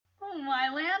Oh, my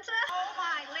Lanta. Oh,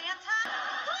 my Lanta.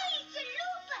 Holy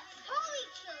chalupas. Holy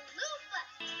chalupas.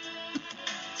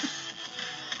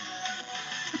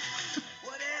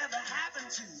 Whatever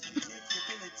happened to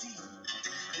predictability?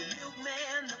 The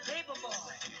milkman, the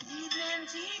paperboy, evening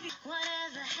TV.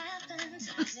 Whatever happened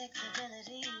to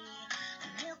predictability?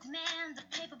 The milkman, the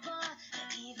paperboy,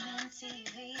 the evening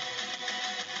TV.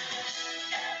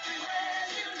 Everywhere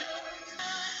you look.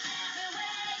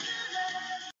 Everywhere you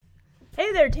look.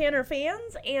 Hey there, Tanner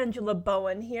fans. Angela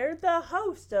Bowen here, the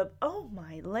host of Oh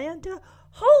My Lanta,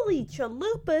 Holy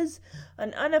Chalupas,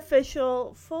 an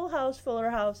unofficial Full House,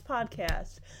 Fuller House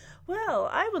podcast. Well,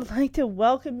 I would like to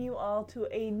welcome you all to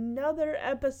another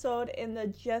episode in the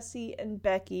Jessie and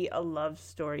Becky A Love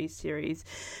Story series.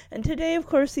 And today, of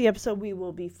course, the episode we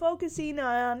will be focusing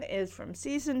on is from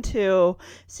Season 2,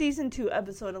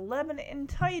 Episode 11,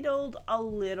 entitled A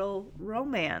Little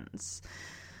Romance.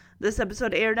 This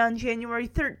episode aired on January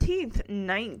 13th,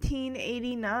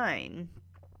 1989.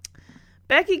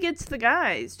 Becky gets the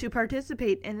guys to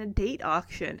participate in a date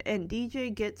auction, and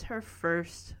DJ gets her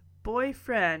first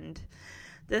boyfriend.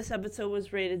 This episode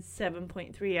was rated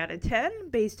 7.3 out of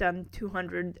 10, based on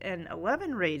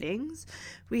 211 ratings.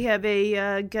 We have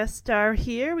a guest star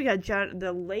here. We got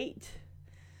the late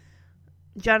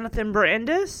Jonathan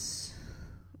Brandis.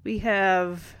 We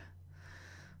have...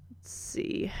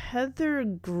 Heather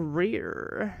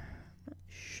Greer. Not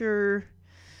sure.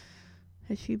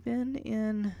 Has she been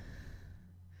in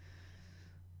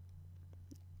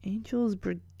Angels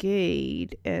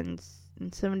Brigade and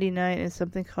in 79 is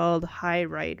something called High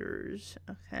Riders.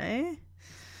 Okay.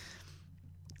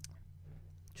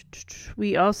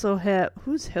 We also have,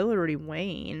 who's Hillary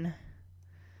Wayne?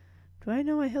 Do I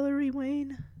know a Hillary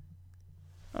Wayne?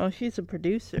 Oh, she's a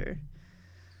producer.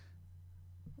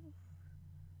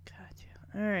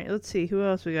 Alright, let's see. Who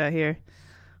else we got here?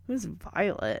 Who's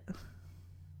Violet?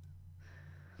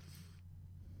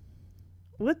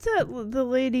 What's that? The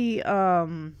lady,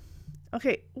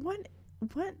 okay, what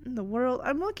in the world?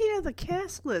 I'm looking at the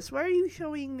cast list. Why are you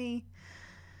showing me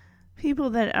people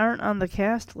that aren't on the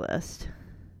cast list?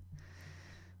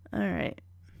 Alright.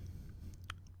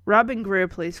 Robin Greer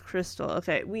plays Crystal.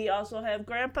 Okay, we also have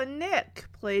Grandpa Nick,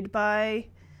 played by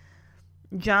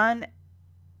John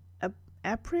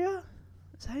Apria?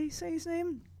 Is that how you say his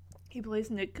name? He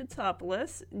plays Nick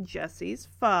Kotsopoulos, Jesse's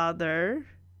father.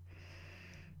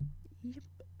 Yep.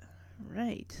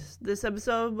 Right. This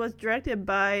episode was directed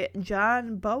by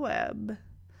John Boab.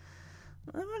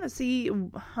 I want to see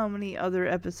how many other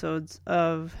episodes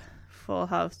of Full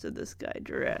House did this guy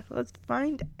direct. Let's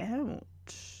find out.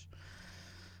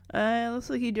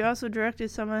 Looks like he also directed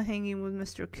Someone Hanging with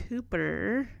Mr.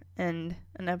 Cooper and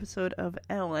an episode of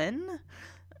Ellen.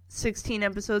 16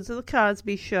 episodes of The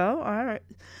Cosby Show. All right.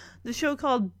 The show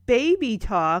called Baby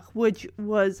Talk, which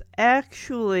was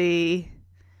actually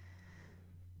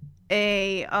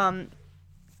a kind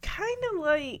of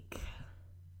like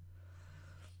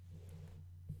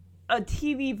a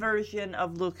TV version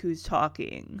of Look Who's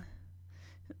Talking,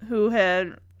 who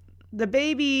had the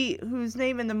baby whose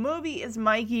name in the movie is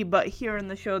Mikey, but here in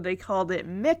the show they called it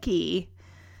Mickey,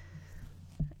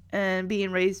 and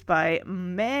being raised by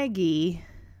Maggie,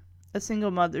 a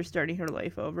single mother starting her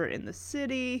life over in the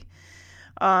city.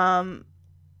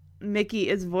 Mickey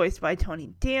is voiced by Tony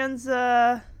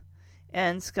Danza.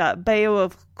 And Scott Baio,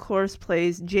 of course,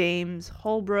 plays James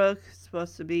Holbrook.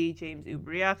 Supposed to be James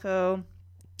Ubriaco.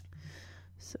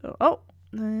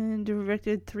 And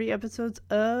directed 3 episodes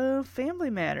of Family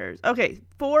Matters. Okay,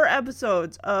 4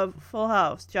 episodes of Full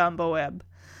House, John Boab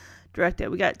directed.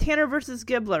 We got Tanner vs.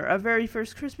 Gibbler, A Very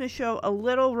First Christmas Show, A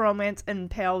Little Romance,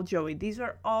 and Pal Joey. These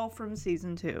are all from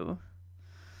Season 2.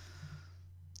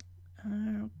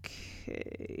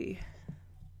 Okay.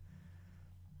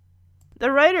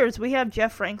 The writers, we have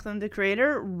Jeff Franklin, the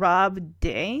creator, Rob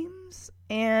Dames,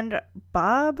 and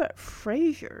Bob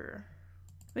Frazier.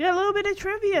 We got a little bit of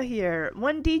trivia here.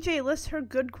 When DJ lists her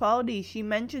good qualities, she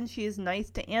mentions she is nice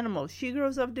to animals. She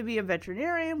grows up to be a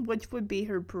veterinarian, which would be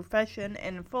her profession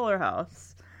in Fuller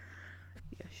House.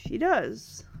 Yes, she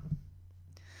does.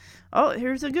 Oh,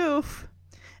 here's a goof.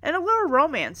 And A Little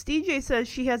Romance. DJ says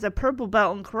she has a purple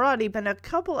belt in karate, but a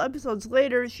couple episodes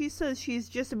later, she says she's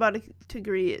just about to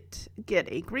get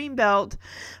a green belt.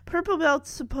 Purple belt's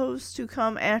supposed to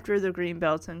come after the green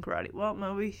belts in karate. Well,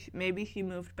 maybe she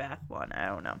moved back one. I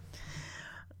don't know.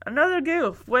 Another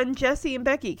goof. When Jessie and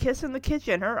Becky kiss in the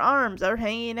kitchen, her arms are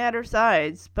hanging at her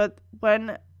sides. But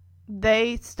when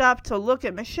they stop to look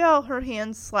at Michelle, her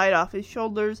hands slide off his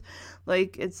shoulders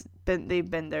like they've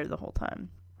been there the whole time.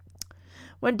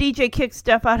 When DJ kicks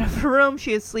Steph out of her room,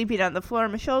 she is sleeping on the floor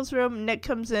in Michelle's room. Nick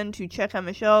comes in to check on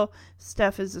Michelle.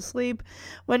 Steph is asleep.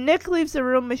 When Nick leaves the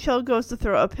room, Michelle goes to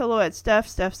throw a pillow at Steph.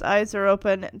 Steph's eyes are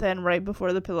open. Then right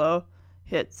before the pillow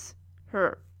hits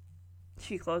her,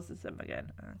 she closes them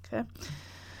again. Okay.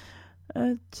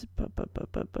 When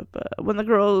the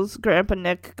girl's grandpa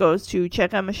Nick goes to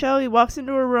check on Michelle, he walks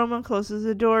into her room and closes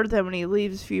the door. Then when he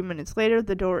leaves a few minutes later,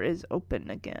 the door is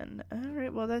open again.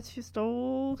 Alright, well that's just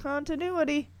old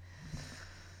continuity.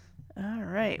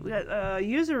 Alright, we got a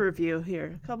user review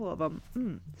here. A couple of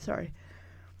them. Sorry.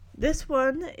 This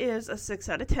one is a 6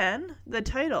 out of 10. The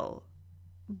title,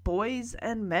 Boys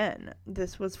and Men.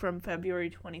 This was from February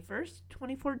 21st,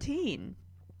 2014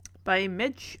 by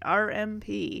Mitch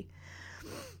RMP.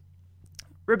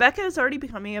 Rebecca is already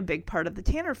becoming a big part of the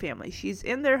Tanner family. She's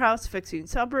in their house fixing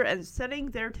supper and setting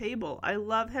their table. I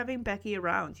love having Becky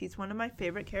around. She's one of my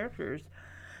favorite characters.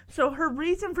 So her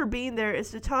reason for being there is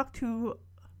to talk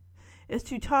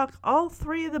all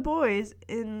three of the boys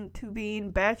into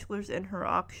being bachelors in her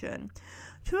auction.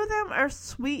 Two of them are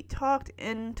sweet-talked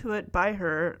into it by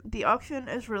her. The auction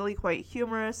is really quite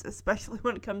humorous, especially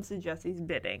when it comes to Jesse's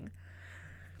bidding.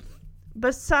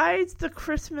 Besides the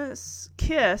Christmas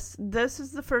kiss, this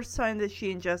is the first time that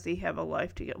she and Jesse have a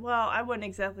life together. Well, I wouldn't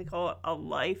exactly call it a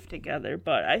life together,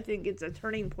 but I think it's a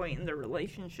turning point in their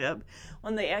relationship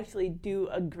when they actually do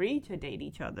agree to date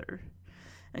each other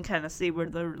and kind of see where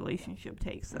the relationship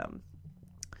takes them.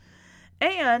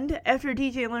 And after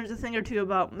DJ learns a thing or two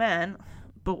about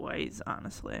boys,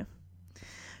 honestly,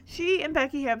 she and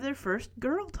Becky have their first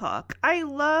girl talk. I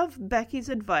love Becky's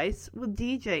advice with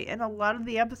DJ in a lot of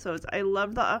the episodes. I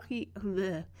love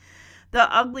the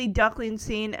ugly duckling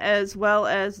scene as well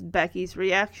as Becky's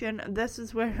reaction. This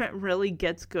is where it really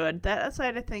gets good. That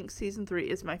aside, I think season 3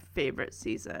 is my favorite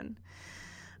season.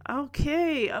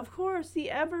 Okay, of course, the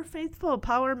ever-faithful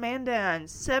Power Mandan.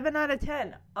 7 out of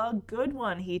 10. A good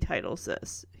one, he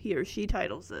or she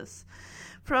titles this.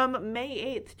 From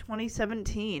May 8th,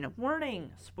 2017.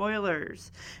 Warning,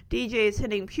 spoilers. DJ is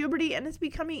hitting puberty and is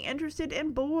becoming interested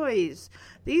in boys.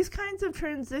 These kinds of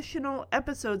transitional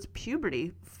episodes,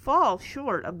 puberty, fall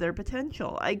short of their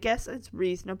potential. I guess it's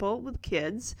reasonable with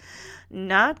kids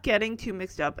not getting too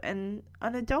mixed up in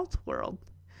an adult world.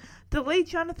 The late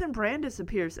Jonathan Brandis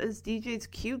appears as DJ's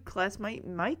cute classmate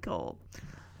Michael.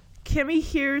 Kimmy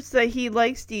hears that he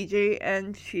likes DJ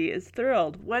and she is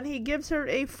thrilled. When he gives her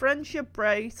a friendship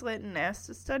bracelet and asks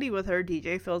to study with her,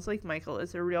 DJ feels like Michael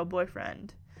is her real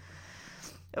boyfriend.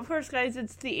 Of course, guys,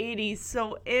 it's the 80s,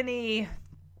 so any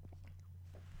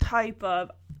type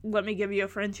of, let me give you a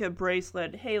friendship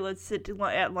bracelet, hey, let's sit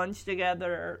at lunch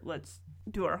together, let's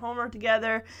do our homework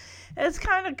together, it's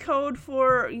kind of code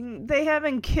for, they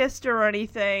haven't kissed or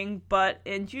anything, but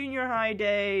in junior high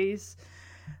days,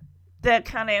 that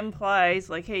kind of implies,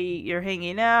 like, hey, you're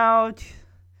hanging out.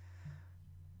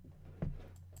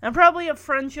 And probably a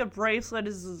friendship bracelet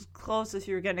is as close as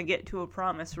you're going to get to a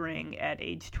promise ring at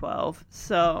age 12.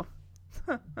 So,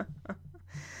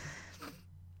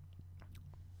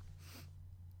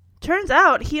 turns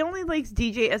out he only likes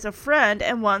DJ as a friend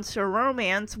and wants to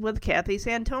romance with Kathy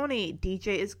Santoni.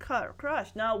 DJ is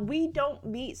crushed. Now, we don't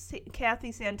meet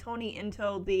Kathy Santoni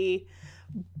until the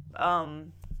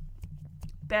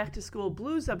Back to School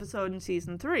Blues episode in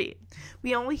season 3.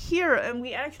 We only hear, and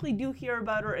we actually do hear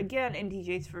about her again in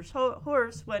DJ's first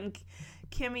horse when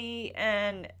Kimmy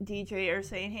and DJ are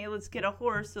saying, hey, let's get a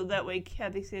horse so that way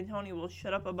Kathy Santoni will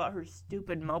shut up about her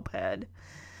stupid moped.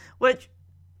 Which,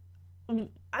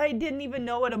 I didn't even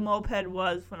know what a moped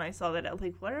was when I saw that. I was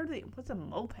like, what's a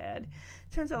moped?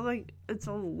 Turns out like it's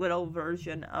a little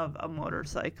version of a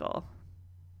motorcycle.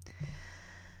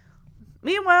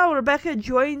 Meanwhile, Rebecca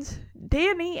joins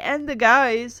Danny and the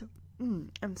guys.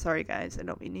 I'm sorry, guys. I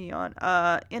don't mean to yawn.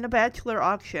 In a bachelor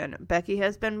auction. Becky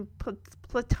has been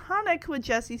platonic with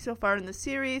Jesse so far in the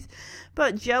series,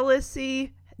 but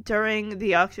jealousy during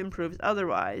the auction proves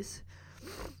otherwise.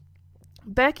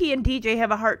 Becky and DJ have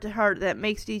a heart-to-heart that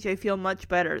makes DJ feel much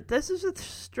better. This is the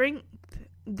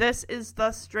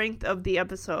strength of the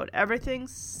episode. Everything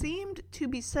seemed to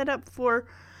be set up for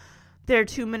their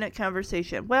 2-minute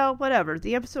conversation. Well, whatever.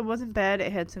 The episode wasn't bad.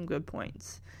 It had some good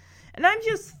points. And I'm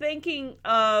just thinking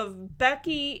of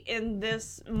Becky in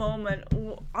this moment.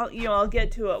 I'll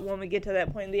get to it when we get to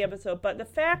that point in the episode. But the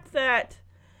fact that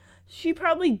she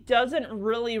probably doesn't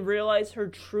really realize her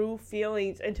true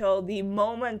feelings until the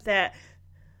moment that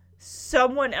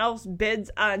someone else bids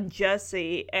on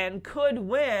Jesse and could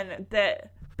win,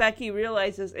 that Becky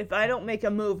realizes, if I don't make a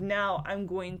move now, I'm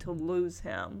going to lose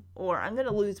him. Or I'm going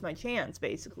to lose my chance,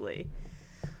 basically.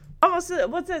 Almost,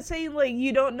 what's that saying? Like,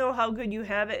 you don't know how good you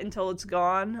have it until it's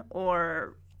gone,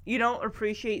 or you don't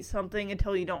appreciate something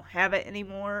until you don't have it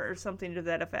anymore, or something to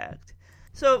that effect.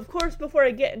 So, of course, before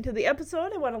I get into the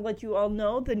episode, I want to let you all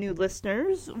know, the new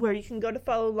listeners, where you can go to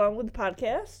follow along with the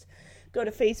podcast. Go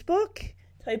to Facebook,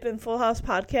 type in Full House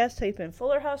Podcast, type in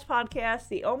Fuller House Podcast.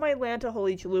 The Oh My Lanta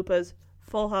Holy Chalupas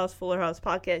Full House, Fuller House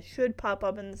Podcast should pop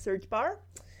up in the search bar.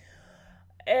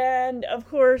 And, of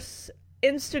course,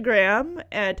 Instagram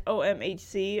at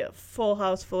OMHC Full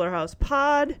House, Fuller House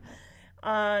Pod.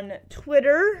 On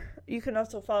Twitter, you can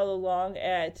also follow along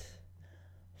at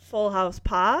Full House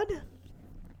Pod.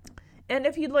 And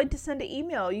if you'd like to send an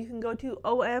email, you can go to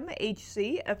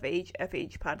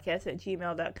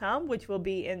omhcfhfhpodcast@gmail.com, which will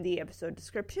be in the episode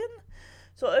description.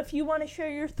 So if you want to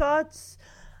share your thoughts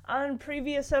on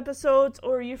previous episodes,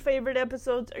 or your favorite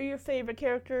episodes, or your favorite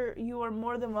character, you are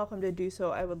more than welcome to do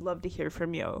so. I would love to hear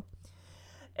from you.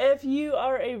 If you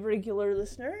are a regular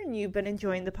listener and you've been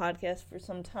enjoying the podcast for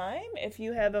some time, if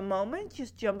you have a moment,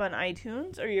 just jump on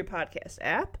iTunes or your podcast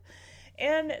app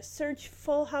and search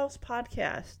Full House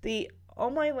Podcast. The Oh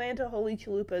My Lanta Holy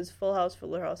Chalupas Full House,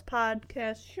 Fuller House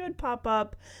Podcast should pop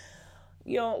up.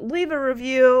 Leave a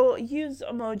review, use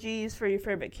emojis for your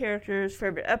favorite characters,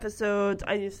 favorite episodes.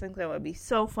 I just think that would be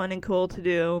so fun and cool to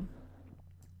do.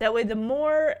 That way, the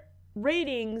more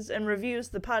ratings and reviews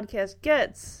the podcast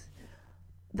gets,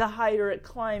 the higher it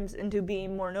climbs into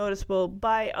being more noticeable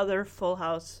by other Full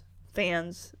House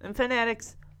fans and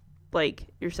fanatics like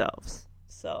yourselves.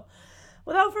 So,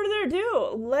 without further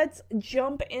ado, let's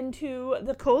jump into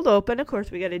the cold open. Of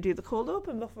course, we got to do the cold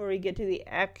open before we get to the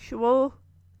actual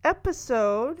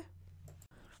episode.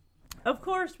 Of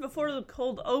course, before the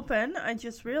cold open, I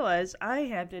just realized I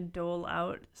had to dole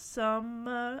out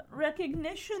some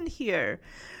recognition here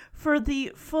for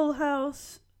the Full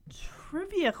House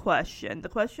trivia question. The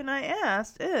question I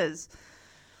asked is,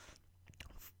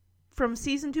 from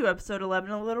Season 2, Episode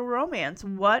 11, A Little Romance,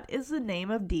 what is the name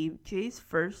of DJ's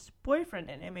first boyfriend?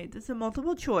 And I made this a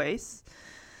multiple choice.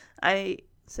 I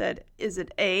said, is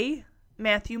it A,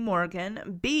 Matthew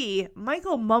Morgan, B,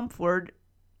 Michael Mumford,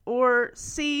 or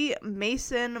C,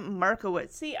 Mason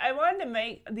Markowitz? See, I wanted to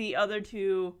make the other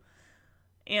two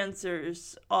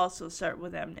answers also start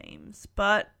with M names,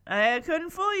 but I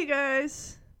couldn't fool you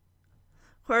guys.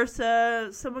 Of course,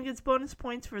 someone gets bonus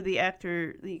points for the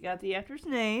actor. You got the actor's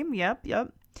name. Yep.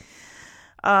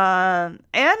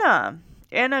 Anna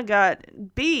got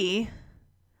B,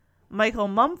 Michael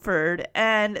Mumford,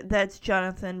 and that's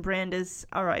Jonathan Brandis,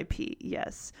 R.I.P.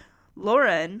 Yes.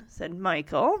 Lauren said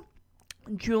Michael.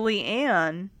 Julie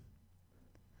Ann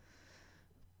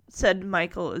said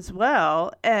Michael as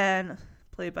well, and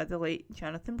played by the late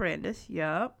Jonathan Brandis.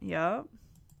 Yep.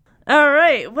 All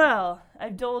right, well,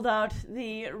 I've doled out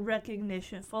the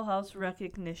recognition, Full House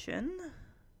recognition.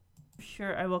 I'm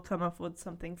sure I will come up with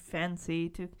something fancy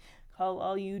to call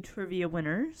all you trivia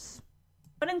winners.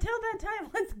 But until that time,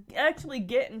 let's actually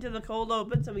get into the cold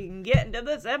open so we can get into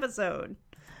this episode.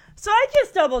 So I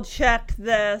just double-checked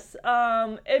this.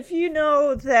 If you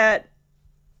know that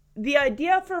the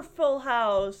idea for Full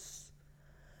House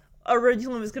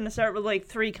originally was going to start with, like,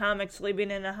 3 comics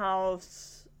living in a house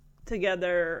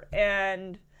together,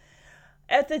 and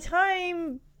at the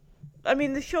time, I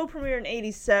mean, the show premiered in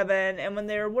 87, and when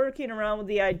they were working around with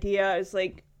the idea, it's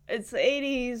like, it's the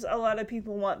 80s, a lot of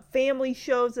people want family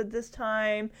shows at this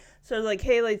time, so like,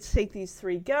 hey, let's take these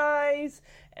 3 guys,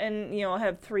 and,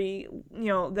 have 3,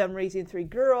 them raising 3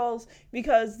 girls,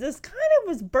 because this kind of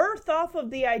was birthed off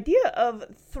of the idea of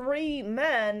 3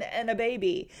 men and a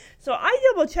baby. So I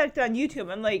double-checked on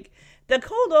YouTube, and like, the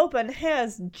cold open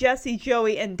has Jesse,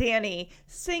 Joey, and Danny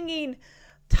singing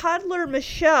Toddler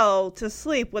Michelle to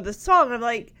sleep with a song. I'm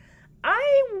like,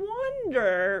 I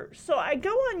wonder. So I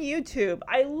go on YouTube,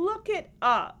 I look it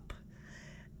up,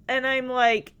 and I'm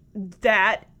like,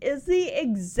 that is the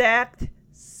exact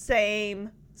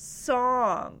same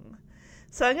song.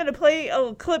 So I'm going to play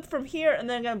a clip from here, and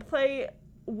then I'm going to play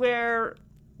where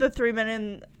the 3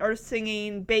 men are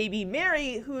singing Baby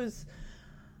Mary, who's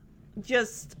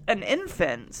just an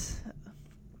infant,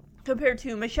 compared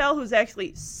to Michelle, who's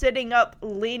actually sitting up,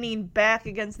 leaning back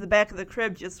against the back of the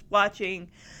crib, just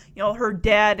watching, her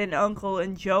dad and uncle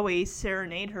and Joey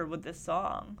serenade her with this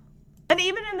song. And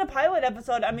even in the pilot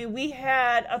episode, I mean, we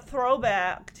had a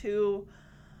throwback to,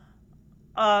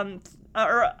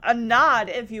 or a nod,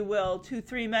 if you will, to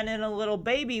 3 Men and a Little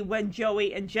Baby when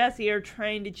Joey and Jesse are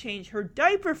trying to change her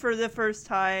diaper for the first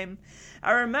time.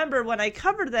 I remember when I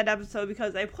covered that episode,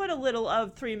 because I put a little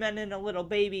of 3 Men and a Little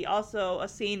Baby, also a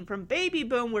scene from Baby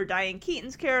Boom where Diane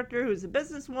Keaton's character, who's a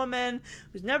businesswoman,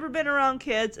 who's never been around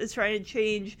kids, is trying to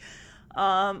change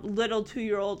little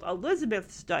 2-year-old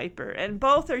Elizabeth's diaper, and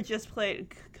both are just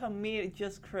played comedic,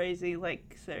 just crazy,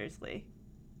 like, seriously.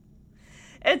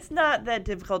 It's not that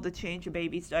difficult to change a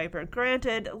baby's diaper.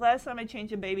 Granted, last time I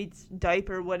changed a baby's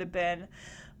diaper would have been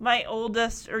my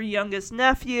oldest or youngest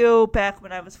nephew back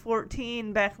when I was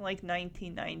 14, back in like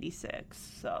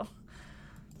 1996, so.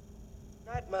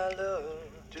 Night, my love,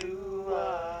 do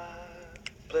I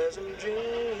pleasant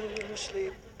dreams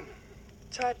sleep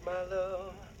tight, my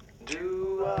love,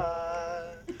 do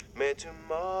I may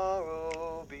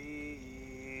tomorrow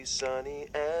be sunny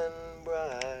and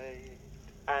bright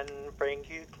and bring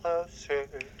you closer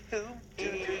to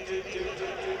me.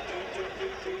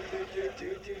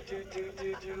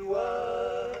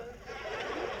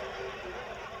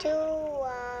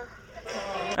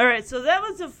 Alright, so that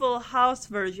was the Full House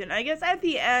version. I guess at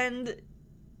the end,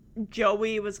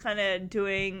 Joey was kind of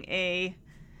doing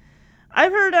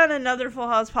I've heard on another Full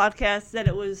House podcast that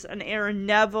it was an Aaron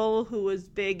Neville who was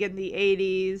big in the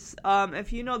 80s.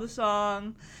 If you know the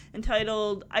song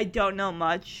entitled I Don't Know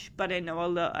Much, but I Know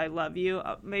I Love You,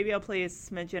 maybe I'll play a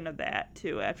smidgen of that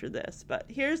too after this. But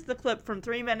here's the clip from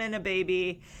 3 Men and a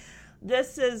Baby.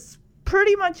 This is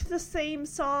pretty much the same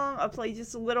song. I'll play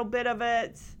just a little bit of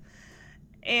it.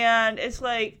 And it's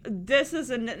like, this is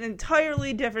an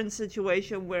entirely different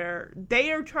situation where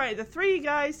they are trying, the three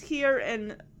guys here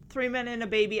and 3 Men and a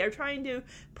Baby are trying to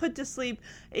put to sleep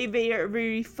a very,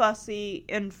 very fussy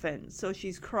infant. So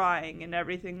she's crying and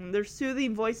everything. Their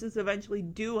soothing voices eventually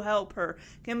do help her,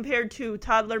 compared to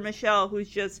toddler Michelle, who's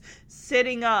just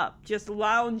sitting up, just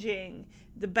lounging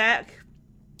at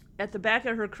the back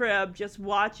of her crib, just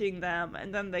watching them.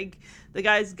 And then the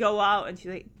guys go out and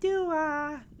she's like, do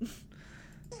I?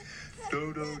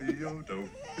 Do-do-de-o-do.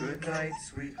 Good night,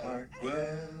 sweetheart.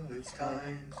 Well, it's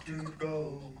time to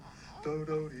go.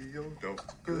 Do-do-de-o-do.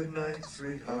 Good night,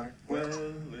 sweetheart.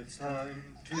 Well, it's time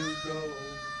to go.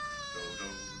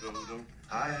 Do-do-do-do.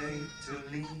 I hate to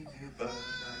leave you, but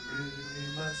I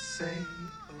really must say,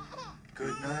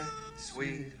 good night,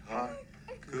 sweetheart.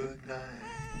 Good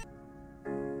night.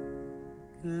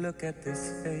 Look at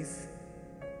this face.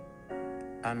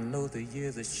 I know the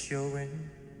years are showing.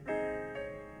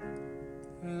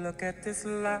 Look at this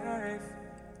life,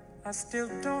 I still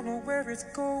don't know where it's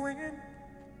going.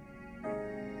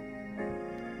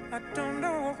 I don't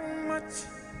know much,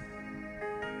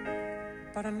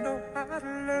 but I know I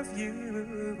love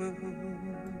you.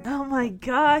 Oh my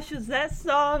gosh, is that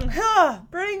song,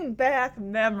 bring back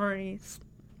memories.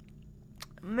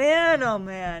 Man, oh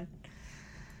man.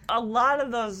 A lot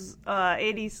of those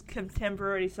 80s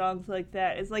contemporary songs like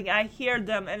that, it's like I hear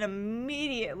them and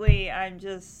immediately I'm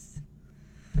just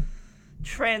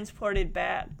transported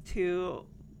back to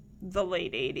the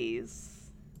late 80s.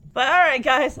 But alright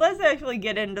guys, let's actually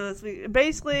get into this.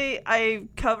 Basically, I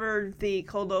covered the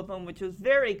cold open, which was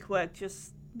very quick,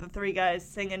 just the three guys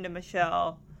singing to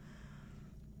Michelle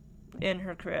in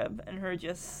her crib, and her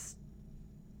just...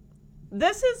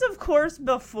 This is, of course,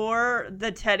 before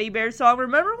the teddy bear song.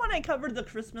 Remember when I covered the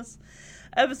Christmas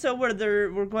episode where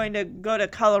we're going to go to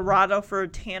Colorado for a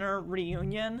Tanner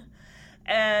reunion?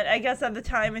 And I guess at the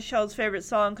time, Michelle's favorite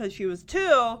song, because she was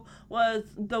 2, was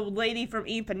The Lady from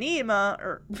Ipanema.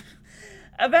 Or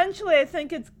eventually, I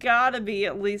think it's gotta be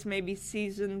at least maybe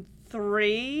season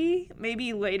 3,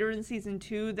 maybe later in season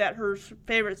 2, that her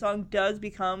favorite song does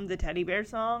become the teddy bear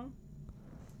song.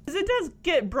 Because it does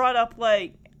get brought up,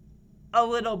 like, a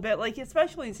little bit, like,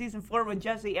 especially in season 4 when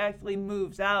Jessie actually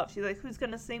moves out. She's like, who's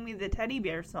gonna sing me the teddy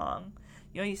bear song?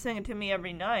 You know, you sing it to me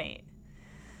every night.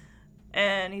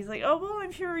 And he's like, oh, well,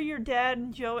 I'm sure your dad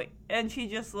and Joey... And she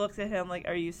just looks at him like,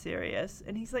 are you serious?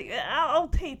 And he's like, I'll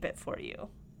tape it for you.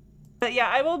 But yeah,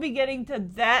 I will be getting to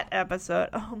that episode.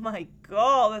 Oh my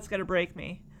god, that's gonna break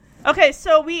me. Okay,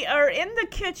 so we are in the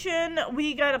kitchen.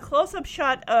 We got a close-up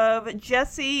shot of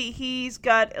Jesse. He's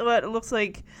got what looks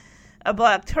like a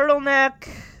black turtleneck.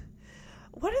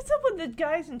 What is up with the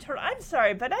guys in turtle? I'm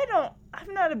sorry, but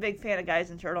I'm not a big fan of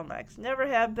guys in turtlenecks. Never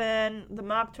have been. The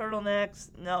mock turtlenecks,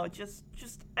 no, just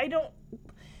I don't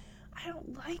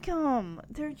like them.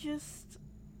 They're just,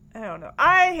 I don't know.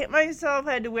 I myself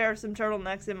had to wear some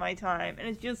turtlenecks in my time, and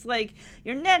it's just like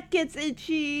your neck gets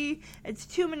itchy. It's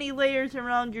too many layers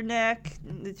around your neck.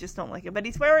 I just don't like it. But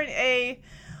he's wearing a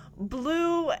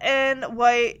blue and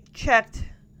white checked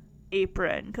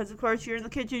apron, because of course you're in the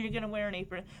kitchen, you're gonna wear an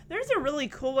apron. There's a really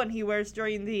cool one he wears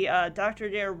during the Dr.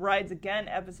 Dare Rides Again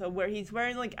episode where he's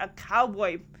wearing like a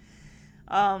cowboy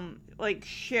like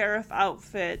sheriff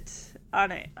outfit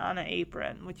on an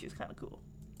apron, which is kind of cool.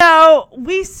 Now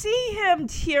we see him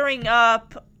tearing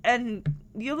up, and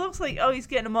you looks like, oh, he's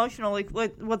getting emotional. Like,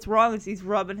 what's wrong is he's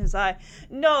rubbing his eye.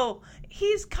 No,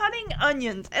 he's cutting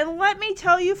onions. And let me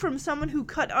tell you, from someone who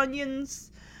cut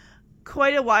onions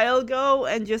quite a while ago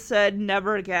and just said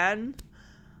never again,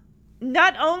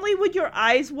 not only would your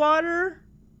eyes water,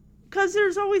 because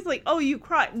there's always like, oh, you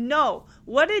cry. No,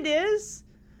 what it is,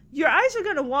 your eyes are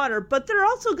going to water, but they're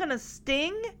also going to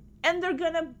sting and they're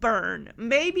going to burn.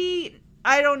 Maybe,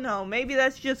 I don't know, maybe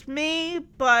that's just me,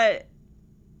 but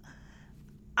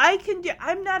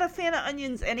I'm not a fan of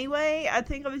onions anyway. I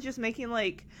think I was just making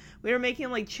we were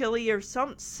making chili or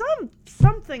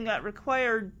something that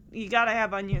required, you gotta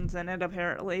have onions in it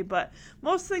apparently, but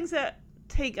most things that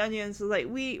take onions, like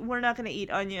we're not gonna eat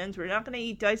onions, we're not gonna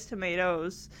eat diced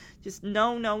tomatoes, just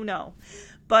no.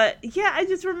 But yeah, I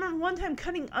just remember one time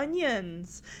cutting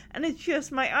onions, and it's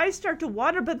just, my eyes start to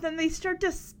water, but then they start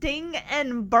to sting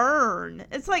and burn.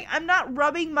 It's like, I'm not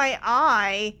rubbing my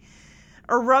eye,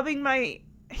 or rubbing my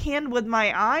hand with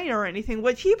my eye or anything,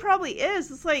 which he probably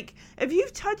is. It's like, if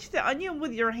you've touched the onion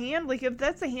with your hand, like if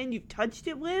that's the hand you've touched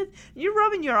it with, you're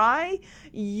rubbing your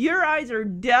eyes are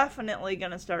definitely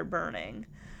gonna start burning.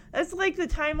 That's like the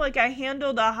time I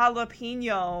handled a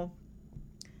jalapeno.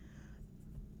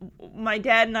 My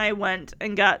dad and I went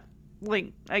and got,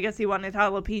 I guess he wanted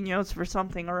jalapenos for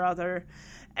something or other,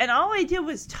 and all I did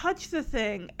was touch the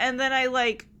thing, and then I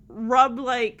rubbed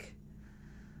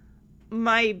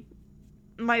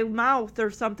my mouth or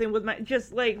something with my,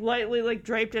 just lightly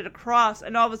draped it across,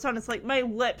 and all of a sudden it's like my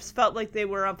lips felt like they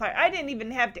were on fire. I didn't even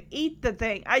have to eat the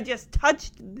thing. I just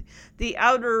touched the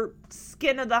outer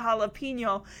skin of the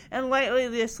jalapeno and lightly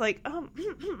just and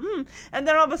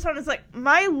then all of a sudden it's like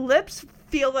my lips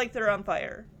feel like they're on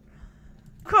fire.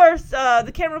 Of course,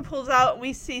 the camera pulls out and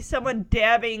we see someone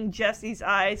dabbing Jesse's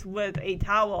eyes with a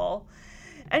towel,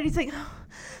 and he's like, oh,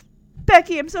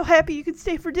 Becky, I'm so happy you could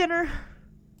stay for dinner.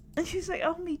 And she's like,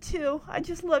 oh, me too. I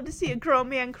just love to see a grown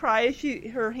man cry as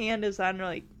her hand is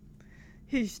on,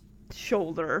 his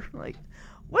shoulder.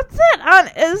 What's that on?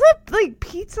 Is that,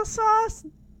 pizza sauce?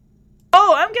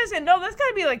 Oh, I'm guessing, no, that's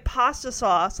gotta be, pasta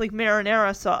sauce,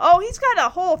 marinara sauce. Oh, he's got a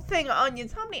whole thing of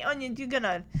onions. How many onions you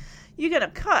gonna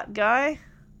cut, guy?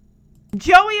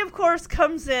 Joey, of course,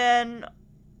 comes into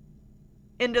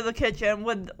the kitchen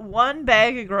with one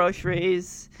bag of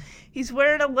groceries. He's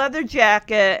wearing a leather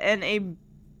jacket and a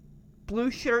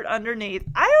blue shirt underneath.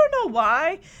 I don't know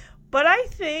why, but I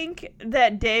think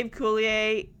that Dave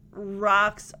Coulier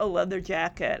rocks a leather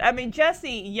jacket. I mean,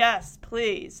 Jesse, yes,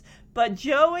 please. But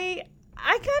Joey,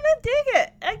 I kind of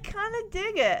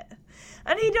dig it.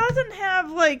 And he doesn't have,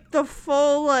 the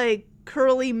full,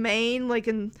 curly mane,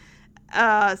 in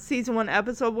season 1,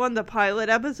 episode 1, the pilot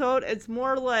episode. It's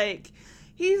more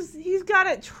he's got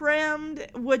it trimmed,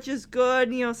 which is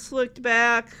good, slicked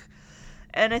back.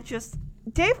 And it just,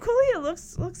 Dave Coulier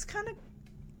looks kind of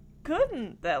good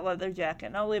in that leather jacket,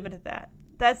 and I'll leave it at that.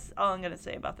 That's all I'm going to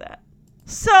say about that.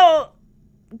 So,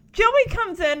 Joey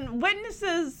comes in,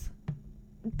 witnesses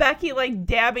Becky,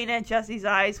 dabbing at Jesse's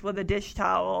eyes with a dish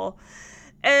towel,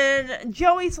 and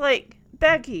Joey's like,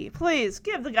 Becky, please,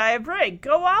 give the guy a break.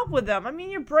 Go out with him. I mean,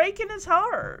 you're breaking his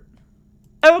heart.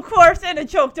 And of course, in a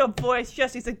choked up voice,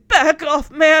 Jesse's like, back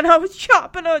off, man, I was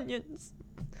chopping onions.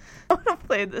 I want to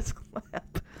play this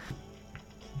clip.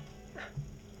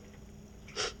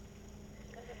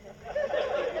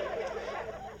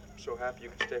 So happy you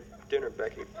could stay for dinner,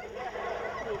 Becky.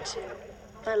 Me too.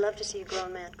 I love to see a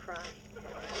grown man cry.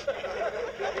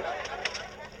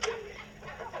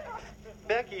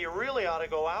 Becky, you really ought to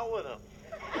go out with him.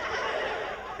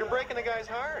 You're breaking the guy's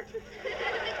heart.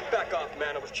 Back off,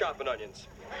 man. I was chopping onions.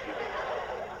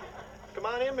 Come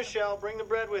on in, Michelle. Bring the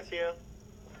bread with you.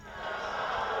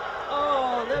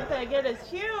 Oh, that baguette is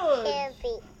huge.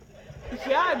 Heavy.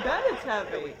 Yeah, I bet it's heavy.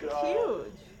 There we It's go.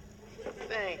 huge.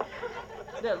 Thank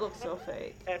you. That looks so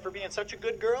fake. And for being such a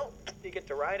good girl, you get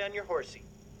to ride on your horsey.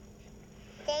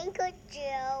 Thank you,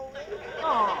 Joey.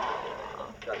 Aww.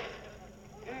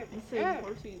 You say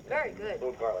horsey. Very good.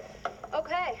 Little garlic.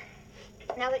 Okay.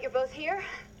 Now that you're both here,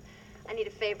 I need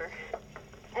a favor.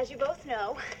 As you both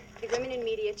know, the Women in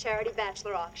Media Charity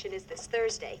Bachelor Auction is this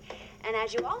Thursday. And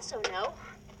as you also know,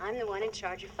 I'm the one in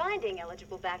charge of finding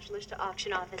eligible bachelors to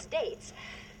auction off as dates.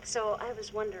 So I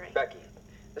was wondering... Becky,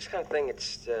 this kind of thing,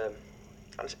 it's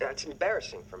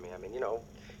embarrassing for me. I mean,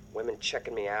 women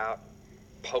checking me out,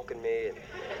 poking me, and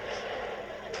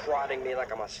prodding me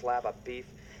like I'm a slab of beef.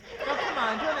 Oh, come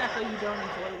on, don't act like you don't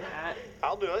enjoy that.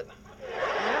 I'll do it.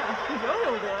 Yeah,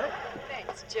 Joey will do it.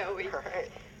 Thanks, Joey. All right.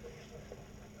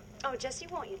 Oh, Jesse,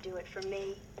 won't you do it for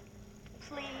me?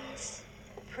 Please?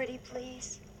 Pretty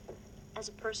please? As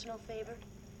a personal favor?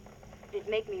 It'd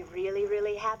make me really,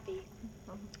 really happy.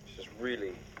 This is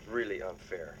really, really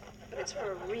unfair. But it's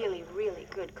for a really, really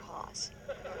good cause.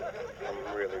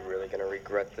 I'm really, really gonna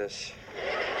regret this.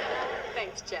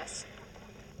 Thanks, Jess.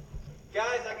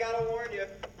 Guys, I gotta warn you.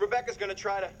 Rebecca's gonna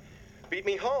try to beat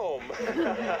me home.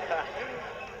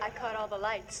 I caught all the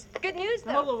lights. Good news,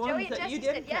 All the though. ones Joey and that you Jesse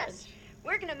said didn't yes. catch.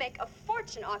 We're gonna make a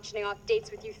fortune auctioning off dates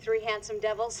with you three handsome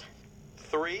devils.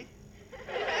 3?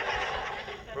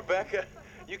 Rebecca,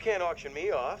 you can't auction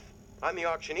me off. I'm the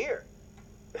auctioneer.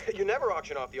 You never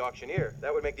auction off the auctioneer.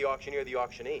 That would make the auctioneer the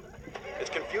auctionee. It's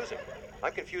confusing.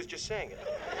 I'm confused just saying it.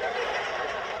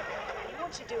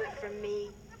 Won't you do it for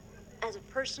me? As a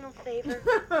personal favor?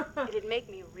 It'd make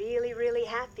me really, really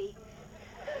happy.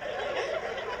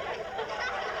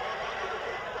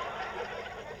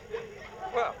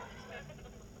 Well,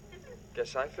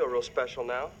 guess I feel real special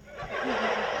now.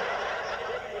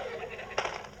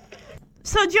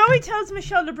 So Joey tells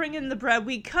Michelle to bring in the bread.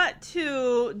 We cut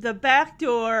to the back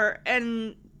door,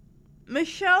 and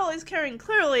Michelle is carrying,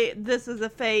 clearly, this is a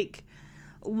fake,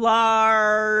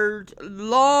 large,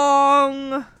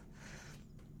 long,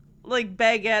 like,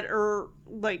 baguette, or,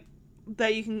 like,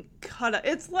 that you can cut up.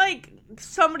 It's like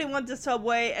somebody went to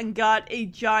Subway and got a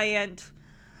giant,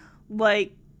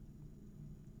 like,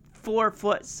 4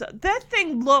 foot. So that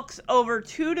thing looks over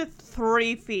 2 to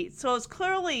 3 feet. So it's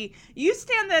clearly, you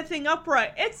stand that thing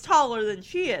upright, it's taller than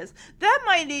she is. That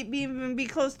might even be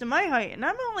close to my height, and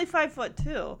I'm only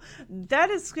 5'2". That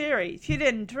is scary. She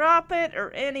didn't drop it or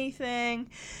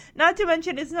anything. Not to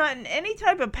mention, it's not in any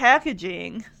type of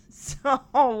packaging.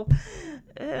 So,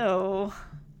 ew.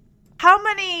 How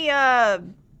many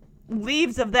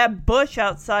leaves of that bush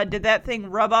outside did that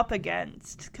thing rub up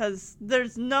against? Because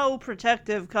there's no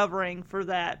protective covering for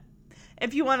that.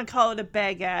 If you want to call it a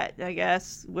baguette, I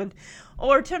guess.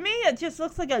 Or to me, it just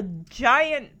looks like a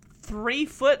giant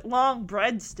 3-foot long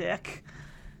breadstick.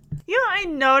 You know, I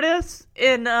notice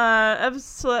in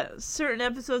certain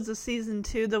episodes of season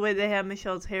 2, the way they have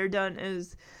Michelle's hair done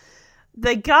is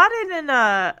they got it in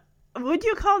a, would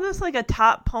you call this like a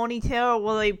top ponytail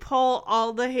where they pull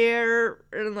all the hair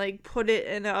and like put it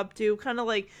in an updo? Kind of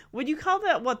like, would you call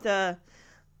that what the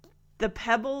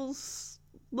Pebbles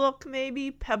look,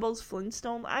 maybe? Pebbles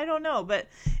Flintstone? I don't know. But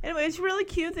anyway, it's really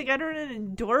cute. They got her in an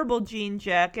adorable jean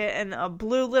jacket and a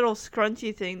blue little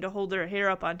scrunchy thing to hold her hair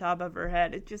up on top of her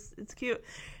head. It's cute.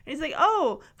 And he's like,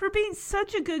 oh, for being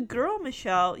such a good girl,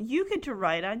 Michelle, you get to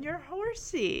ride on your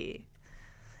horsey.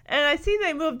 And I see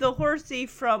they moved the horsey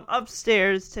from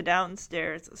upstairs to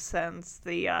downstairs since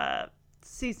the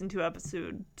season 2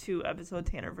 episode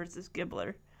Tanner versus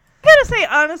Gibbler. I gotta say,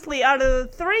 honestly, out of the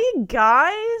 3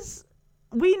 guys,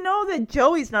 we know that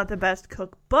Joey's not the best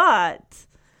cook, but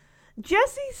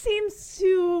Jesse seems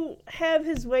to have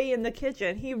his way in the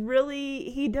kitchen.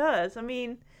 He does. I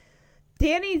mean,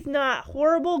 Danny's not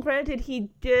horrible. Granted,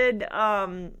 he did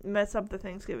mess up the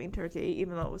Thanksgiving turkey,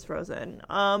 even though it was frozen.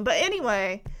 But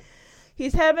anyway,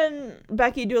 he's having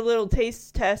Becky do a little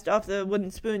taste test off the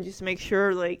wooden spoon just to make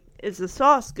sure, like, is the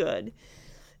sauce good?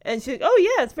 And she's like, oh,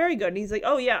 yeah, it's very good. And he's like,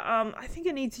 oh, yeah, I think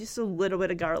it needs just a little bit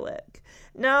of garlic.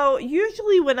 Now,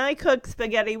 usually when I cook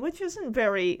spaghetti, which isn't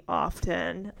very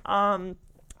often,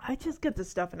 I just get the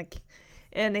stuff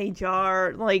in a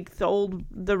jar, like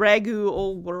the Ragu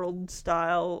Old World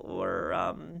style, or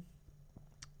I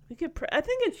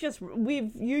think it's just,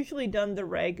 we've usually done the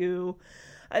Ragu.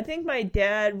 I think my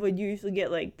dad would usually get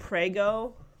like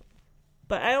Prego,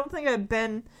 but I don't think I've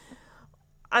been,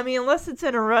 I mean, unless it's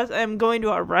in I'm going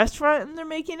to a restaurant and they're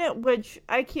making it, which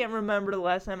I can't remember the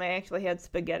last time I actually had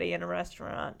spaghetti in a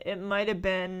restaurant. It might have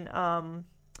been,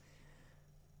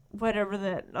 whatever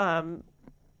that,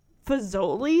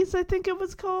 Fazoli's, I think it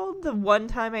was called. The one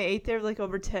time I ate there, like,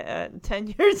 over 10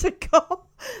 years ago.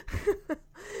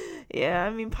 Yeah,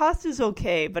 I mean, pasta's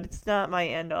okay, but it's not my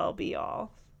end-all,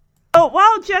 be-all. Oh,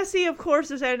 while Jesse, of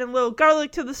course, is adding a little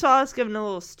garlic to the sauce, giving a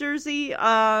little sturzy,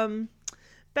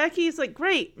 Becky's like,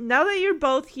 great, now that you're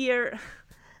both here,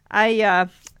 I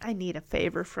need a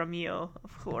favor from you,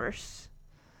 of course.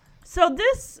 So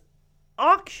this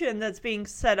auction that's being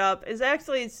set up is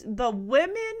actually, it's the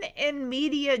Women in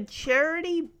Media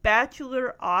Charity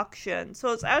Bachelor Auction.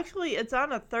 So it's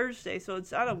on a Thursday, so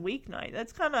it's on a weeknight. That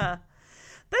sounds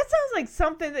like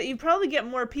something that you probably get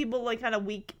more people like on a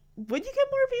week. Would you get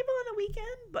more people on a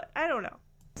weekend? But I don't know.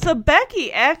 So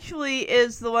Becky actually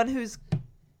is the one who's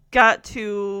got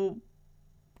to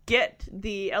get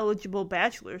the eligible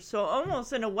bachelor. So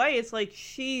almost in a way, it's like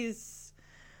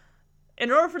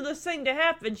in order for this thing to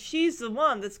happen, she's the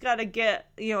one that's got to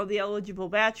get, the eligible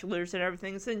bachelors and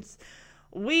everything. Since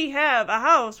we have a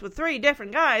house with 3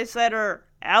 different guys that are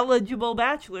eligible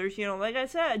bachelors. Like I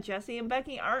said, Jesse and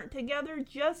Becky aren't together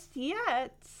just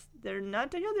yet. They're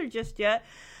not together just yet.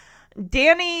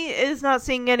 Danny is not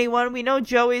seeing anyone. We know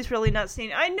Joey's really not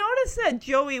seeing. I noticed that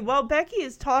Joey, while Becky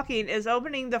is talking, is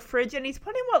opening the fridge, and he's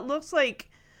putting what looks like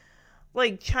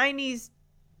Chinese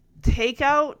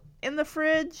takeout in the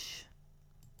fridge.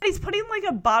 He's putting like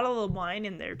a bottle of wine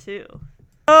in there too.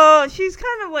 Oh, she's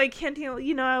kind of like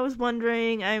hinting, I was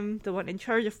wondering, I'm the one in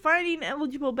charge of finding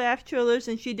eligible bachelors,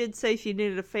 and she did say she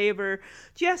needed a favor.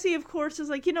 Jesse, of course, is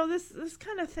like, this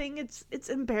kind of thing, it's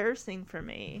embarrassing for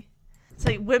me. It's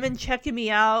like women checking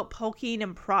me out, poking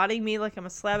and prodding me like I'm a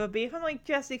slab of beef. I'm like,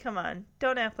 Jesse, come on.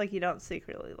 Don't act like you don't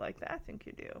secretly like that. I think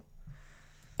you do.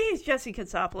 He's Jesse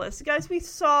Katsopoulos. Guys, we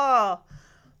saw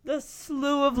the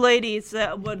slew of ladies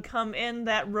that would come in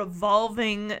that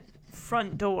revolving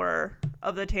front door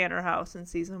of the Tanner house in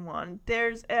season 1.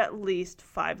 There's at least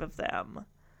 5 of them.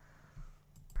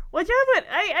 Which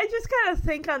I just kind of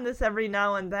think on this every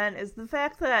now and then is the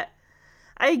fact that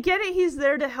I get it, he's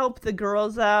there to help the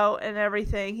girls out and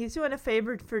everything. He's doing a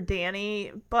favor for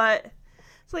Danny, but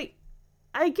it's like,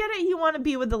 I get it, you want to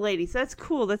be with the ladies. That's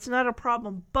cool. That's not a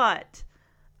problem. But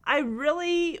I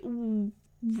really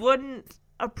wouldn't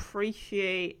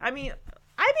appreciate, I'd be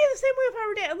the same way if I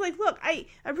were Danny. I'm like, look, I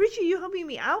appreciate you helping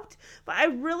me out, but I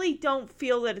really don't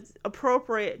feel that it's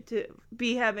appropriate to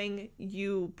be having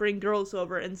you bring girls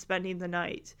over and spending the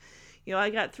night. I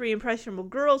got 3 impressionable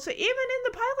girls. So even in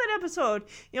the pilot episode,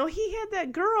 he had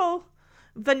that girl,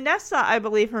 Vanessa, I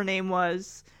believe her name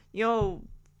was,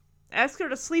 ask her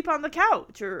to sleep on the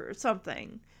couch or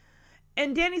something.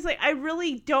 And Danny's like, I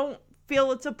really don't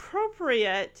feel it's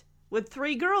appropriate with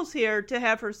 3 girls here to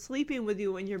have her sleeping with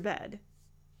you in your bed.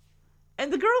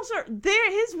 And the girls are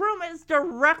there. His room is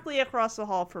directly across the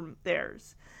hall from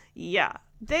theirs. Yeah,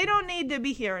 they don't need to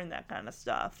be hearing that kind of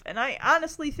stuff. And I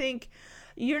honestly think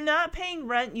you're not paying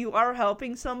rent. You are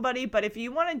helping somebody. But if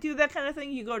you want to do that kind of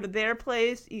thing, you go to their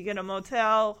place. You get a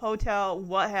motel, hotel,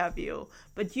 what have you.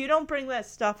 But you don't bring that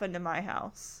stuff into my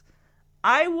house.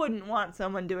 I wouldn't want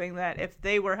someone doing that if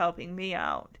they were helping me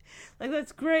out. Like,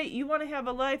 that's great. You want to have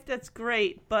a life? That's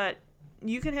great. But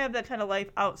you can have that kind of life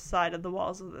outside of the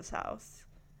walls of this house.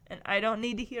 And I don't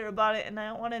need to hear about it, and I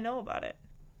don't want to know about it.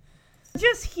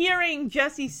 Just hearing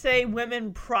Jesse say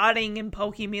women prodding and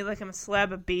poking me like I'm a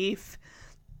slab of beef.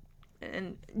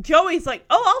 And Joey's like,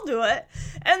 oh, I'll do it.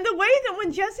 And the way that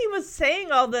when Jesse was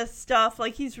saying all this stuff,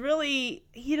 like he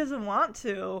doesn't want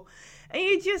to. And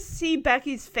you just see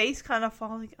Becky's face kind of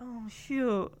fall like, oh,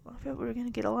 shoot. I bet we're going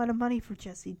to get a lot of money for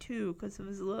Jesse, too, because of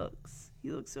his looks. He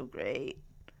looks so great.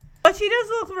 But she does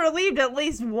look relieved at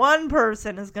least one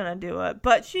person is going to do it.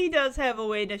 But she does have a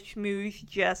way to schmooze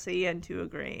Jesse into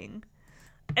agreeing.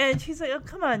 And she's like, oh,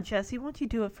 come on, Jesse, won't you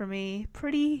do it for me?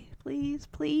 Pretty,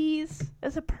 please,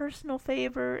 as a personal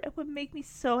favor. It would make me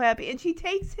so happy. And she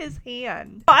takes his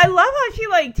hand. I love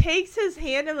how she, takes his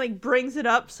hand and, brings it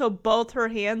up so both her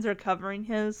hands are covering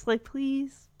his. Like,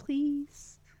 please.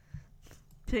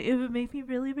 It would make me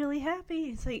really, really happy.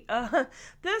 It's like,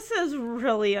 this is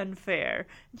really unfair.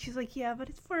 And she's like, yeah, but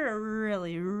it's for a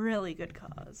really, really good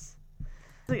cause.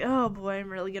 Like, oh boy, I'm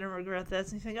really gonna regret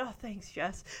this. And he's like, oh, thanks,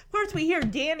 Jess. Of course, we hear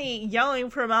Danny yelling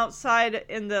from outside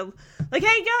in the, like,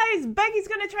 hey guys, Becky's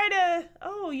gonna try to,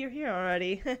 oh, you're here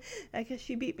already. I guess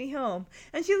she beat me home.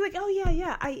 And she's like, oh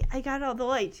yeah, I got all the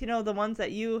lights. The ones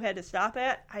that you had to stop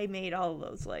at? I made all of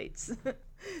those lights.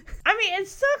 I mean, it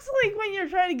sucks, when you're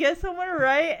trying to get somewhere,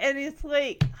 right? And it's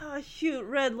like, oh, shoot,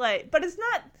 red light. But it's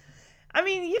not, I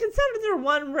mean, you can send it through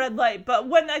one red light, but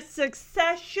when a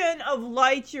succession of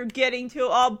lights you're getting to,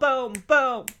 all boom,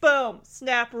 boom, boom,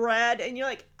 snap red, and you're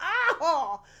like,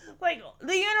 oh,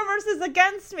 the universe is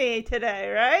against me today,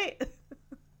 right?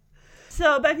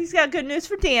 So Becky's got good news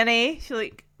for Danny. She's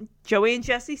like, Joey and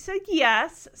Jesse said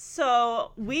yes,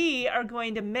 so we are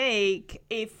going to make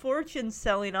a fortune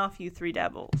selling off you 3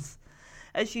 devils.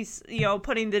 As she's,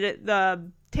 putting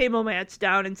the table mats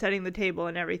down and setting the table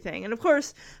and everything. And of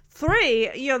course,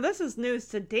 3, this is news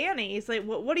to Danny. He's like,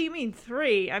 what do you mean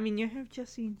 3? I mean, you have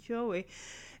Jesse and Joey.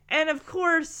 And of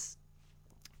course,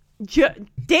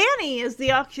 Danny is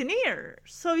the auctioneer.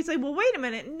 So he's like, well, wait a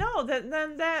minute. No,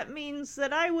 then that means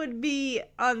that I would be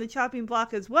on the chopping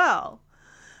block as well.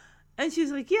 And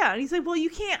she's like, yeah. And he's like, well, you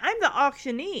can't. I'm the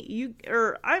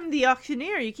auctionee. I'm the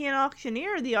auctioneer. You can't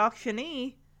auctioneer the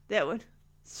auctionee. That would.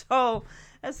 So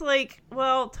it's like,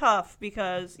 well, tough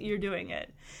because you're doing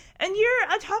it. And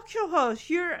you're a talk show host.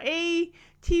 You're a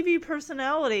TV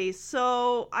personality.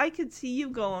 So I could see you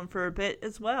going for a bit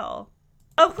as well.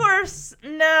 Of course,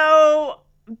 now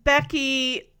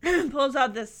Becky pulls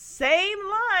out the same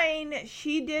line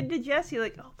she did to Jesse,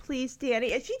 like, oh, please,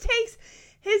 Danny. And she takes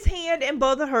his hand in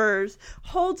both of hers,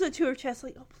 holds it to her chest,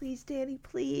 like, oh, please, Danny,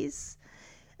 please.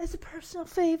 As a personal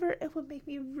favor, it would make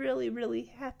me really, really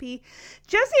happy.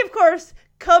 Jesse, of course,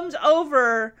 comes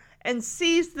over and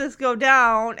sees this go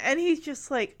down, and he's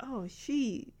just like, oh,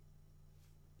 she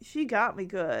got me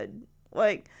good.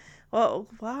 Like, well,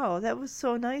 wow, that was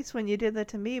so nice when you did that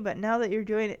to me, but now that you're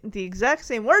doing the exact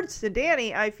same words to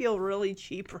Danny, I feel really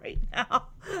cheap right now.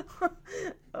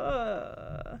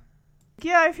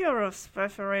 Yeah, I feel real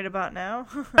special right about now.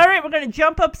 All right, we're going to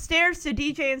jump upstairs to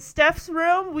DJ and Steph's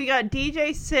room. We got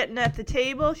DJ sitting at the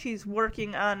table. She's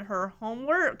working on her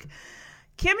homework.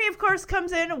 Kimmy, of course,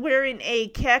 comes in wearing a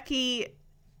khaki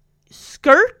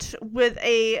skirt with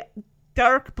a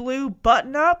dark blue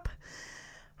button-up.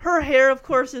 Her hair, of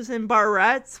course, is in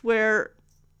barrettes, where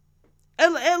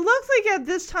it looks like at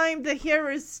this time the hair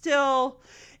is still...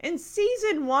 In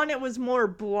season 1, it was more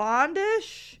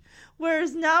blondish.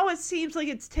 Whereas now it seems like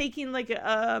it's taking like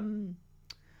a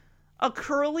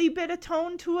curly bit of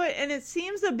tone to it. And it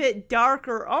seems a bit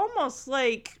darker, almost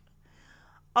like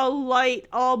a light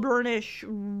auburnish,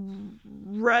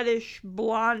 reddish,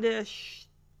 blondish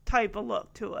type of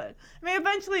look to it. I mean,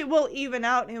 eventually it will even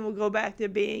out and we'll go back to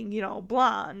being,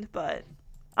 blonde. But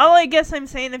all I guess I'm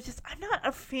saying is I'm not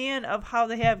a fan of how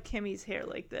they have Kimmy's hair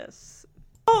like this.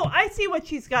 Oh, I see what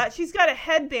she's got. She's got a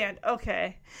headband.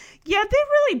 Okay. Yeah, they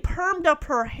really permed up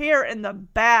her hair in the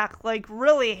back. Like,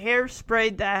 really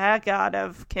hairsprayed the heck out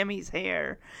of Kimmy's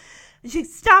hair. And she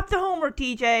stopped the homework,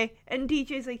 DJ. And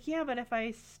DJ's like, yeah, but if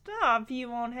I stop, you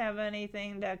won't have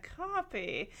anything to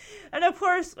copy. And, of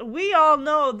course, we all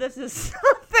know this is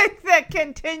something that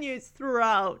continues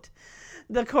throughout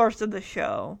the course of the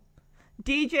show.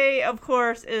 DJ, of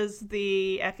course, is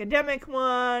the academic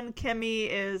one. Kimmy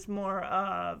is more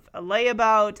of a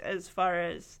layabout as far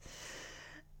as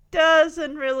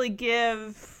doesn't really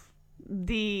give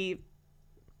the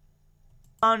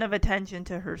amount of attention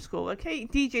to her school. Okay,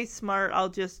 DJ's smart. I'll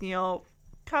just,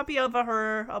 copy over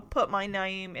her. I'll put my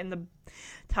name in the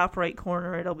top right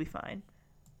corner. It'll be fine.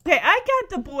 Okay, I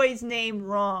got the boy's name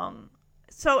wrong.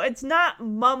 So it's not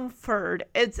Mumford.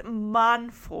 It's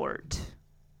Monfort.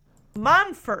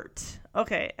 Monfort.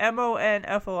 Okay,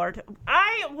 Monfort.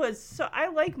 I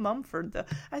like Mumford though.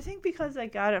 I think because I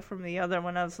got it from the other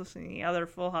when I was listening to the other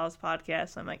Full House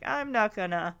podcast. I'm like, I'm not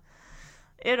gonna.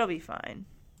 It'll be fine.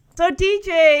 So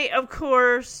DJ, of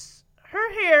course,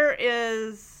 her hair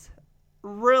is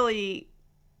really.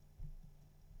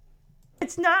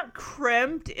 It's not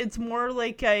crimped. It's more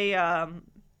like a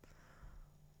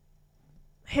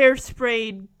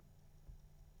hairsprayed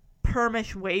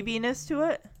permish waviness to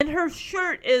it. And her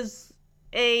shirt is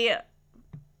a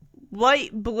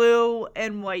light blue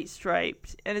and white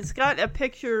striped. And it's got a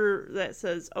picture that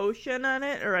says ocean on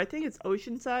it, or I think it's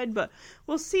Oceanside, but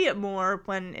we'll see it more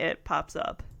when it pops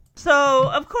up. So,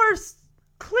 of course,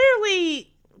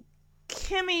 clearly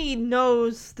Kimmy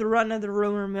knows the run of the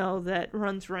rumor mill that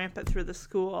runs rampant through the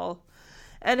school.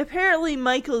 And apparently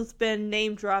Michael's been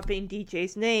name-dropping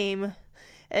DJ's name.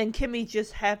 And Kimmy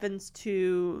just happens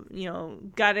to,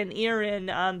 got an ear in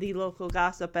on the local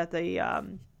gossip at the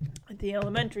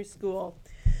elementary school.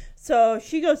 So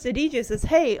she goes to DJ and says,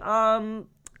 hey, I want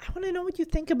to know what you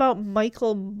think about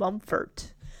Michael Mumford.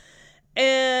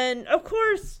 And, of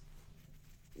course,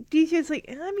 DJ's like,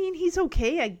 I mean, he's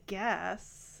okay, I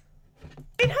guess.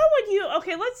 I mean, how would you...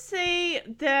 Okay, let's say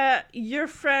that your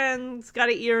friend's got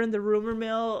an ear in the rumor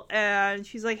mill, and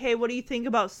she's like, hey, what do you think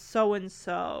about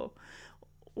so-and-so?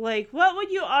 Like, what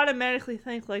would you automatically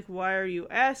think? Like, why are you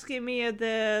asking me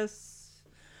this?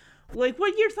 Like,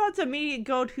 what your thoughts immediately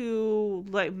go to,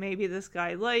 like, maybe this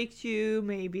guy likes you,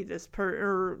 maybe this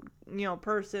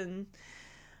person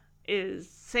is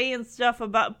saying stuff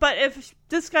about... But if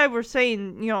this guy were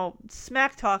saying,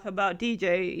 smack talk about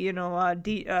DJ,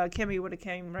 Kimmy would have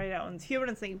came right out and he would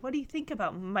have think, what do you think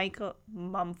about Michael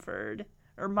Mumford?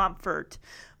 Or Mumford.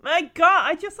 My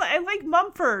God, I like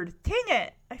Mumford. Dang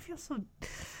it. I feel so...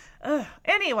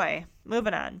 Anyway,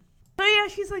 moving on. So yeah,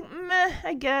 she's like, meh,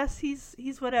 I guess.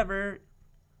 He's whatever.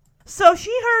 So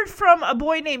she heard from a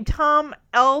boy named Tom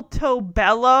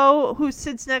Altobello, who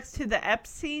sits next to the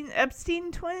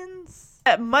Epstein twins.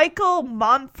 Michael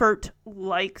Monfort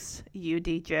likes you,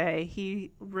 DJ.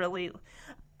 He really...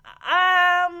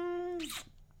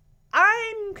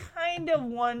 I'm kind of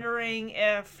wondering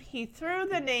if he threw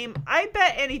the name... I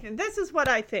bet anything. This is what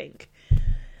I think.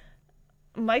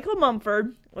 Michael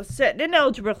Mumford was sitting in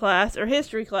algebra class or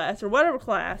history class or whatever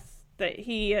class that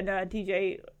he and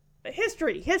DJ...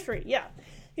 History, yeah.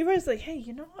 everybody's like, hey,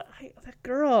 you know what? That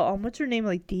girl, what's her name?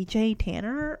 Like DJ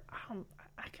Tanner?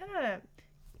 I kind of,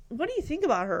 what do you think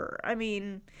about her? I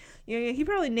mean, he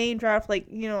probably name dropped, like,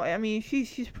 I mean,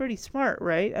 she's pretty smart,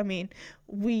 right? I mean,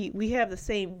 we have the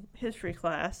same history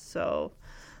class, so,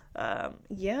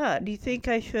 yeah. Do you think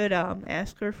I should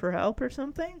ask her for help or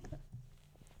something?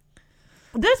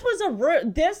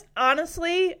 This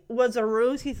honestly was a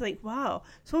ruse. He's like, wow.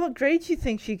 So what grade do you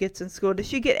think she gets in school? Does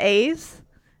she get A's?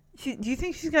 Do you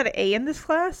think she's got an A in this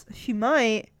class? She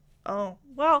might. Oh,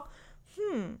 well,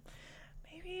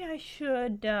 maybe I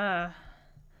should,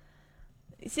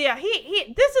 see, yeah,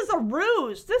 this is a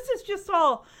ruse. This is just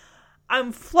all,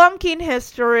 I'm flunking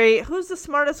history. Who's the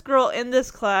smartest girl in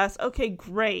this class? Okay,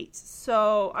 great.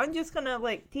 So I'm just gonna,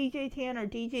 like, DJ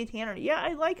Tanner. Yeah,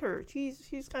 I like her.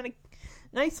 She's kind of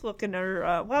nice looking.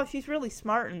 Or, wow, she's really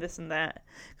smart and this and that.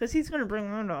 Because he's gonna bring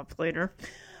that up later.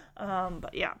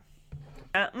 But yeah.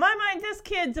 My mind, this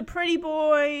kid's a pretty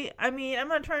boy. I mean, I'm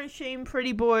not trying to shame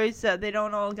pretty boys that they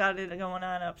don't all got it going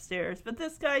on upstairs. But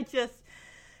this guy just,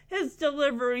 his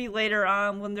delivery later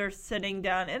on when they're sitting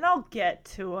down, and I'll get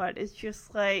to it, it's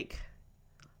just like,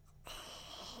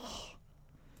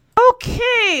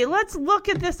 okay, let's look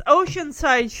at this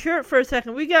Oceanside shirt for a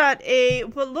second. We got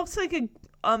what looks like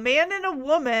a man and a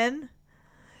woman.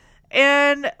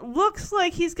 And looks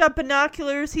like he's got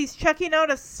binoculars. He's checking out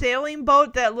a sailing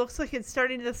boat that looks like it's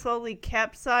starting to slowly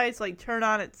capsize, like turn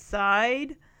on its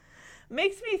side.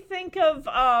 Makes me think of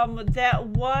that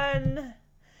one.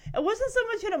 It wasn't so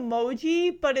much an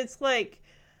emoji, but it's like,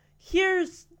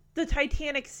 here's the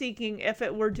Titanic sinking if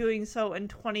it were doing so in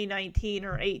 2019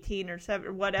 or 18 or 7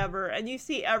 or whatever. And you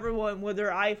see everyone with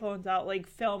their iPhones out, like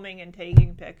filming and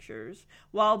taking pictures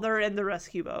while they're in the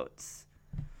rescue boats.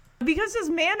 Because this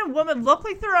man and woman look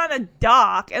like they're on a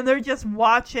dock and they're just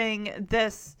watching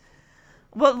this,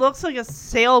 what looks like a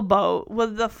sailboat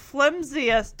with the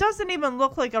flimsiest, doesn't even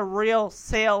look like a real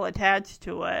sail attached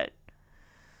to it.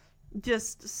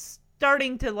 Just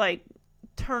starting to like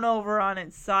turn over on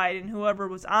its side, and whoever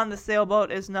was on the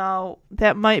sailboat is now,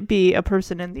 that might be a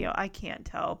person in the, I can't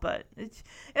tell, but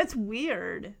it's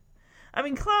weird. I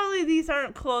mean, clearly these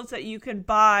aren't clothes that you can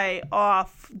buy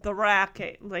off the rack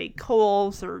at, like,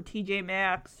 Kohl's or TJ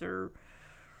Maxx or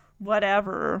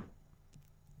whatever.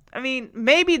 I mean,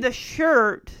 maybe the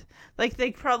shirt, like,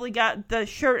 they probably got the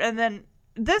shirt, and then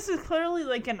this is clearly,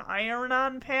 like, an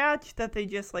iron-on patch that they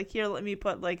just, like, here, let me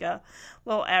put, like, a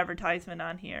little advertisement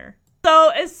on here. So,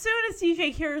 as soon as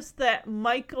DJ hears that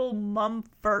Michael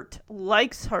Mumford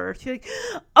likes her, she's like,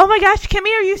 oh my gosh,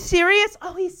 Kimmy, are you serious?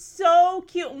 Oh, he's so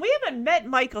cute. We haven't met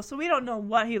Michael, so we don't know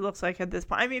what he looks like at this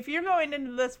point. I mean, if you're going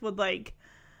into this with, like,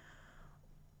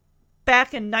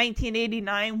 back in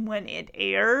 1989 when it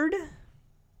aired,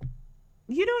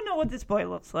 you don't know what this boy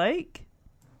looks like.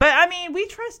 But, I mean, we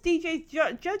trust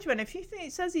DJ's judgment. If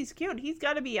he says he's cute, he's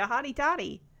got to be a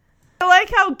hottie-toddy. I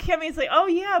like how Kimmy's like, oh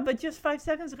yeah, but just 5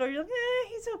 seconds ago, you're like,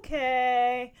 he's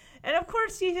okay. And of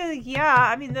course, she's like, yeah,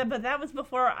 I mean, but that was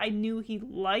before I knew he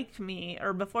liked me,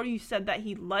 or before you said that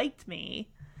he liked me.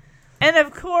 And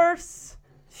of course,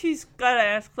 she's got to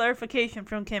ask clarification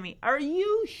from Kimmy. Are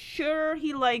you sure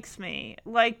he likes me?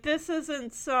 Like, this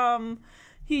isn't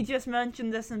he just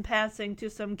mentioned this in passing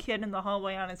to some kid in the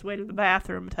hallway on his way to the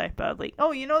bathroom type of, like,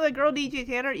 oh, you know that girl DJ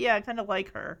Tanner? Yeah, I kind of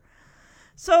like her.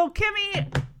 So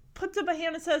Kimmy puts up a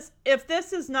hand and says, if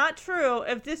this is not true,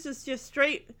 if this is just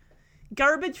straight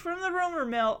garbage from the rumor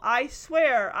mill, I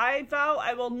swear, I vow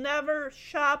I will never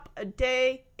shop a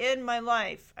day in my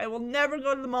life. I will never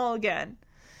go to the mall again.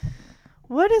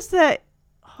 What is that?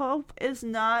 Hope is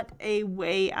not a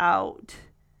way out,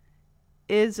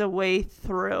 is a way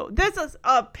through. This is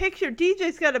a picture.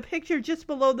 DJ's got a picture just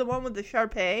below the one with the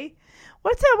Sharpay.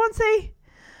 What's that one say?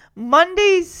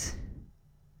 Mondays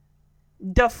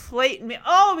deflate me.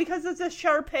 Oh, because it's a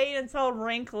Sharpay and it's all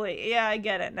wrinkly. Yeah, I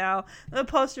get it now. The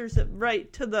poster's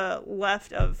right to the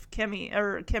left of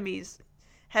Kimmy's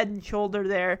head and shoulder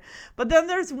there. But then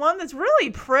there's one that's really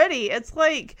pretty. It's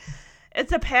like,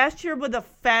 it's a pasture with a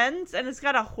fence, and it's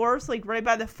got a horse like right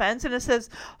by the fence, and it says,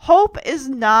 hope is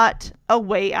not a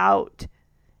way out.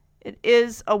 It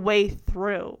is a way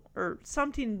through, or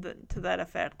something to that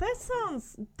effect. That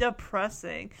sounds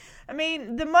depressing. I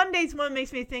mean, the Mondays one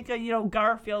makes me think of,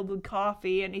 Garfield with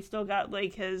coffee, and he's still got,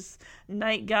 like, his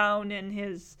nightgown and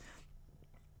his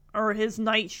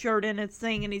nightshirt and his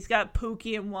thing, and he's got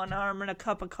Pookie in one arm and a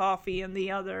cup of coffee in the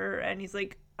other, and he's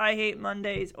like, I hate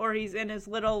Mondays. Or he's in his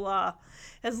little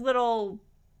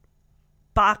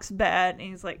box bed, and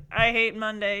he's like, I hate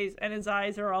Mondays, and his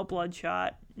eyes are all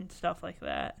bloodshot and stuff like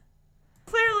that.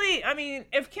 clearly, I mean,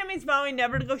 if Kimmy's vowing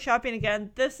never to go shopping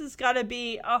again, this has got to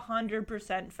be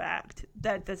 100% fact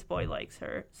that this boy likes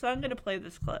her. So I'm going to play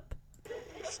this clip.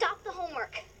 Stop the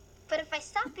homework. But if I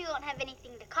stop, you won't have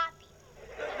anything to copy.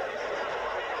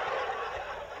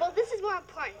 Well, this is more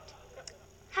important.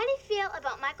 How do you feel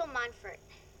about Michael Monfort?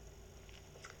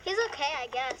 He's okay, I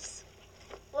guess.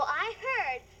 Well, I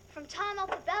heard from Tom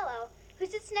Altobello, who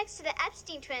sits next to the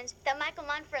Epstein twins, that Michael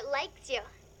Monfort likes you.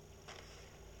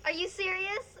 Are you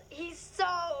serious? He's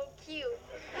so cute.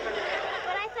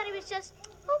 But I thought he was just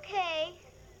okay.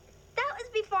 That was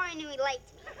before I knew he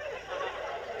liked me.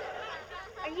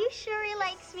 Are you sure he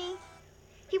likes me?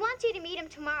 He wants you to meet him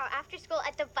tomorrow after school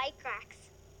at the bike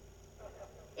racks.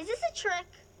 Is this a trick?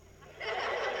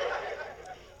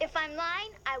 If I'm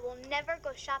lying, I will never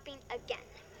go shopping again.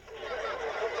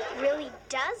 Really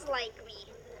does like me.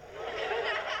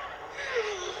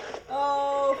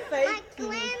 Oh, fake Like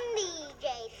Glenn DJ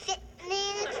sitting in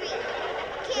a tree.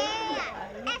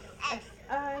 K-I-S-S.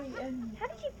 How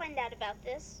did you find out about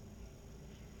this?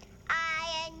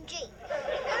 I-N-G.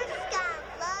 First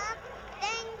comes love,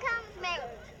 then comes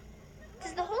marriage.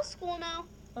 Does the whole school know?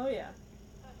 Oh, yeah.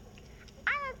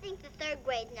 I don't think the third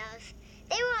grade knows.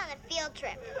 They were on a field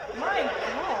trip. My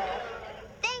God.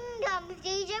 Then comes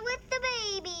DJ with the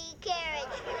baby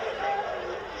carriage.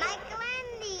 Michael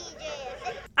and DJ.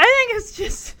 I think it's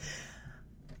just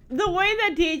the way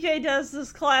that DJ does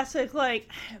this classic, like,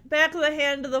 back of the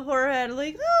hand to the forehead,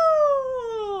 like,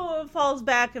 oh, falls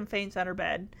back and faints on her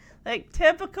bed. Like,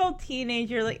 typical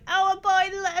teenager, like, oh, boy,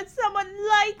 someone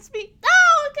likes me.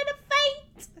 Oh, I'm gonna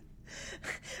faint.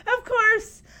 Of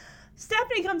course,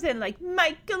 Stephanie comes in like,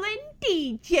 Michael and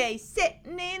DJ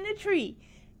sitting in a tree.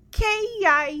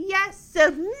 K-I-S.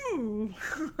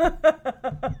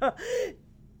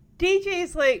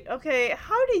 DJ's like, okay,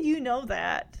 how did you know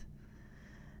that?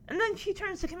 And then she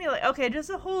turns to Camille like, okay, does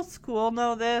the whole school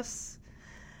know this?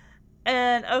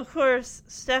 And of course,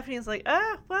 Stephanie's like,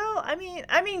 well, I mean,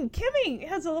 Kimmy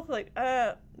has a look like,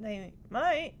 they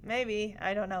might, maybe,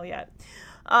 I don't know yet.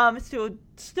 It's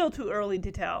still too early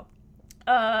to tell.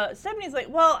 Stephanie's like,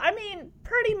 well, I mean,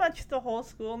 pretty much the whole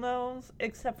school knows,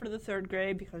 except for the third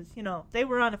grade, because, you know, they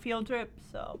were on a field trip,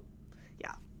 so,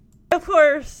 yeah. Of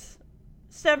course,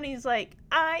 Stephanie's like,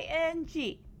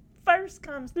 I-N-G. First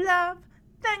comes love,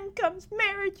 then comes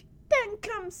marriage, then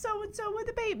comes so-and-so with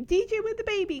a baby, DJ with the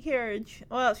baby carriage.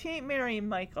 Well, she ain't marrying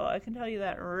Michael, I can tell you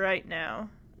that right now.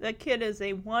 That kid is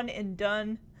a one and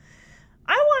done.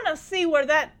 I want to see where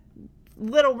that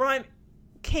little rhyme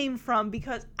came from,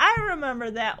 because I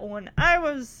remember that when I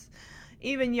was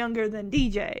even younger than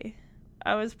DJ.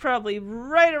 I was probably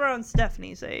right around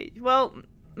Stephanie's age. Well,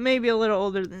 maybe a little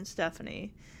older than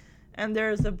Stephanie. And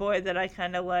there's a boy that I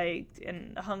kind of liked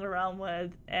and hung around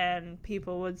with, and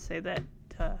people would say that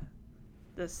to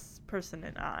this person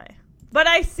and I. But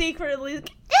I secretly, I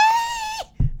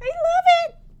love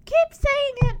it! Keep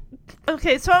saying it!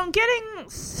 Okay, so I'm getting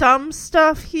some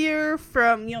stuff here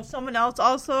from, someone else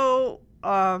also,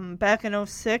 back in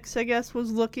 2006, I guess,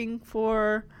 was looking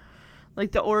for,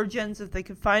 like, the origins, if they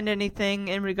could find anything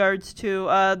in regards to,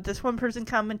 this one person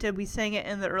commented, we sang it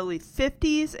in the early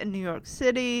 50s in New York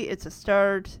City. It's a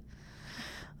start.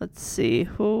 Let's see,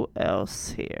 who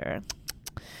else here?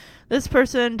 This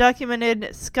person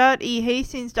documented, Scott E.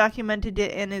 Hastings documented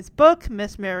it in his book,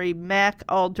 Miss Mary Mack,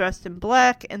 All Dressed in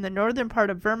Black, in the northern part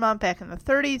of Vermont back in the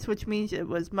 30s, which means it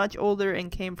was much older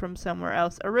and came from somewhere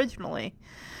else originally.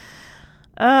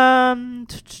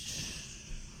 Let's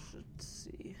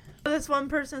see. This one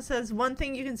person says, one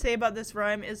thing you can say about this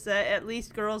rhyme is that at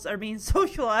least girls are being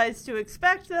socialized to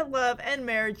expect that love and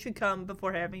marriage should come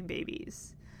before having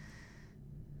babies.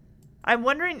 I'm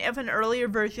wondering if an earlier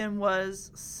version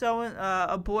was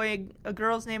a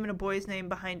girl's name and a boy's name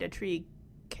behind a tree,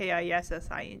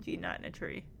 K-I-S-S-I-N-G, not in a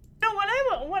tree.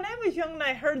 When I was young and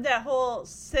I heard that whole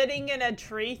sitting in a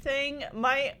tree thing,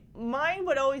 my mind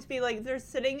would always be like they're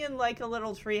sitting in like a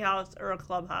little tree house or a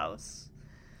clubhouse.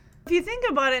 If you think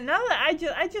about it, now that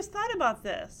I just thought about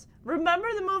this. Remember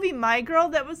the movie My Girl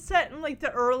that was set in like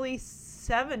the early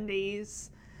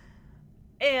 70s?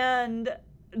 And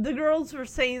the girls were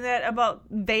saying that about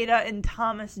Veda and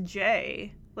Thomas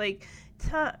J. Like,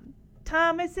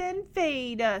 Thomas and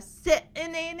Veda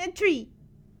sitting in a tree.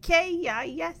 K-I-S-S-I-N-G.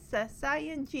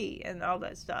 And all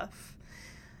that stuff.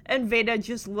 And Veda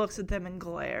just looks at them and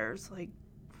glares. Like,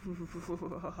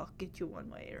 I'll get you one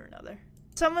way or another.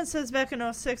 Someone says back in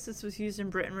 2006 this was used in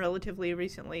Britain relatively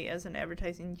recently as an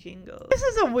advertising jingle. This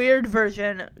is a weird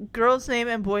version. Girl's name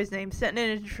and boy's name sitting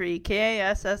in a tree.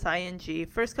 K-A-S-S-I-N-G.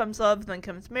 First comes love, then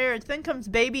comes marriage, then comes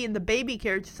baby in the baby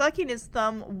carriage, sucking his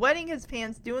thumb, wetting his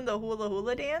pants, doing the hula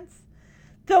hula dance.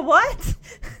 The what?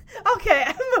 Okay,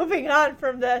 I'm moving on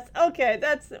from this. Okay,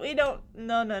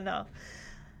 no.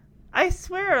 I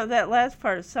swear that last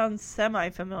part sounds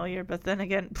semi-familiar, but then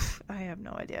again, I have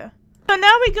no idea. So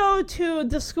now we go to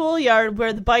the schoolyard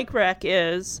where the bike rack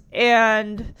is,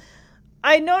 and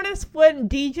I noticed when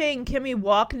DJ and Kimmy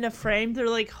walk in the frame, they're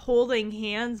like holding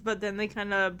hands, but then they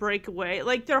kind of break away.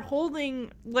 Like they're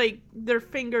holding, like their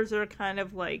fingers are kind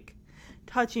of like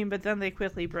touching, but then they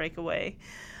quickly break away.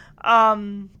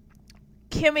 Kimmy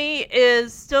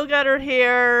is still got her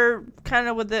hair kind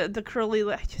of with the curly,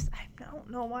 I don't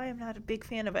know why I'm not a big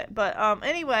fan of it. But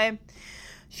anyway,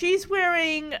 she's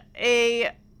wearing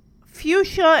a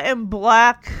fuchsia and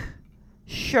black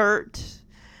shirt.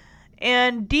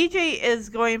 And DJ is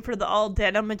going for the all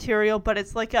denim material, but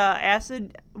it's like a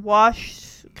acid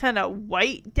wash kind of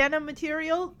white denim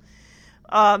material.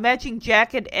 Matching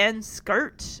jacket and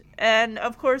skirt. And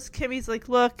of course, Kimmy's like,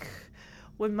 look,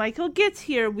 when Michael gets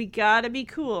here, we gotta be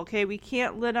cool, okay? We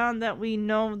can't let on that we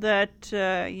know that,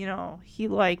 he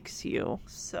likes you.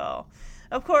 So,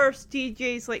 of course,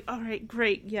 DJ's like, all right,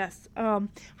 great, yes.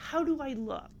 How do I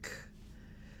look?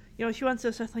 She wants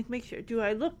to like make sure, do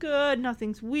I look good?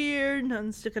 Nothing's weird.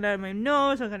 Nothing's sticking out of my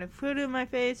nose. I'm going to put it in my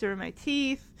face or in my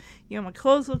teeth. My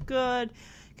clothes look good.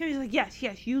 Kimmy's like, yes,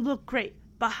 you look great.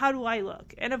 But how do I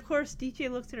look? And of course, DJ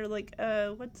looks at her like,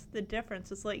 what's the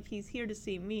difference? It's like, he's here to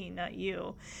see me, not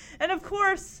you. And of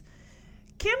course,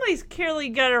 Kimberly's clearly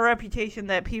got a reputation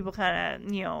that people kind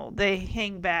of, they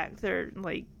hang back. They're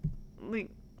like,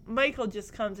 Michael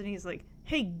just comes and he's like,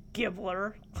 hey,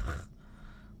 Gibbler.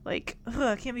 Like,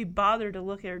 I can't be bothered to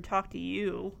look at or talk to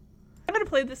you. I'm going to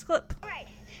play this clip. All right.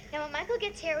 Now, when Michael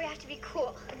gets here, we have to be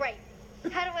cool. Right.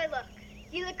 How do I look?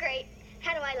 You look great.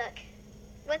 How do I look?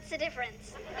 What's the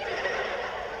difference?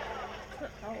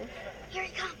 Here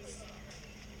he comes.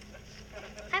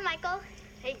 Hi, Michael.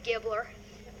 Hey, Gibbler.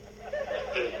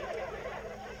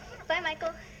 Bye,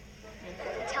 Michael.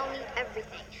 Tell me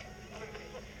everything.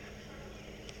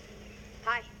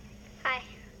 Hi. Hi.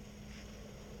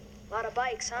 A lot of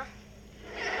bikes, huh?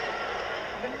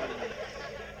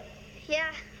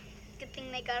 Yeah. Good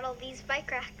thing they got all these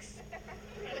bike racks.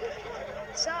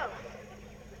 So,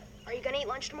 are you gonna eat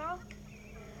lunch tomorrow?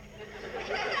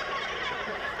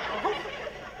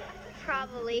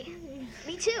 Probably.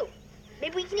 Me too.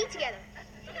 Maybe we can eat together.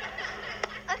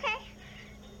 Okay.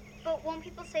 But won't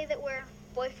people say that we're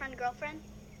boyfriend, girlfriend?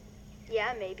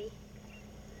 Yeah, maybe.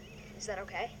 Is that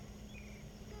okay?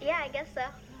 Yeah, I guess so.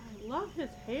 I love his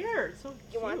hair. It's so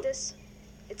cute. You want this?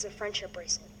 It's a friendship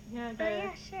bracelet. Yeah,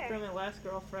 yeah, sure. From my last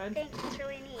girlfriend. Thanks, it's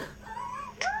really neat.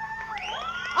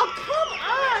 Oh, come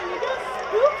on! You gotta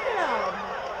spook him!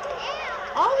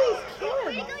 Yeah. All these kids!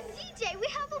 Way to go, DJ! We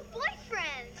have a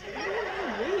boyfriend! What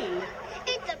do you mean?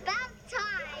 It's about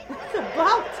time! It's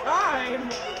about time!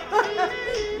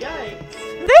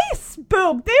 Yikes. They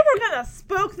spooked! They were gonna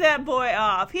spook that boy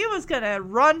off. He was gonna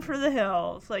run for the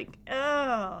hills. Like,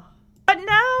 ugh. But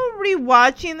now,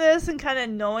 rewatching this and kind of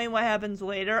knowing what happens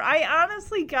later, I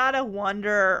honestly gotta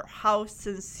wonder how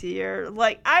sincere.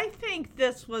 Like, I think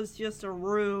this was just a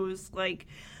ruse. Like,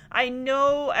 I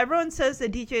know everyone says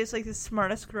that DJ is like the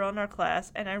smartest girl in our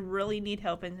class, and I really need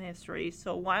help in history.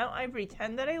 So why don't I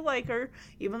pretend that I like her,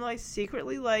 even though I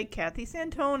secretly like Kathy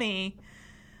Santoni?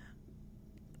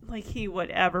 Like he would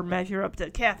ever measure up to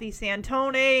Kathy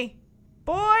Santoni.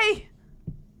 Boy!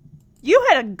 You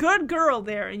had a good girl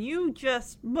there, and you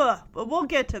just, but we'll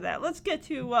get to that. Let's get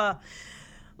to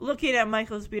looking at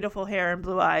Michael's beautiful hair and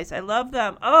blue eyes. I love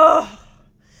them. Oh,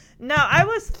 now I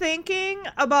was thinking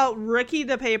about Ricky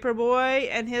the Paperboy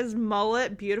and his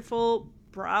mullet, beautiful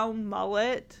brown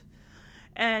mullet,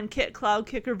 and Kit Cloud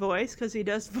Kicker voice, because he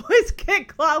does voice Kit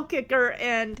Cloud Kicker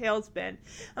and Tailspin.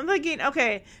 I'm thinking,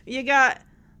 okay, you got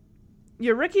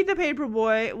your Ricky the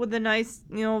Paperboy with a nice,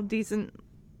 decent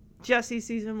Jessie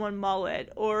season 1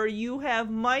 mullet, or you have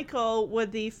Michael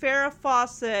with the Farrah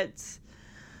Fawcett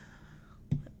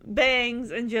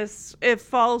bangs and just it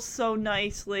falls so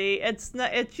nicely. It's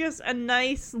just a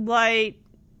nice light.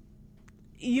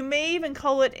 You may even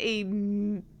call it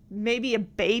maybe a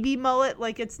baby mullet,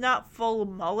 like it's not full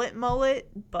mullet,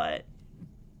 but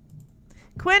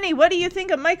Quinny, what do you think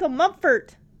of Michael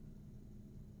Mumford?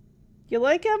 You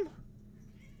like him?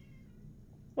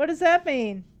 What does that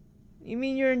mean? You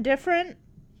mean you're indifferent?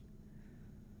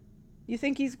 You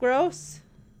think he's gross?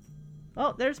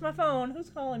 Oh, there's my phone.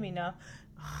 Who's calling me now?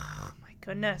 Oh, my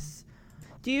goodness.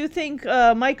 Do you think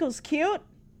Michael's cute?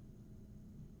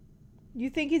 You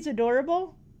think he's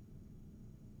adorable?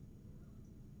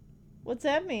 What's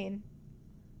that mean?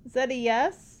 Is that a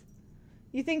yes?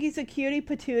 You think he's a cutie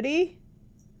patootie?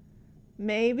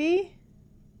 Maybe?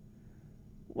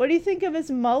 What do you think of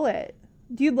his mullet?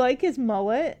 Do you like his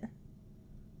mullet?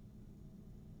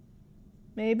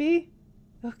 Maybe?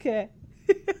 Okay.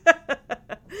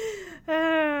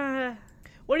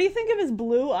 What do you think of his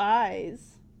blue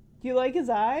eyes? Do you like his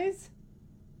eyes?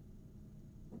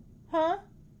 Huh?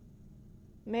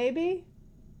 Maybe?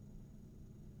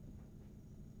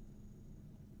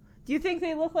 Do you think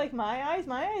they look like my eyes?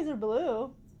 My eyes are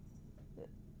blue.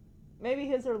 Maybe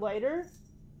his are lighter?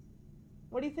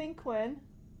 What do you think, Quinn?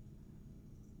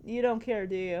 You don't care,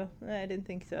 do you? I didn't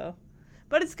think so.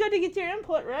 But it's good to get your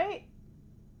input, right?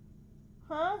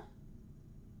 Huh?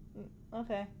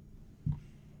 Okay.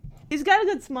 He's got a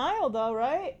good smile, though,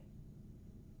 right?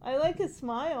 I like his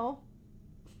smile.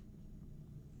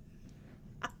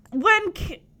 When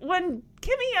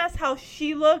Kimmy asks how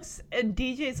she looks, and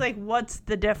DJ's like, what's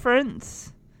the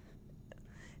difference?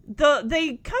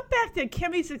 They cut back to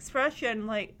Kimmy's expression,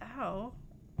 like, ow.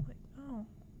 Like, oh,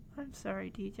 I'm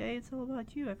sorry, DJ. It's all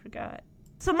about you. I forgot.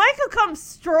 So Michael comes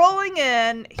strolling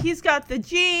in. He's got the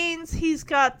jeans. He's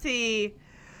got the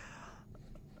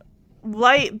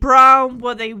light brown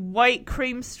with a white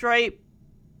cream stripe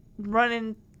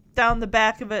running down the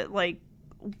back of it, like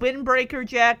windbreaker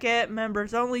jacket,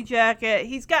 members only jacket.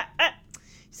 He's got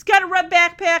a red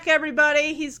backpack,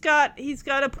 everybody. He's got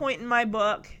a point in my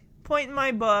book.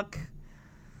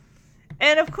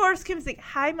 And of course Kim's like,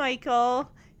 hi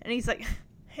Michael, and he's like,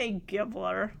 hey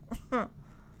Gibbler.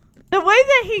 The way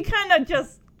that he kind of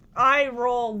just eye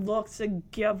roll looks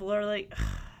at Gibbler, like,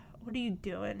 what are you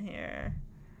doing here?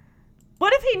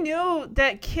 What if he knew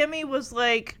that Kimmy was,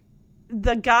 like,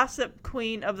 the gossip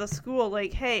queen of the school?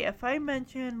 Like, hey, if I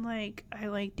mention, like, I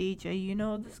like DJ, you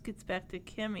know, this gets back to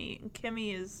Kimmy. And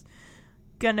Kimmy is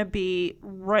gonna be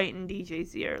right in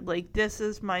DJ's ear. Like, this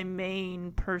is my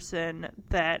main person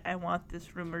that I want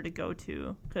this rumor to go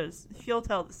to, because she'll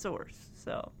tell the source,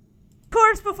 so. Of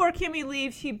course, before Kimmy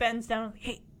leaves, she bends down, like,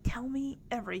 hey, tell me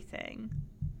everything.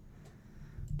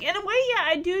 In a way, yeah,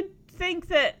 I do think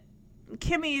that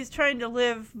Kimmy is trying to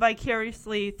live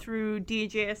vicariously through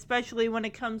DJ, especially when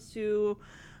it comes to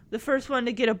the first one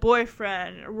to get a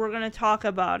boyfriend. We're going to talk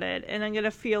about it, and I'm going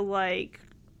to feel like,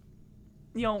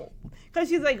 you know, because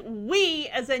she's like, we,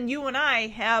 as in you and I,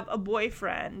 have a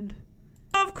boyfriend.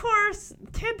 Of course,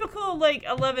 typical, like,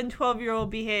 11, 12-year-old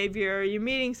behavior. You're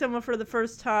meeting someone for the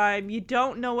first time. You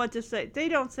don't know what to say. They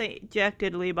don't say jack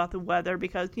diddly about the weather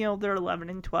because, you know, they're 11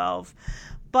 and 12.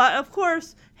 But, of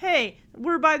course, hey,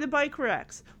 we're by the bike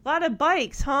racks. A lot of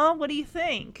bikes, huh? What do you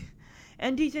think?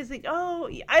 And DJ's like, oh,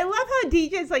 I love how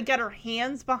DJ's, like, got her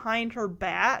hands behind her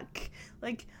back.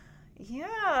 Like,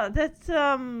 yeah, that's,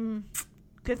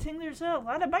 good thing there's a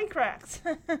lot of bike racks.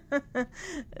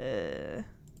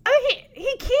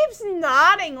 He keeps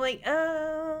nodding, like,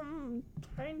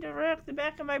 trying to rack the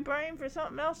back of my brain for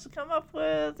something else to come up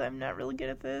with. I'm not really good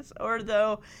at this. Or,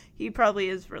 though, he probably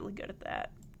is really good at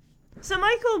that. So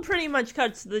Michael pretty much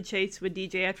cuts to the chase with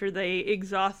DJ after they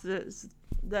exhaust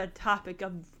the topic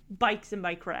of bikes and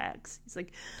bike racks. He's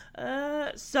like,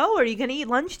 so are you going to eat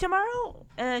lunch tomorrow?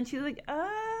 And she's like,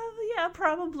 yeah,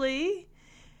 probably.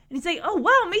 And he's like, oh,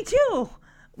 wow, me too.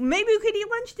 Maybe we could eat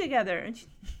lunch together. And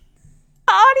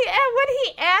when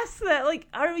he asks that, like,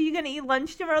 are you going to eat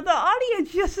lunch tomorrow? The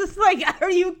audience just is like, are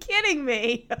you kidding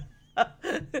me?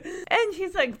 And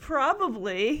she's like,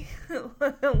 probably.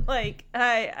 Like,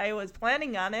 I was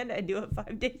planning on it. I do it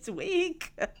 5 days a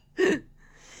week.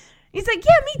 He's like,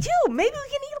 yeah, me too. Maybe we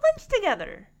can eat lunch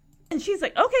together. And she's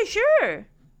like, okay, sure.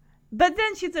 But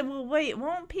then she said, well, wait,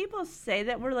 won't people say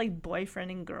that we're like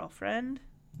boyfriend and girlfriend?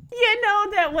 You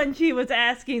know that when she was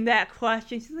asking that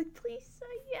question, she's like, please say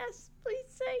yes. Please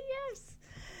say yes.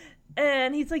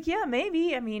 And he's like, yeah,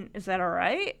 maybe. I mean, is that all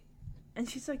right? And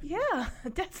she's like, yeah,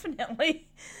 definitely.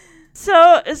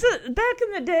 So, back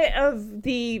in the day of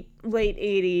the late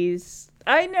 80s,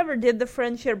 I never did the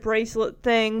friendship bracelet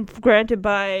thing. Granted,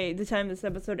 by the time this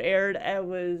episode aired, I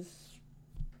was,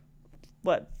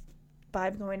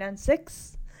 5 going on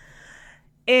 6?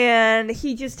 And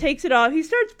he just takes it off. He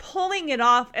starts pulling it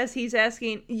off as he's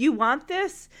asking, you want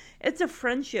this? It's a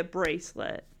friendship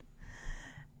bracelet.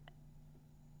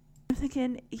 I'm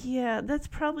thinking, yeah, that's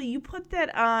probably, you put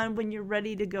that on when you're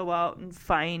ready to go out and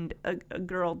find a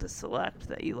girl to select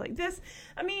that you like. This,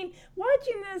 I mean,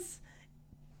 watching this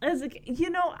as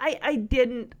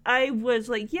I was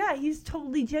like, yeah, he's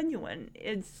totally genuine.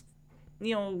 It's,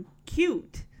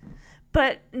 cute.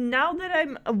 But now that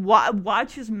I'm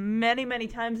watch this many, many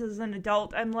times as an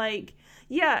adult, I'm like,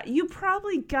 yeah, you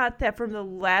probably got that from the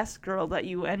last girl that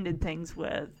you ended things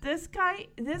with. This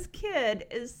kid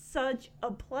is such a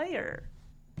player.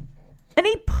 And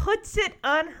he puts it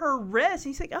on her wrist.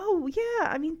 He's like, oh, yeah,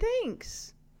 I mean,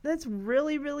 thanks. That's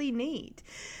really, really neat.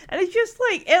 And it's just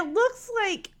like, it looks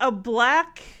like a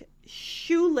black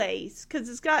shoelace because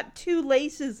it's got two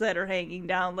laces that are hanging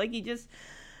down. Like he just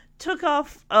took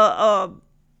off a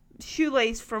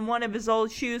shoelace from one of his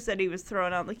old shoes that he was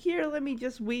throwing out. Like, here, let me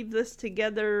just weave this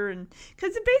together. And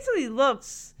because it basically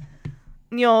looks,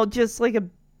 just like a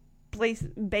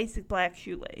basic black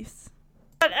shoelace.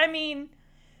 But, I mean,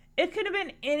 it could have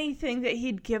been anything that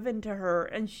he'd given to her,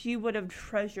 and she would have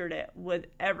treasured it with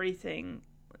everything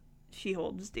she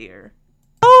holds dear.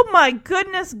 Oh my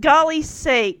goodness, golly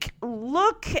sake.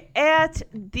 Look at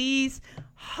these.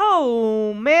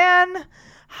 Oh, man.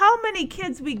 How many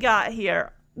kids we got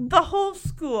here? The whole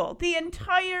school. The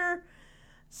entire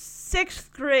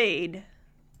 6th grade.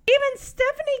 Even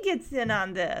Stephanie gets in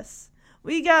on this.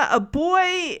 We got a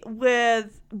boy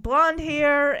with blonde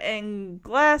hair and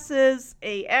glasses,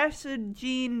 a acid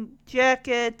jean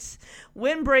jacket,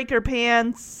 windbreaker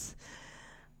pants.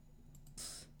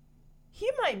 He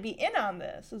might be in on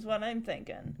this, is what I'm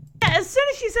thinking. Yeah, as soon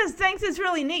as she says thanks, it's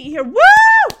really neat. You hear, woo!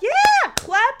 Yeah!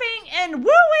 Clapping and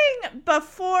wooing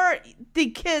before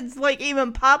the kids,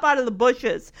 even pop out of the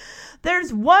bushes.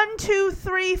 There's 1, 2,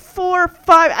 3, 4,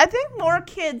 5. I think more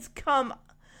kids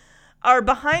are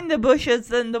behind the bushes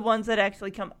than the ones that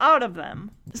actually come out of them.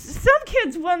 Some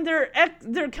kids, when they're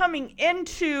coming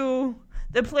into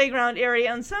the playground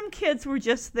area, and some kids were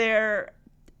just there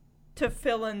to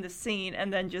fill in the scene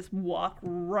and then just walk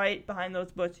right behind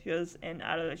those bushes and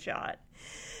out of the shot.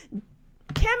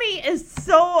 Kimmy is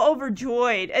so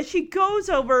overjoyed as she goes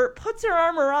over, puts her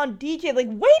arm around DJ, like,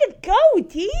 way to go,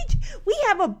 Deej! We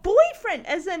have a boyfriend,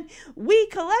 as in we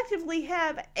collectively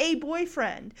have a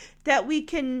boyfriend that we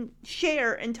can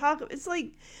share and talk. It's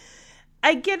like,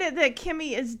 I get it that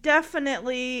Kimmy is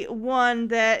definitely one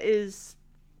that is,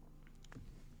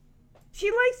 she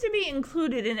likes to be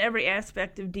included in every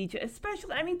aspect of DJ,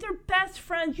 especially, they're best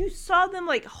friends. You saw them,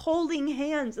 holding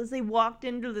hands as they walked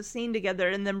into the scene together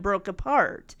and then broke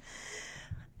apart.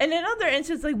 And in other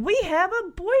instances, we have a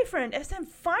boyfriend. As in,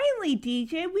 finally,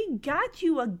 DJ, we got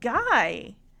you a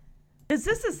guy. Because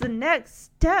this is the next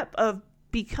step of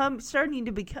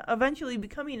eventually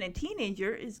becoming a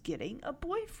teenager, is getting a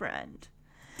boyfriend.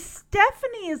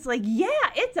 Stephanie is like, yeah,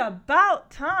 it's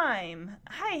about time.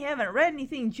 I haven't read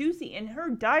anything juicy in her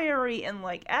diary in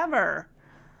ever.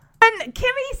 And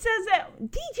Kimmy says that,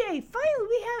 DJ, finally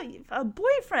we have a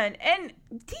boyfriend. And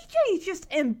DJ is just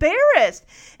embarrassed.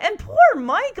 And poor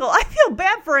Michael, I feel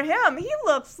bad for him. He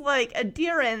looks like a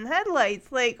deer in headlights.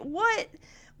 What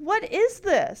is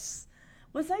this?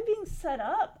 Was I being set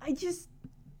up?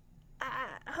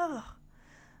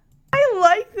 I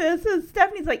like this. And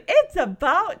Stephanie's like, it's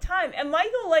about time. And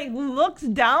Michael, looks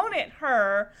down at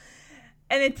her.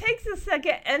 And it takes a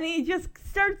second. And he just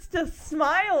starts to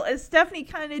smile as Stephanie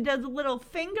kind of does a little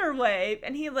finger wave.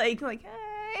 And he hey.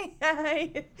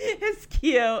 It's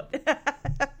cute.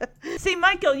 See,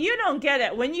 Michael, you don't get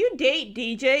it. When you date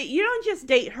DJ, you don't just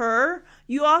date her.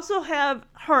 You also have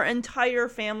her entire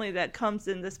family that comes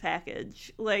in this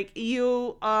package.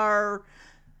 You are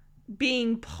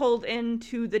being pulled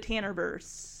into the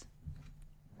Tannerverse.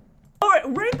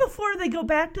 Right before they go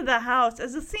back to the house,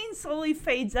 as the scene slowly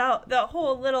fades out, the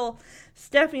whole little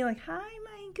Stephanie hi,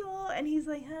 Michael, and he's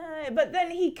like, hi, but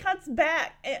then he cuts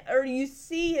back, or you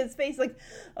see his face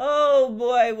oh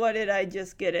boy, what did I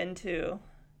just get into?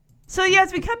 So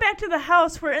yes, we come back to the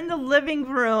house, we're in the living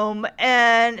room,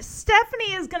 and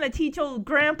Stephanie is going to teach old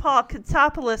Grandpa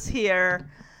Katsopoulos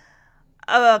here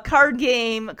a card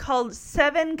game called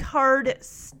 7 Card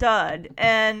Stud,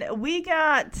 and we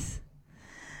got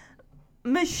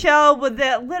Michelle with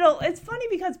that little, it's funny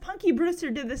because Punky Brewster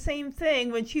did the same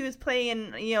thing when she was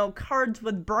playing, cards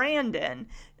with Brandon,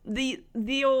 the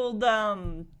old,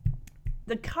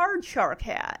 the card shark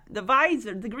hat, the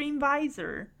visor, the green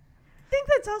visor. I think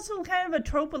that's also kind of a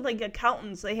trope with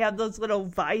accountants, they have those little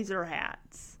visor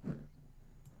hats.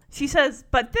 She says,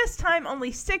 but this time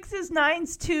only 6s,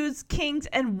 9s, 2s, kings,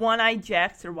 and one-eyed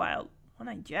jacks are wild.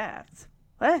 One-eyed jacks?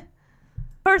 What?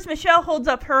 First, Michelle holds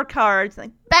up her cards,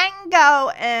 bango!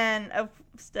 And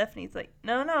Stephanie's like,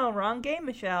 no, wrong game,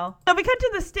 Michelle. So we cut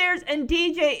to the stairs, and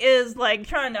DJ is,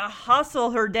 trying to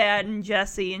hustle her dad and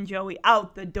Jesse and Joey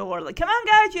out the door. Come on,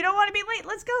 guys, you don't want to be late,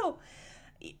 let's go.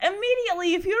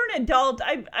 Immediately, if you're an adult,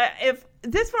 if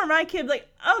this were my kid,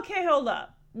 okay, hold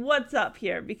up. What's up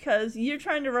here? Because you're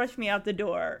trying to rush me out the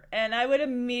door. And I would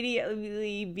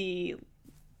immediately be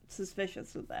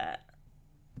suspicious of that.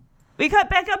 We cut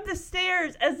back up the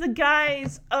stairs as the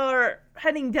guys are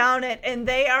heading down it. And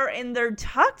they are in their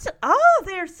tux. Oh,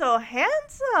 they're so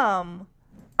handsome.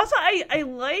 Also, I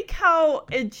like how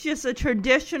it's just a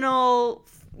traditional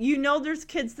you know there's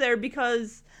kids there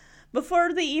because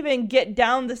before they even get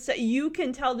down the set, you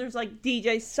can tell there's like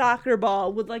DJ's soccer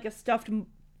ball with like a stuffed,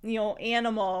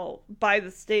 animal by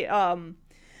the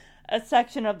a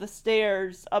section of the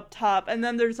stairs up top. And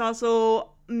then there's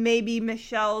also maybe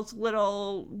Michelle's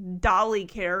little dolly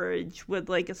carriage with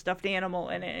like a stuffed animal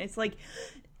in it. It's like,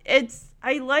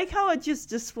 I like how it just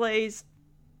displays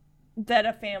that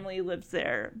a family lives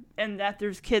there and that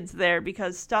there's kids there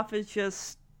because stuff is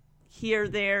just here,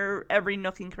 there, every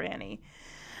nook and cranny.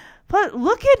 But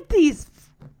look at these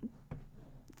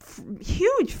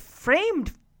huge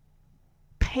framed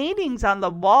paintings on the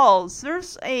walls.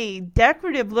 There's a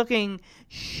decorative looking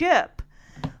ship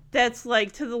that's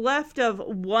like to the left of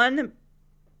one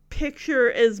picture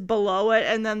is below it,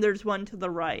 and then there's one to the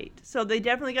right. So they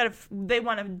definitely they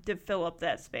want to fill up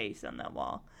that space on that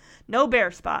wall. No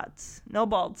bare spots, no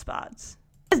bald spots.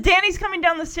 As Danny's coming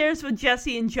down the stairs with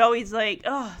Jesse and Joey's like,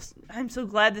 oh, I'm so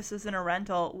glad this isn't a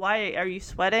rental. Why are you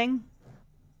sweating?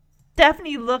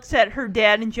 Stephanie looks at her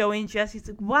dad and Joey and Jesse's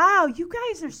like, wow, you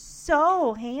guys are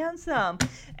so handsome.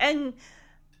 And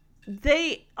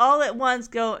they all at once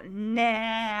go,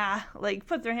 nah. Like,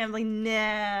 put their hand like,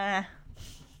 nah.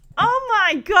 Oh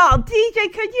my God,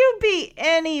 DJ, could you be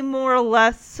any more or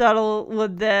less subtle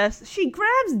with this? She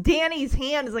grabs Danny's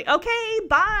hand and is like, okay,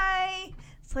 bye.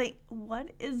 It's like,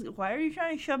 why are you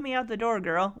trying to shove me out the door,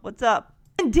 girl? What's up?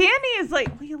 And Danny is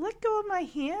like, will you let go of my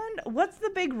hand? What's the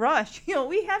big rush?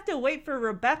 We have to wait for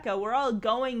Rebecca. We're all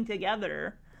going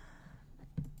together.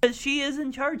 Because she is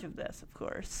in charge of this, of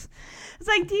course. It's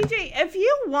like, DJ, if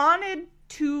you wanted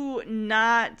to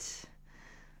not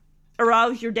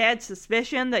arouse your dad's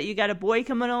suspicion that you got a boy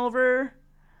coming over,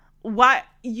 why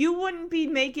you wouldn't be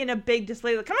making a big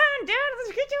display like, come on, Dad,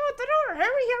 let's get you out the door.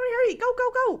 Hurry.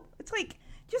 Go. It's like,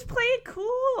 just play it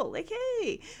cool. Like,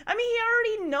 hey. I mean, he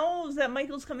already knows that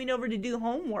Michael's coming over to do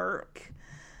homework.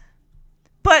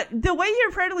 But the way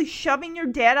you're practically shoving your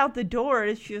dad out the door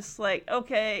is just like,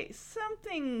 okay,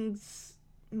 something's...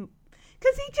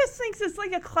 Because he just thinks it's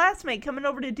like a classmate coming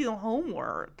over to do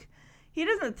homework. He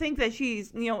doesn't think that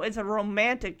she's, it's a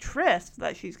romantic tryst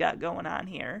that she's got going on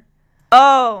here.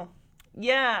 Oh,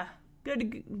 yeah.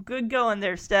 Good going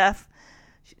there, Steph.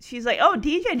 She's like, oh,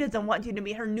 DJ doesn't want you to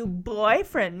meet her new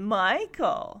boyfriend,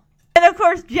 Michael. And, of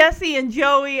course, Jesse and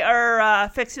Joey are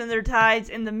fixing their ties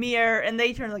in the mirror, and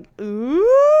they turn like,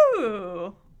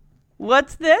 ooh,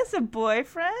 what's this, a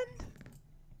boyfriend?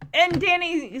 And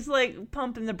Danny is, like,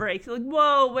 pumping the brakes. Like,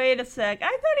 whoa, wait a sec. I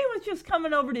thought he was just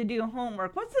coming over to do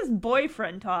homework. What's this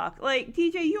boyfriend talk? Like,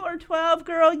 DJ, you are 12,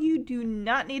 girl. You do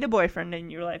not need a boyfriend in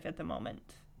your life at the moment.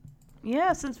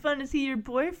 Yeah, so it's fun to see your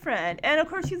boyfriend. And, of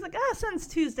course, she's like, since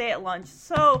Tuesday at lunch.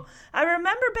 So, I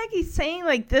remember Becky saying,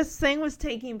 like, this thing was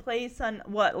taking place on,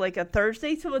 like a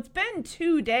Thursday? So, it's been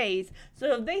 2 days. So,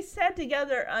 have they sat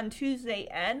together on Tuesday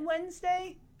and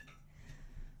Wednesday?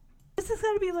 This is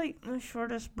going to be, like, the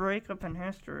shortest breakup in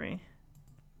history.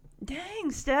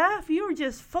 Dang, Steph, you were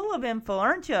just full of info,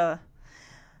 aren't you?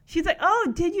 She's like,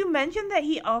 oh, did you mention that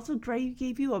he also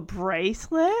gave you a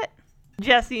bracelet?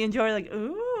 Jesse and Joey are like,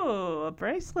 ooh, a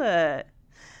bracelet.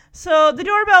 So the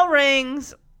doorbell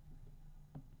rings.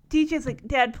 DJ's like,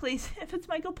 Dad, please, if it's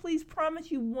Michael, please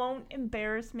promise you won't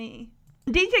embarrass me.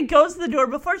 DJ goes to the door.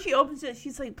 Before she opens it,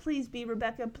 she's like, please be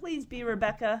Rebecca. Please be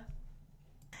Rebecca.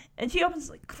 And she opens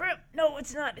like, crap, no,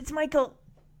 it's not. It's Michael.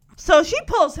 So she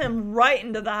pulls him right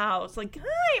into the house. Like,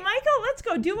 hi, Michael, let's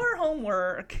go do our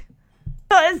homework.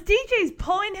 So as DJ's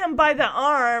pulling him by the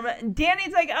arm,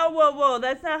 Danny's like, oh, whoa,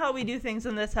 that's not how we do things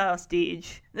in this house,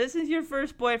 Deej. This is your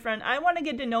first boyfriend. I want to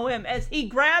get to know him. As he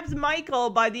grabs Michael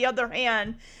by the other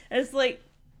hand, and it's like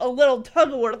a little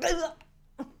tug of war.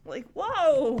 Like,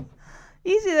 whoa,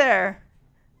 easy there.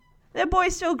 That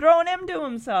boy's still growing into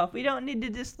himself. We don't need to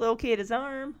dislocate his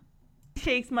arm. He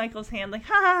shakes Michael's hand like,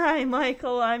 hi,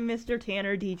 Michael, I'm Mr.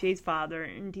 Tanner, DJ's father.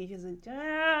 And DJ's like,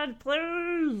 Dad,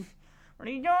 please. What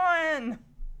are you doing?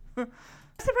 I'm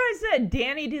surprised that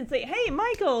Danny didn't say, hey,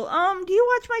 Michael, do you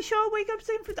watch my show, Wake Up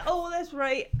Sing for... Oh, that's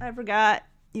right. I forgot.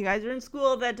 You guys are in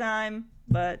school at that time.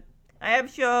 But I have a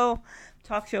show,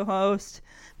 talk show host.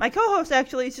 My co-host,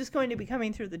 actually, is just going to be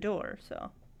coming through the door, so.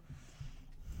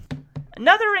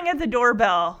 Another ring at the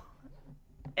doorbell.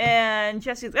 And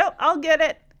Jesse's like, oh, I'll get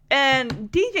it.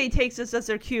 And DJ takes this as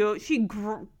their cue. She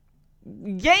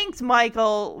yanks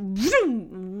Michael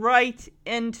right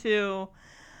into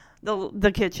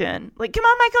the kitchen. Like, come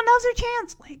on, Michael, now's your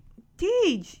chance. Like,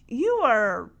 Deej,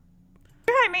 you're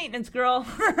high maintenance, girl.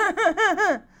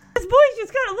 This boy's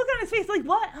just got a look on his face like,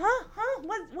 what? Huh?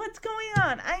 What's going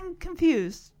on? I'm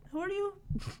confused. Who are you?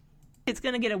 It's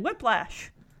gonna get a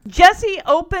whiplash. Jesse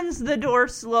opens the door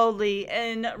slowly,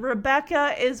 and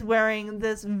Rebecca is wearing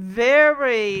this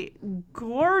very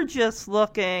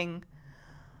gorgeous-looking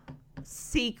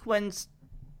sequins.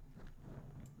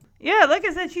 Yeah, like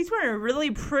I said, she's wearing a really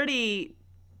pretty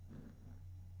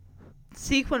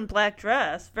sequin black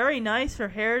dress. Very nice. Her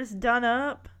hair's done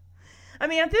up. I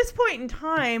mean, at this point in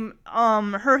time,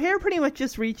 her hair pretty much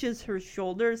just reaches her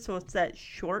shoulders, so it's that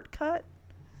shortcut.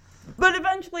 But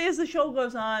eventually, as the show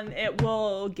goes on, it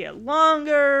will get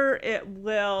longer. It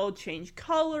will change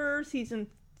color. Season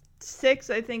 6,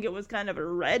 I think it was kind of a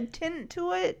red tint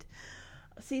to it.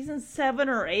 Season 7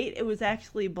 or 8, it was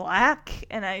actually black.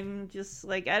 And I'm just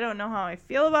like, I don't know how I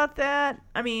feel about that.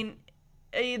 I mean,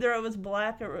 either it was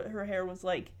black or her hair was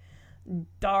like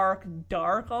dark,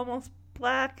 almost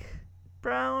black,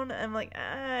 brown. I'm like,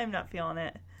 I'm not feeling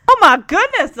it. Oh my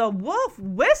goodness, the wolf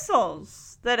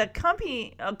whistles that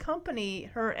accompany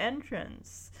her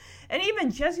entrance. And even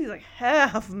Jesse's like,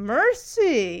 have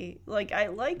mercy. Like, I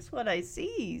likes what I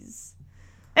sees.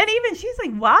 And even she's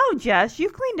like, wow, Jess, you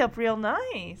cleaned up real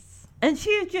nice. And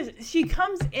she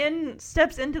comes in,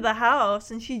 steps into the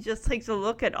house, and she just takes a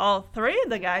look at all three of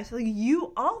the guys. She's like,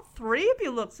 all three of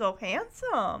you look so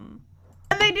handsome.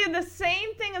 And they do the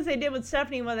same thing as they did with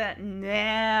Stephanie with that,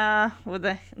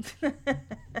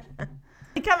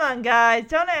 Come on, guys.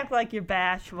 Don't act like you're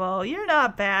bashful. You're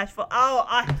not bashful.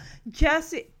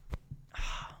 Jesse.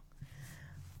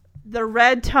 The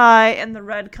red tie and the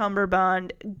red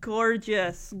cummerbund.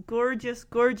 Gorgeous.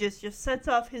 Just sets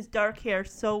off his dark hair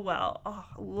so well. Oh,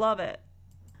 love it.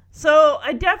 So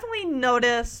I definitely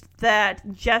noticed that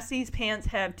Jesse's pants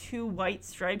have 2 white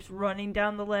stripes running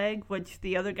down the leg, which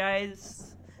the other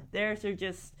guys, theirs are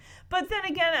just... But then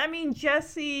again, I mean,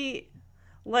 Jesse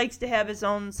likes to have his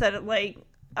own set of, like,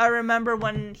 I remember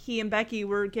when he and Becky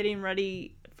were getting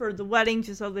ready for the wedding,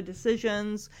 just all the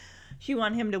decisions. She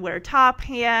wanted him to wear a top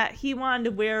hat. He wanted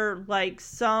to wear, like,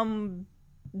 some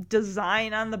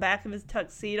design on the back of his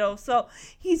tuxedo. So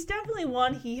he's definitely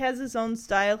one. He has his own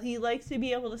style. He likes to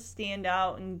be able to stand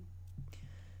out and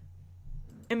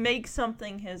make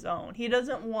something his own. He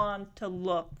doesn't want to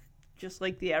look just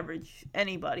like the average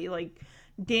anybody. Like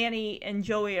Danny and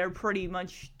Joey are pretty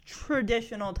much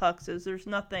traditional tuxes. There's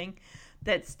nothing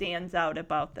that stands out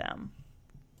about them.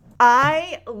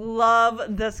 I love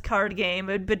this card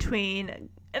game between,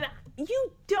 and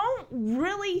you don't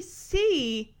really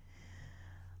see,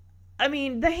 I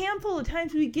mean, the handful of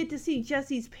times we get to see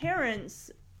Jesse's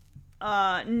parents,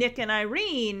 Nick and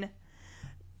Irene,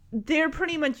 they're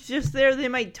pretty much just there. They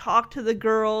might talk to the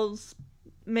girls,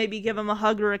 maybe give them a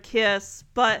hug or a kiss,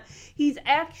 but he's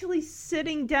actually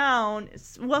sitting down.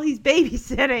 Well, he's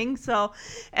babysitting, so,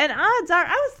 and odds are,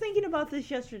 I was thinking about this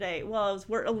yesterday last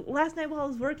night while I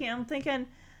was working. I'm thinking,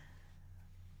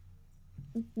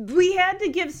 we had to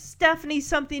give Stephanie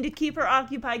something to keep her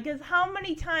occupied, because how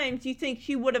many times do you think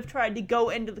she would have tried to go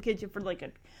into the kitchen for like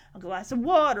a glass of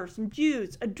water, some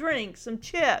juice, a drink, some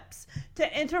chips,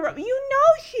 to interrupt? You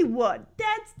know she would.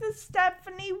 That's the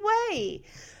Stephanie way.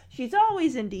 She's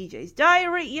always in DJ's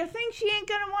diary. You think she ain't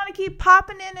gonna want to keep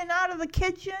popping in and out of the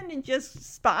kitchen and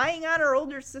just spying on her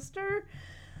older sister?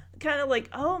 Kind of like,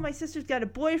 oh, my sister's got a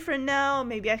boyfriend now.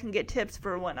 Maybe I can get tips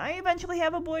for when I eventually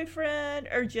have a boyfriend,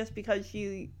 or just because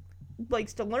she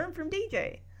likes to learn from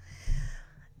DJ.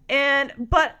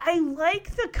 But I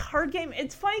like the card game.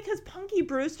 It's funny because Punky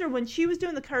Brewster, when she was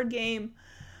doing the card game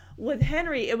with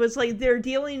Henry, it was like they're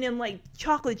dealing in like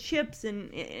chocolate chips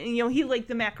and you know, he liked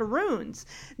the macaroons.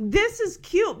 This is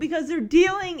cute because they're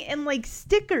dealing in like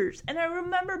stickers. And I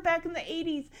remember back in the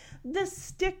 80s, the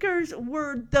stickers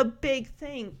were the big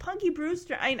thing. Punky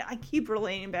Brewster, I keep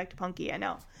relating back to Punky, I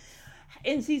know.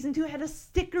 In season 2, had a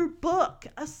sticker book,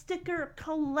 a sticker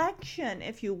collection,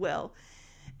 if you will.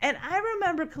 And I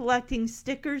remember collecting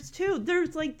stickers too.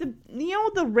 There's like the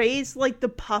raised, like the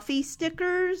puffy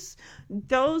stickers.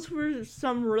 Those were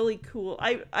some really cool.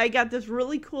 I got this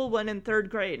really cool one in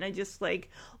 3rd grade and I just like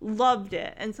loved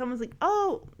it. And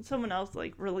someone else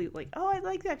like really like, oh, I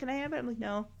like that. Can I have it? I'm like,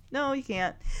 no, you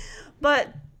can't.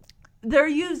 But they're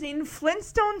using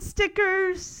Flintstone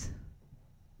stickers.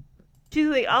 She's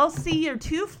like, I'll see your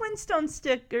 2 Flintstone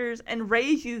stickers and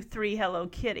raise you 3 Hello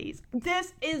Kitties.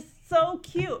 This is so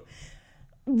cute.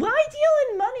 Why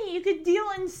deal in money? You could deal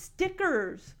in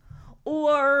stickers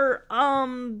or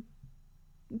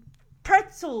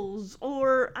pretzels,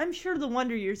 or I'm sure the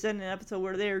Wonder Years in an episode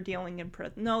where they're dealing in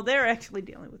pretzels. No, they're actually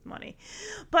dealing with money.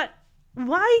 But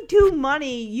why do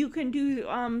money? You can do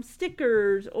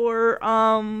stickers or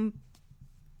I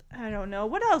don't know.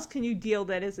 What else can you deal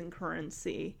that isn't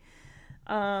currency?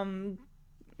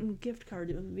 gift card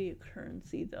would be a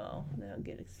currency, though. That would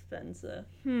get expensive.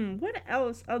 What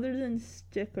else other than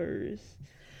stickers?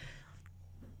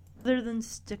 Other than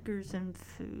stickers and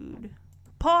food.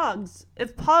 Pogs.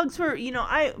 If Pogs were,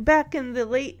 back in the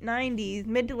late 90s,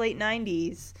 mid to late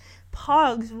 90s,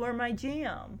 Pogs were my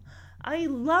jam. I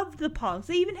loved the Pogs.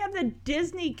 They even have the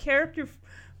Disney character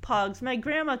Pogs. My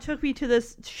grandma took me to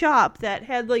this shop that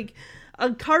had, like,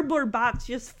 a cardboard box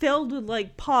just filled with,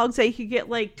 like, Pogs that you could get,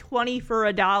 like, 20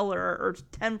 for $1 or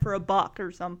 10 for $1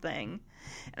 or something.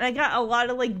 And I got a lot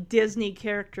of, like, Disney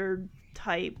character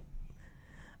type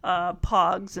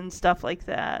Pogs and stuff like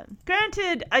that.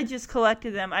 Granted, I just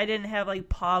collected them. I didn't have, like,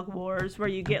 Pog Wars where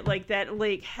you get, like, that,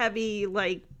 like, heavy,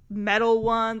 like, metal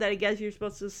one that I guess you're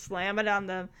supposed to slam it on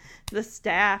the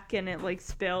stack and it, like,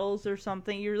 spills or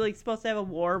something. You're, like, supposed to have a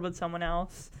war with someone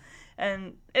else.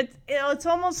 And it's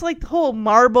almost like the whole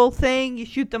marble thing. You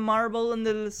shoot the marble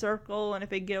into the circle, and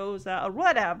if it goes out, or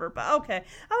whatever. But okay,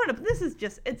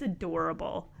 it's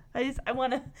adorable. I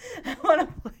want to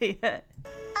play it.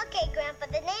 Okay, Grandpa,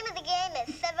 the name of the game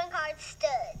is 7 Cards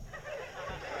Stud.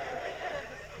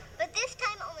 But this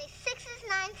time only 6s,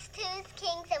 9s, 2s,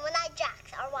 kings, and 1-eyed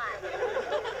jacks are wild.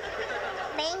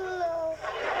 Main move.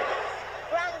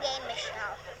 Wrong game,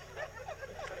 Michelle.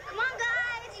 Come on,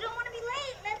 guys, you don't want to be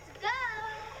late. Let's go.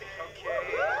 Okay.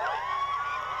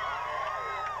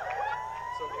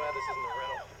 So glad this isn't a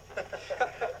rental.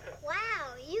 Wow,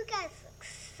 you guys look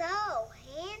so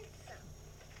handsome.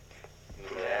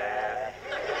 Yeah.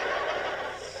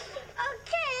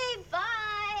 Okay,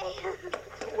 bye.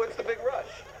 What's the big rush?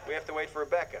 We have to wait for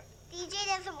Rebecca. DJ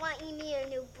doesn't want you to meet your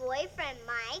new boyfriend,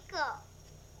 Michael.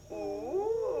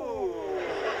 Ooh.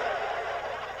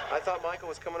 I thought Michael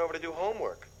was coming over to do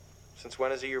homework. Since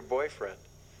when is he your boyfriend?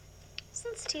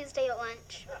 Since Tuesday at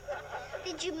lunch.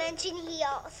 Did you mention he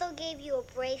also gave you a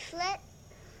bracelet?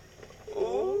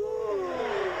 Ooh.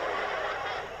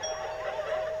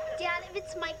 Dad, if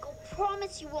it's Michael,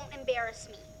 promise you won't embarrass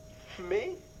me.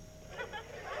 Me?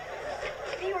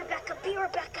 Be Rebecca, be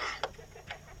Rebecca.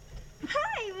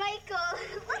 Hi, Michael.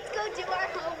 Let's go do our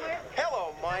homework.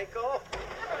 Hello, Michael.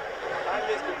 I'm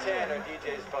Mr. Tanner,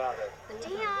 DJ's father.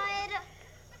 Dad.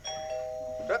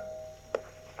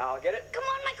 I'll get it. Come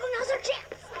on, Michael, now's our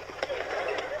chance.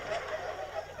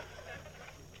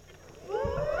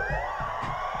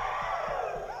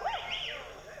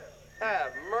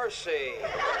 Have mercy.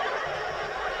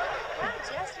 Wow,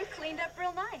 Jess, you cleaned up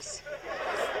real nice.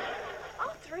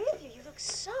 All three of you look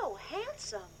so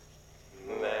handsome.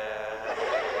 Nah.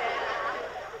 Yeah.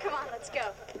 Come on, let's go.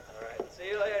 All right, see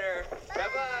you later.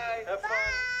 Bye-bye. Have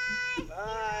fun.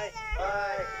 Bye.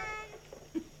 Bye.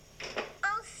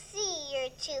 I'll see your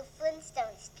 2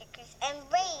 Flintstone stickers and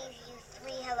raise you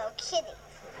 3 Hello Kitties.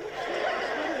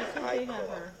 Big on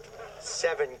her.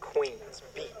 7 queens.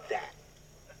 Beat that.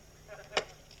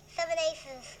 7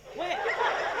 aces. Wait.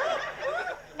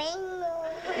 Bingo.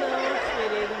 No,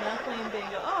 sweetie, they're not playing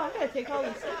bingo. Oh, I gotta take all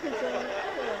these stickers out.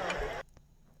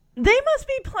 They must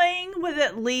be playing with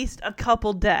at least a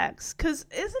couple decks, because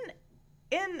isn't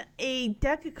in a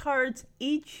deck of cards,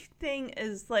 each thing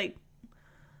is like,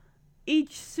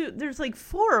 each suit, there's like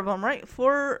 4 of them, right?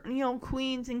 4,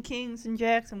 queens and kings and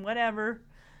jacks and whatever.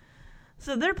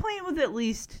 So they're playing with at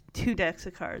least 2 decks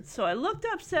of cards. So I looked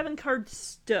up 7-card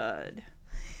stud.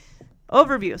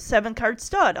 Overview, 7-card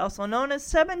stud, also known as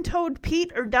 7-toed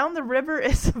Pete or Down the River,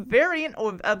 is a variant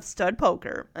of stud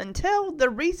poker. Until the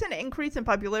recent increase in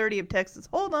popularity of Texas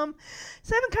Hold'em,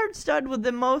 7-card stud was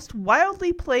the most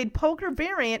wildly played poker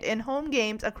variant in home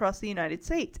games across the United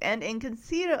States and in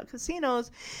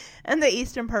casinos in the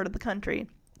eastern part of the country.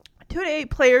 2 to 8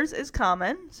 players is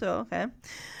common,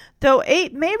 though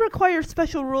 8 may require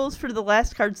special rules for the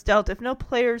last cards dealt if no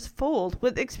players fold.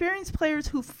 With experienced players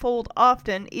who fold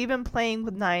often, even playing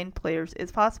with 9 players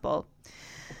is possible.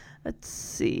 Let's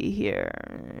see here.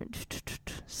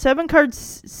 7-card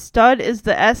stud is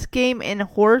the S game in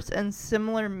horse and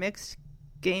similar mixed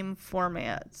game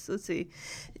formats. Let's see.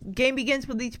 Game begins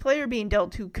with each player being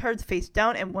dealt 2 cards face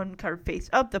down and 1 card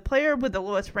face up. The player with the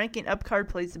lowest ranking up card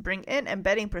plays the bring in, and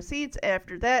betting proceeds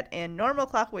after that in normal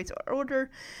clockwise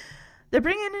order. The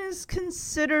bring in is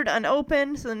considered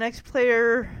unopened, so the next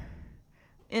player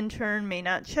in turn may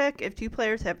not check. If 2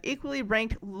 players have equally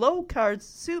ranked low cards,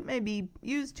 suit may be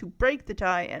used to break the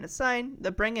tie and assign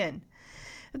the bring in.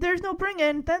 If there's no bring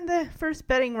in, then the first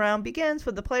betting round begins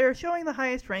with the player showing the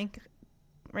highest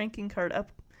ranking card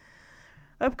up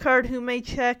card who may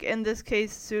check. In this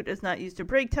case, suit is not used to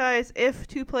break ties. If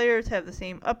 2 players have the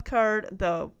same up card,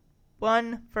 the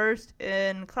one first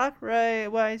in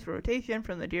clockwise rotation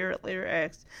from the later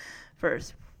acts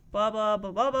first. Blah, blah,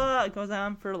 blah, blah, blah. It goes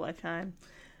on for a lifetime.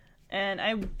 And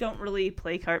I don't really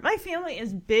play cards. My family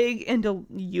is big into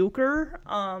euchre.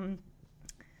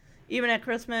 Even at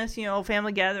Christmas,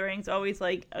 family gatherings, always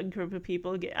like a group of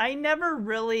people. I never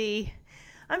really...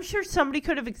 I'm sure somebody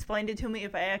could have explained it to me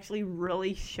if I actually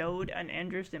really showed an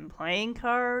interest in playing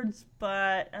cards.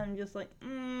 But I'm just like,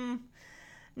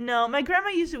 no. My grandma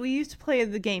we used to play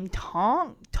the game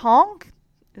Tonk?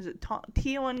 Is it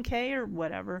T-O-N-K or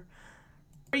whatever?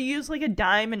 You use like a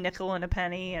dime, a nickel, and a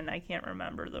penny, and I can't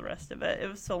remember the rest of it. It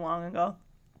was so long ago.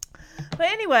 But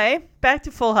anyway, back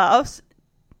to Full House.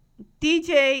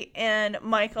 DJ and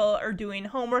Michael are doing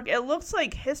homework. It looks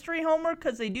like history homework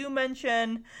because they do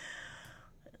mention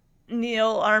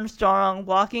Neil Armstrong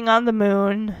walking on the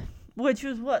moon, which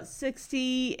was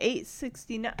 68,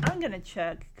 69. I'm going to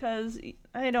check because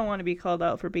I don't want to be called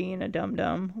out for being a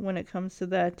dum-dum when it comes to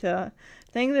that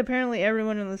thing that apparently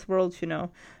everyone in this world should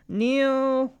know.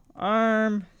 Neil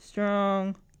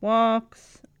Armstrong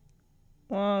walks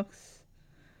on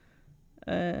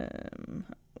the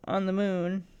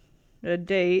moon. The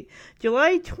date,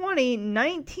 July 20,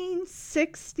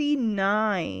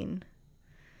 1969.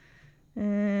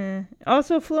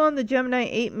 Also flew on the Gemini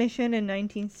 8 mission in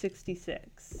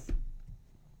 1966.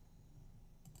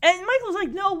 And Michael's like,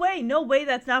 no way,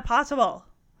 that's not possible.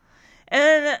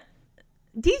 And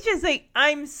DJ's like,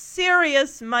 I'm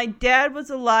serious, my dad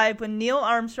was alive when Neil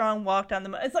Armstrong walked on the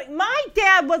moon. It's like, my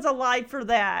dad was alive for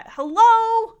that.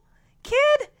 Hello?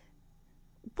 Kid?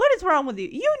 What is wrong with you?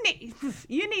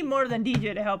 You need more than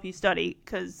DJ to help you study,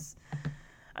 because,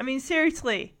 I mean,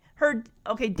 seriously.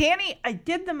 Danny, I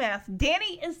did the math.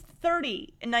 Danny is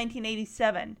 30 in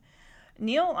 1987.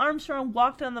 Neil Armstrong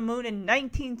walked on the moon in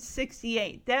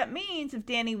 1968. That means if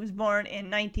Danny was born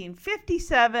in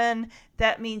 1957,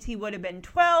 that means he would have been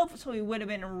 12, so he would have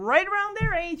been right around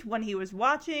their age when he was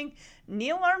watching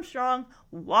Neil Armstrong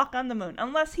walk on the moon.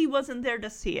 Unless he wasn't there to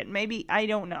see it. Maybe, I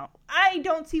don't know. I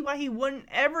don't see why he wouldn't.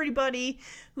 Everybody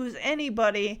who's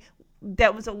anybody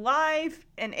that was alive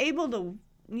and able to,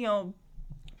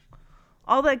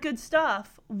 all that good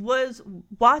stuff was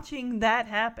watching that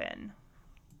happen.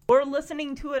 Or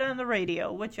listening to it on the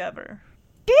radio, whichever.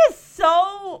 She's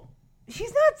not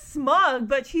smug,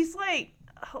 but she's like,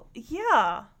 oh,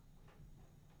 yeah.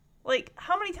 Like,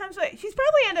 how many times she's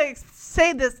probably had to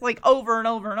say this, like, over and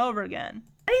over and over again.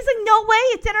 And he's like, no way,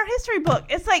 it's in our history book.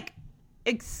 It's like,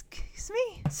 excuse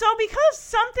me? So because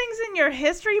something's in your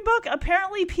history book,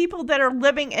 apparently people that are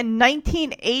living in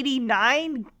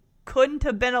 1989 couldn't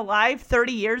have been alive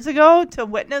 30 years ago to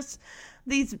witness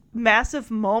these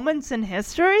massive moments in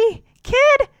history?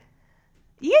 Kid,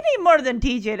 you need more than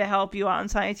DJ to help you out in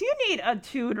science. You need a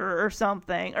tutor or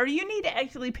something. Or you need to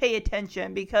actually pay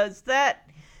attention, because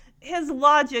his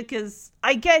logic is,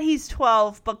 I get he's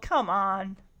 12, but come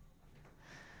on.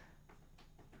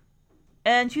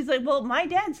 And she's like, well, my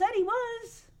dad said he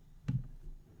was.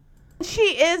 She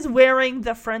is wearing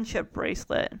the friendship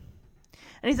bracelet.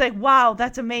 And he's like, wow,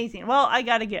 that's amazing. Well, I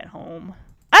gotta get home.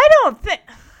 I don't think...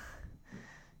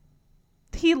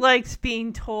 He likes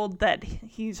being told that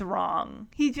he's wrong.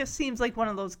 He just seems like one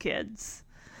of those kids.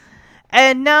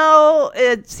 And now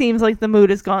it seems like the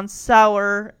mood has gone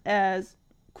sour as...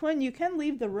 Quinn, you can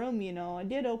leave the room, I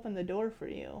did open the door for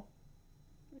you.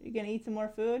 You gonna eat some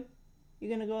more food? You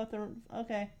gonna go out the room?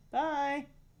 Okay, bye.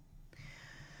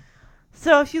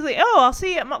 So she's like, oh, I'll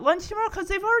see you at lunch tomorrow, because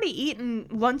they've already eaten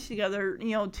lunch together,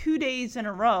 2 days in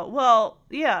a row. Well,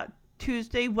 yeah,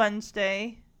 Tuesday,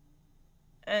 Wednesday,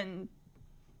 and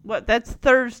that's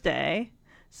Thursday.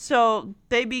 So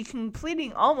they'd be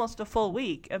completing almost a full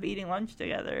week of eating lunch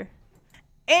together.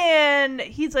 And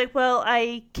he's like, well,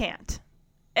 I can't.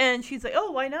 And she's like,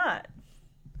 oh, why not?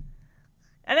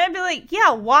 And I'd be like,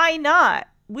 yeah, why not?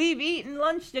 We've eaten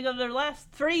lunch together the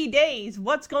last 3 days.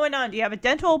 What's going on? Do you have a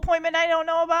dental appointment I don't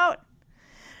know about?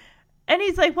 And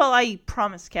he's like, well, I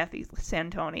promised Kathy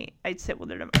Santoni I'd sit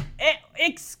with her tomorrow.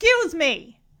 Excuse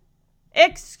me.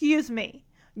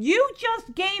 You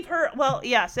just gave her... Well,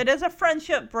 yes, it is a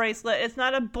friendship bracelet. It's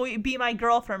not a be my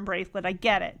girlfriend bracelet. I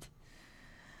get it.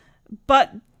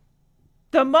 But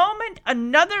the moment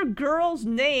another girl's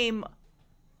name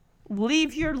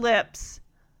leaves your lips,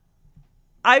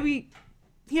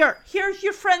 here's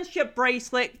your friendship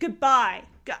bracelet. Goodbye.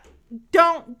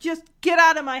 Don't just get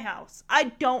out of my house. I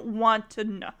don't want to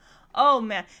know. Oh,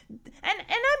 man. And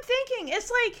I'm thinking, it's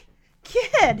like,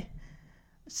 kid,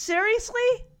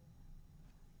 seriously?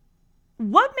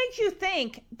 What makes you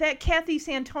think that Kathy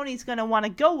Santoni's going to want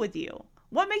to go with you?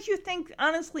 What makes you think,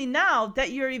 honestly, now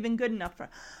that you're even good enough for...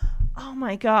 Oh,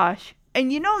 my gosh.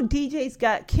 And DJ's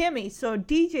got Kimmy, so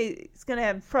DJ's going to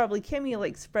have probably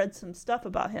Kimmy, spread some stuff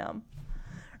about him.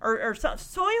 or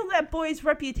soil that boy's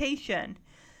reputation.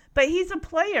 But he's a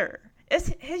player. Has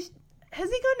he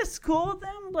gone to school with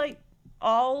them, like,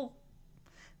 all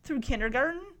through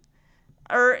kindergarten?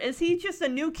 Or is he just a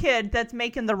new kid that's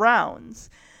making the rounds?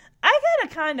 I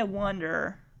gotta kind of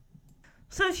wonder.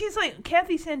 So she's like,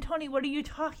 Kathy Santoni, what are you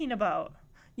talking about?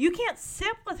 You can't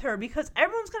sit with her because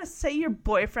everyone's gonna say you're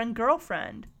boyfriend,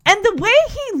 girlfriend. And the way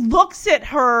he looks at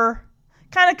her,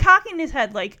 kind of cocking his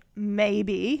head like,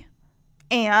 maybe.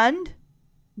 And?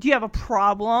 Do you have a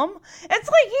problem? It's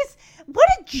like what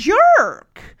a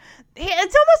jerk.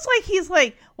 It's almost like he's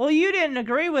like, well, you didn't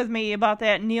agree with me about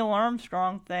that Neil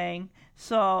Armstrong thing.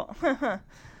 So,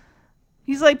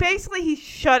 he's like, basically he's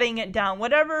shutting it down.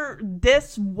 Whatever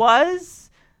this was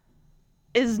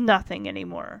is nothing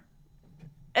anymore.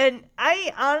 And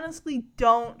I honestly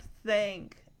don't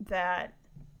think that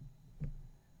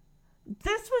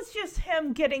this was just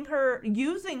him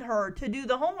using her to do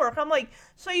the homework. I'm like,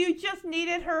 so you just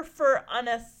needed her for an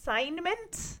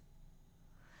assignment?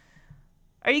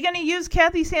 Are you going to use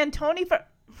Kathy Santoni for...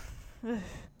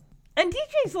 And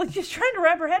DJ's like just trying to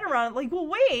wrap her head around it. Like, well,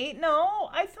 wait, no,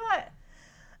 I'd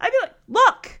be like,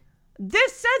 look,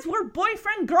 this says we're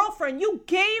boyfriend, girlfriend. You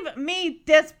gave me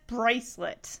this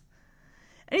bracelet.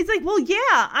 And he's like, well,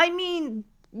 yeah,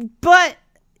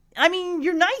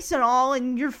 you're nice and all,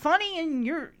 and you're funny, and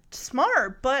you're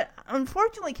smart, but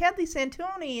unfortunately, Kathy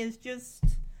Santoni is just...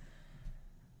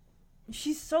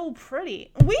 She's so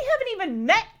pretty. We haven't even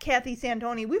met Kathy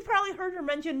Santoni. We've probably heard her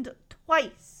mentioned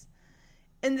twice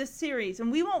in this series,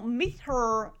 and we won't meet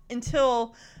her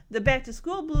until the Back to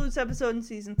School Blues episode in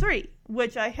season 3,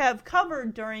 which I have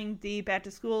covered during the Back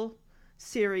to School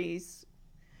series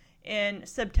in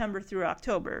September through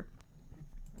October.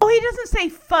 Oh, he doesn't say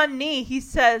funny. He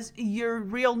says you're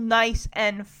real nice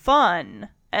and fun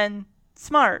and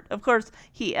smart. Of course,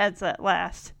 he adds that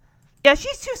last. Yeah,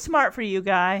 she's too smart for you,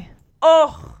 guy.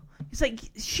 Oh, he's like,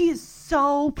 she is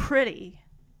so pretty.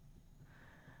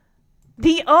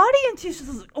 The audience is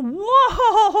just like,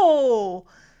 whoa.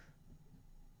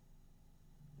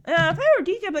 If I were a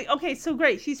DJ, I'd be like, okay, so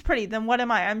great, she's pretty. Then what am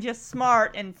I? I'm just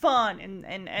smart and fun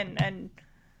and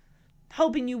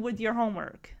helping you with your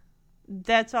homework.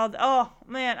 That's all. Oh,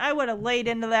 man, I would have laid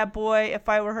into that boy if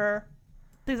I were her.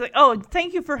 He's like, oh,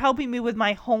 thank you for helping me with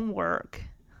my homework.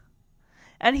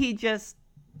 And he just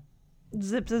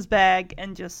zips his bag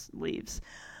and just leaves.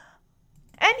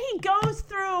 And he goes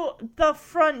through the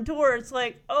front door. It's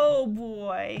like, oh,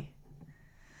 boy.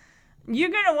 You're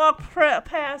going to walk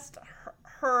past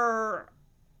her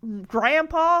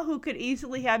grandpa who could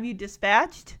easily have you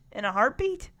dispatched in a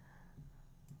heartbeat?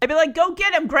 I'd be like, go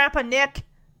get him, Grandpa Nick.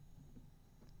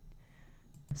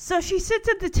 So she sits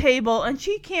at the table, and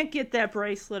she can't get that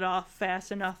bracelet off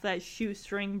fast enough, that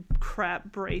shoestring crap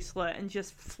bracelet, and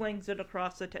just flings it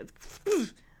across the table.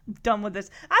 Done with this.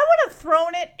 I would have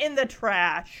thrown it in the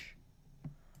trash.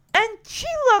 And she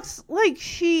looks like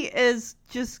she is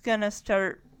just gonna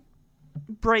start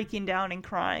breaking down and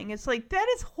crying. It's like, that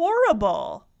is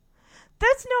horrible.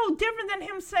 That's no different than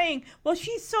him saying, well,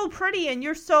 she's so pretty, and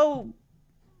you're so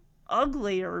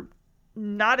ugly, or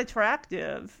not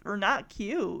attractive, or not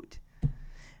cute. You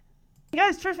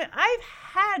guys, trust me, I've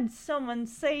had someone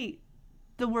say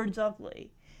the words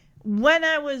ugly when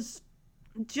I was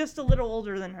just a little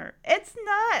older than her. It's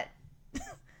not...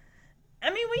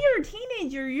 I mean, when you're a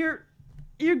teenager,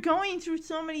 you're going through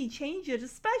so many changes,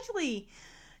 especially,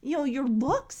 you know, your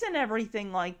looks and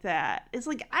everything like that. It's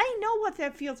like, I know what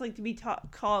that feels like to be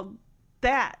called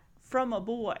that from a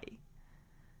boy.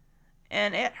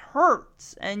 And it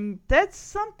hurts. And that's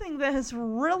something that is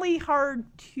really hard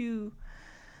to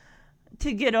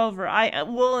get over.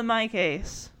 Well, in my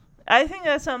case, I think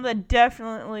that's something that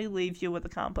definitely leaves you with a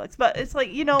complex. But it's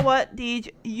like, you know what,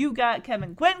 Deej? You got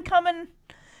Kevin Quinn coming.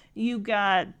 You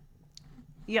got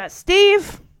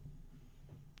Steve.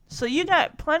 So you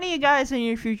got plenty of guys in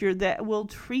your future that will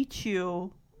treat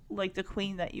you like the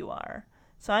queen that you are.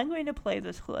 So I'm going to play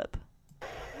this clip.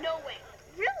 No way.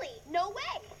 Really? No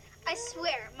way. I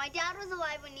swear, my dad was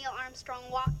alive when Neil Armstrong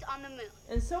walked on the moon.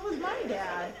 And so was my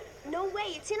dad. No way.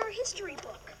 It's in our history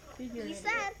book. He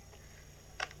said.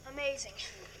 Amazing.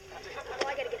 Well,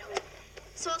 I gotta get home.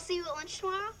 So I'll see you at lunch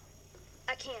tomorrow?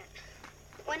 I can't.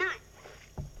 Why not?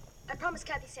 I promised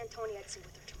Kathy Santoni I'd sit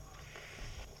with her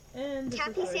tomorrow. And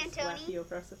Kathy Santoni? You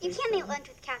can't eat lunch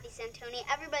with Kathy Santoni.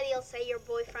 Everybody will say you're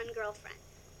boyfriend, girlfriend.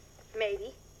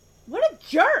 Maybe. What a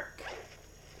jerk!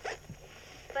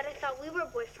 But I thought we were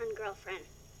boyfriend, girlfriend.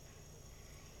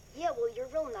 Yeah, well, you're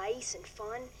real nice and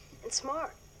fun and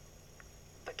smart.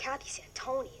 But Kathy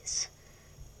Santoni is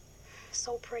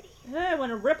so pretty. I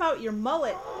want to rip out your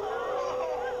mullet.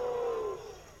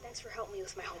 Thanks for helping me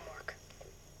with my homework.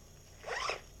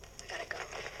 I gotta go.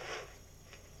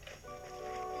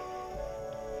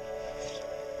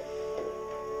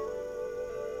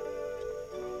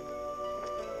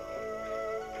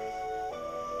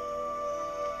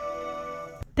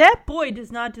 That boy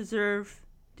does not deserve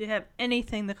to have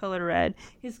anything the color red.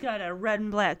 He's got a red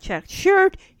and black checked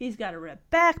shirt. He's got a red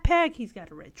backpack. He's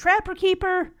got a red Trapper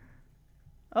Keeper.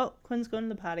 Oh, Quinn's going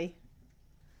to the potty.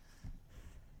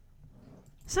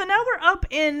 So now we're up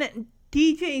in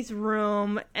DJ's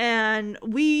room, and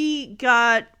we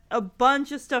got a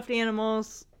bunch of stuffed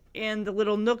animals in the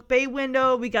little nook bay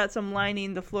window. We got some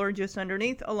lining the floor just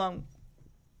underneath, along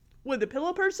with the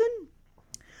pillow person.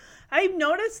 I've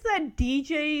noticed that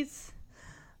DJ's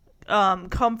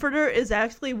comforter is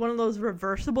actually one of those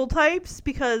reversible types,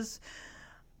 because,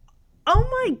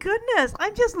 oh my goodness,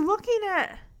 I'm just looking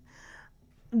at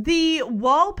the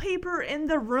wallpaper in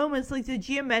the room. Is like the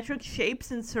geometric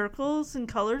shapes and circles and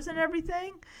colors and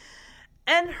everything.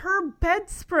 And her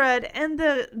bedspread and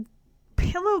the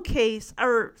pillowcase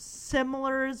are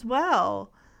similar as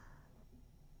well.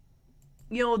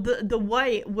 You know, the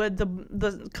white with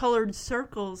the colored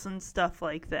circles and stuff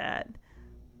like that.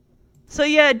 So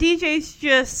yeah, DJ's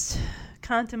just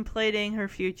contemplating her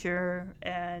future,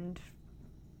 and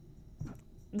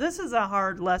this is a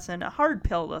hard lesson, a hard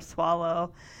pill to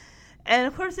swallow. And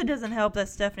of course it doesn't help that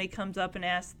Stephanie comes up and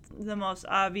asks the most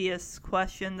obvious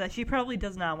question that she probably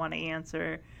does not want to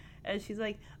answer. And she's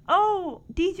like, "Oh,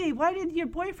 DJ, why did your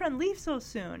boyfriend leave so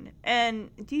soon?"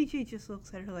 And DJ just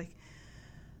looks at her like,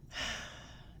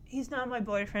 "He's not my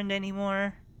boyfriend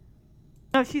anymore."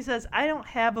 No, she says, "I don't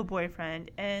have a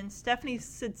boyfriend." And Stephanie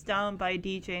sits down by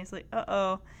DJ and is like,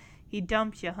 "Uh-oh, he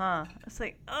dumped you, huh?" It's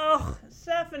like, oh,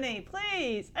 Stephanie,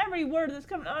 please. Every word that's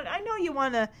coming on. I know you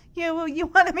want to, you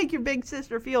want to make your big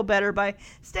sister feel better by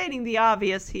stating the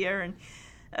obvious here. And,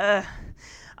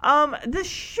 the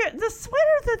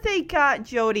sweater that they got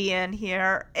Jody in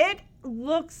here, it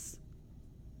looks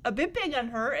a bit big on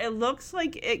her. It looks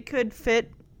like it could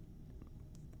fit.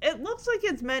 It looks like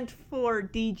it's meant for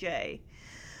DJ.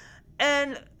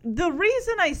 And the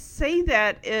reason I say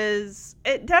that is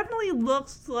it definitely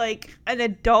looks like an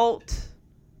adult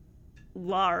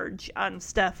large on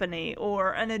Stephanie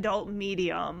or an adult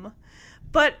medium.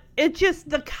 But it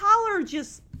just, the collar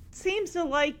just seems to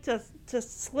like to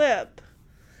slip.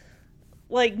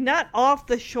 Like, not off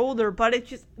the shoulder, but it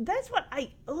just, that's what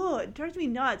it drives me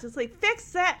nuts. It's like,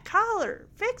 fix that collar.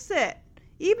 Fix it.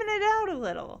 Even it out a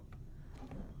little.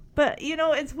 But, you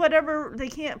know, it's whatever. They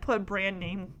can't put brand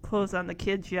name clothes on the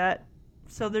kids yet.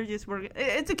 So they're just working.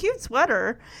 It's a cute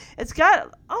sweater. It's got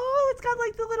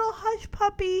like the little hush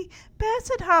puppy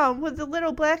basset hound with the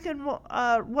little black and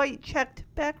white checked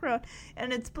background.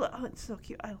 And it's so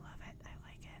cute. I love it. I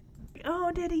like it.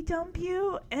 Oh, did he dump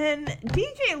you? And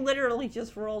DJ literally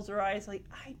just rolls her eyes like,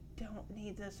 I don't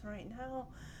need this right now.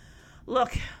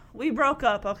 Look, we broke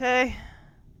up, okay?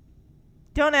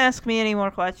 Don't ask me any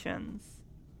more questions.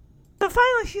 So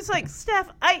finally, she's like, Steph,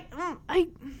 I want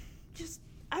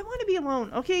to be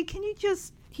alone, okay? Can you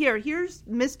just, here's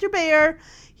Mr. Bear,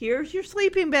 here's your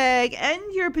sleeping bag and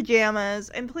your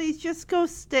pajamas, and please just go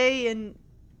stay in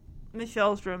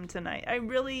Michelle's room tonight. I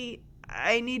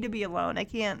need to be alone. I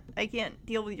can't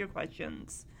deal with your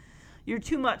questions. You're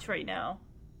too much right now.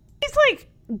 He's like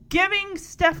giving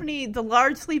Stephanie the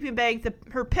large sleeping bag,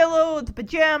 her pillow, the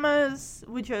pajamas,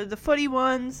 which are the footy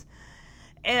ones,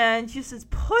 and just is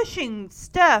pushing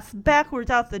Steph backwards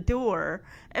out the door.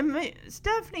 And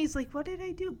Stephanie's like, what did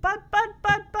I do? But,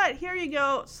 here you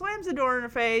go. Slams the door in her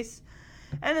face.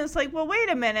 And it's like, well, wait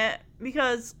a minute.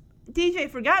 Because DJ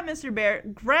forgot Mr. Bear,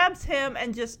 grabs him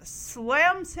and just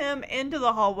slams him into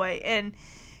the hallway. And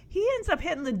he ends up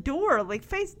hitting the door. Like,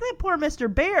 face that poor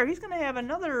Mr. Bear. He's going to have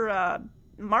another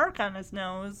mark on his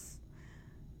nose.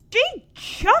 She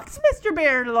chucks Mr.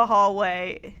 Bear into the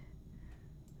hallway.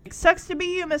 Sucks to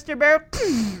be you, Mr. Bear.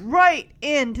 Right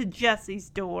into Jesse's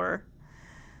door.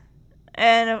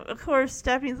 And, of course,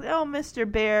 Stephanie's like, oh,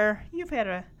 Mr. Bear,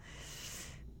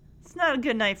 it's not a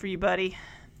good night for you, buddy.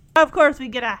 Of course, we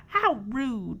get a, how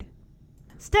rude.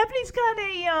 Stephanie's got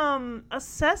a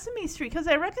Sesame Street, because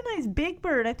I recognize Big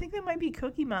Bird. I think that might be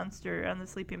Cookie Monster on the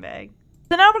sleeping bag.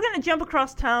 So now we're going to jump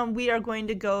across town. We are going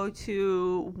to go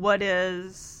to what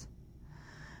is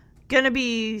going to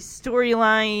be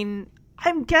storyline.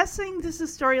 I'm guessing this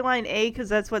is storyline A because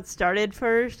that's what started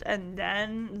first, and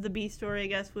then the B story, I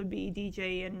guess, would be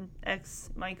DJ and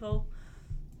ex Michael.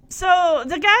 So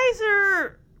the guys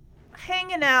are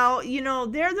hanging out. You know,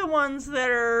 they're the ones that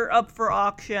are up for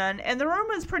auction. And the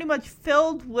room is pretty much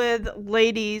filled with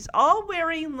ladies, all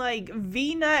wearing, like,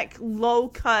 V-neck,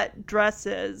 low-cut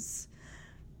dresses.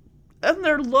 And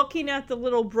they're looking at the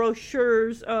little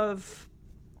brochures of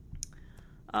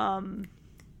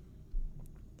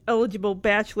eligible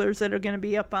bachelors that are going to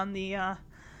be up on the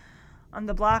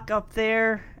block up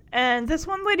there. And this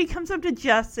one lady comes up to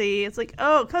Jesse. It's like,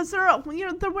 oh, because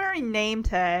they're wearing name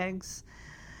tags.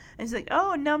 And he's like,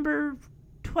 oh, number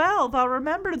 12, I'll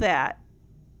remember that.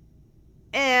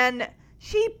 And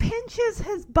she pinches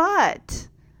his butt.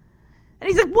 And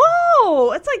he's like,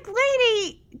 whoa! It's like,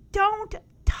 lady, don't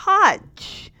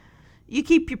touch. You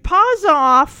keep your paws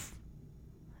off.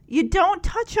 You don't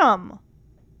touch them.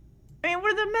 I mean,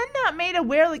 were the men not made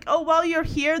aware, like, oh, while you're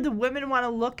here, the women want to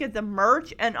look at the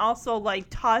merch and also, like,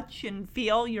 touch and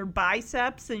feel your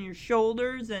biceps and your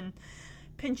shoulders and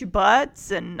pinch your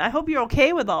butts, and I hope you're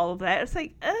okay with all of that. It's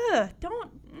like,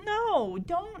 don't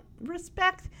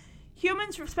respect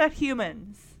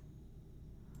humans.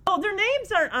 Oh, their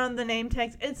names aren't on the name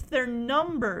tags. It's their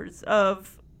numbers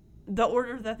of the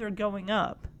order that they're going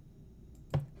up.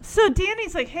 So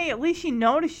Danny's like, hey, at least she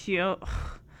noticed you.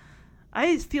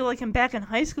 I just feel like I'm back in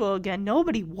high school again.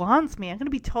 Nobody wants me. I'm going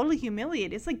to be totally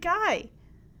humiliated. It's like, guy,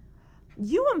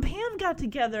 you and Pam got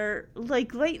together,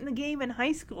 like, late in the game in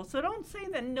high school, so don't say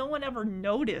that no one ever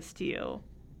noticed you.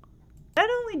 Not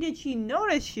only did she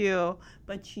notice you,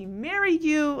 but she married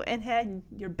you and had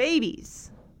your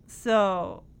babies.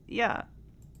 So, yeah.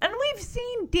 And we've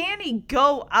seen Danny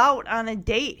go out on a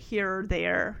date here or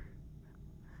there.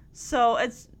 So,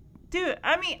 it's, dude,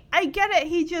 I mean, I get it.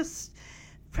 He just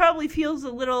probably feels a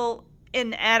little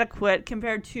inadequate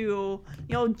compared to,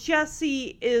 you know,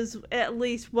 Jesse is at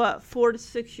least, 4 to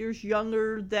 6 years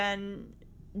younger than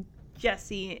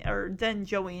Jesse, or than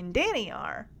Joey and Danny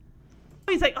are.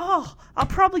 He's like, oh, I'll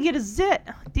probably get a zit.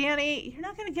 Danny, you're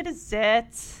not going to get a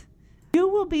zit. You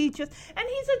will be just, and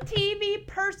he's a TV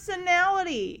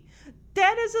personality.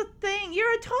 That is a thing.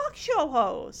 You're a talk show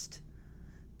host.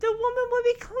 The woman would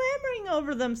be clamoring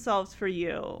over themselves for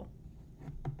you.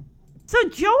 So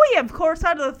Joey, of course,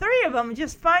 out of the three of them,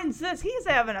 just finds this. He's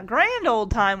having a grand old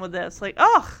time with this. Like,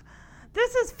 oh,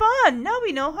 this is fun. Now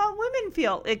we know how women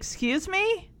feel. Excuse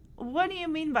me? What do you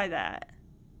mean by that?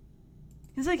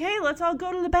 He's like, hey, let's all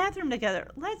go to the bathroom together.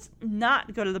 Let's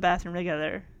not go to the bathroom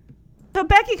together. So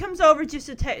Becky comes over just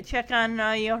to check on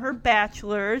her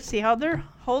bachelors, see how they're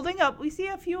holding up. We see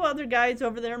a few other guys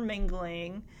over there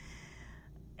mingling.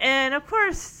 And, of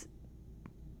course,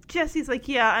 Jesse's like,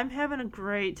 yeah, I'm having a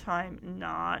great time.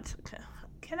 Not.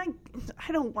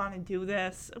 I don't want to do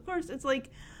this. Of course, it's like,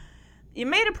 you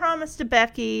made a promise to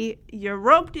Becky. You're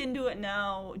roped into it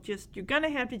now. You're going to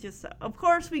have to just, of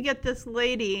course, we get this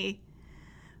lady.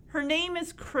 Her name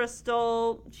is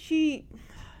Crystal. This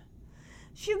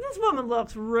woman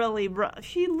looks really rough.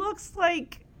 She looks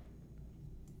like,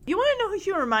 you want to know who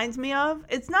she reminds me of?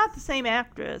 It's not the same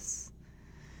actress.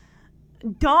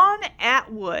 Dawn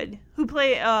Atwood, who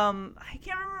played, I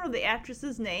can't remember the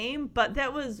actress's name, but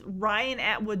that was Ryan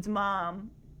Atwood's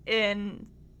mom in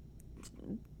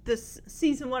this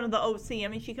season 1 of the OC. I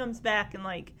mean, she comes back in,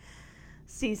 like,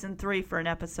 season 3 for an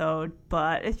episode,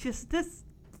 but it's just this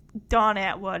Dawn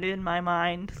Atwood in my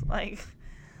mind, like.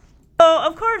 So,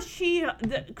 of course,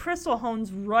 Crystal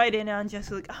hones right in on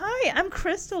Jessica, like, hi, I'm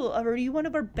Crystal. Are you one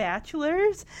of our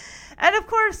bachelors? And, of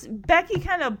course, Becky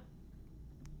kind of,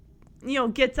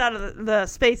 gets out of the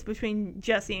space between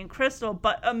Jesse and Crystal,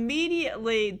 but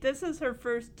immediately, this is her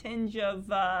first tinge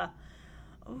of, I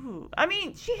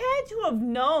mean, she had to have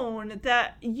known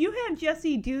that you had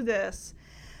Jesse do this.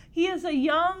 He is a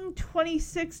young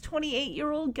 26,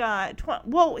 28-year-old guy.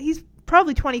 He's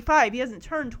probably 25. He hasn't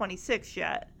turned 26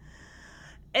 yet.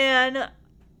 And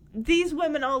these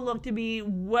women all look to be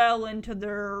well into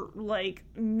their, like,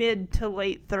 mid to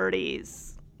late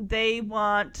 30s. They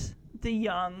want the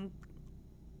young,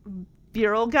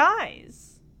 virile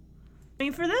guys. I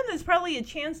mean, for them, there's probably a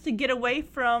chance to get away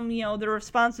from, their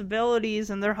responsibilities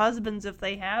and their husbands if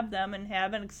they have them and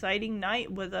have an exciting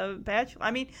night with a bachelor.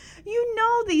 I mean,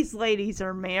 these ladies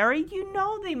are married.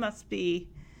 They must be.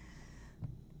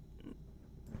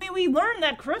 I mean, we learn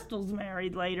that Crystal's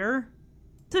married later.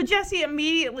 So Jesse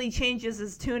immediately changes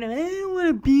his tune and, I don't want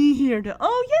to be here.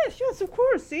 Oh, yes, of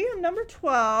course. See, I'm number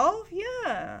 12.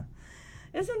 Yeah.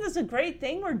 Isn't this a great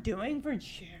thing we're doing for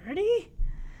charity?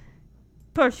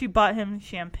 Of course, she bought him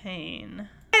champagne.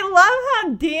 I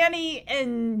love how Danny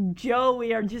and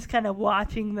Joey are just kind of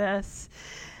watching this.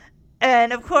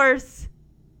 And, of course,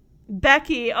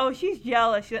 Becky, she's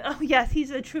jealous. Yes,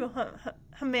 he's a true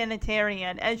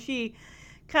humanitarian. And she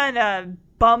kind of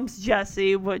bumps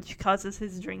Jesse, which causes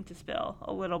his drink to spill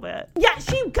a little bit. Yeah,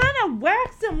 she kind of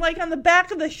whacks him like on the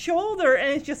back of the shoulder, and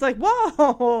it's just like,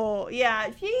 whoa. Yeah,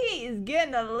 she is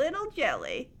getting a little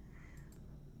jelly.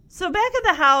 So back at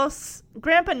the house,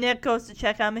 Grandpa Nick goes to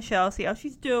check on Michelle, see how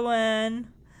she's doing.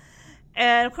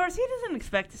 And, of course, he doesn't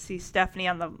expect to see Stephanie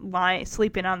on the line,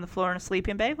 sleeping on the floor in a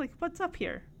sleeping bag. Like, what's up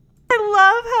here? I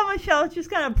love how Michelle's just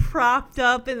kind of propped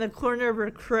up in the corner of her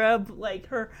crib. Like,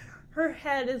 her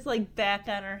head is, like, back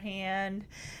on her hand.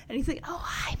 And he's like, oh,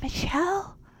 hi,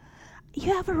 Michelle.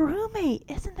 You have a roommate.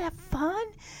 Isn't that fun?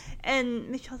 And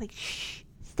Michelle's like, shh,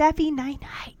 Steffi,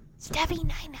 night-night. Steffi,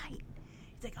 night-night.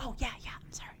 He's like, oh, yeah,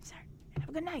 I'm sorry. Have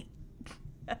a good night.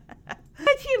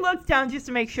 And she looks down just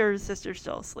to make sure his sister's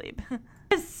still asleep.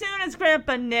 As soon as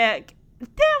Grandpa Nick,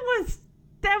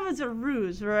 that was a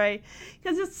ruse, right?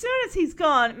 Because as soon as he's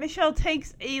gone, Michelle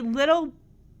takes a little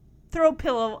throw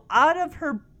pillow out of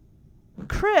her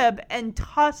crib and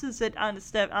tosses it on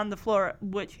the floor,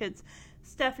 which hits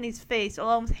Stephanie's face,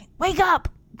 along with saying, wake up!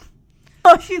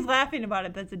 Oh, she's laughing about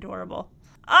it. That's adorable.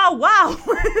 Oh, wow.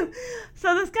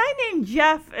 So this guy named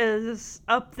Jeff is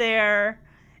up there.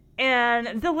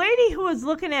 And the lady who was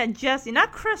looking at Jesse,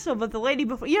 not Crystal, but the lady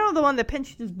before, you know, the one that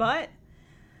pinched his butt?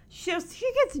 She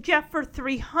gets Jeff for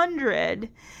 $300.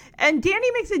 And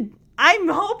Danny makes it, I'm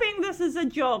hoping this is a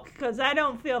joke, because I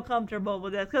don't feel comfortable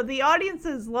with this. Because the audience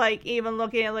is, like, even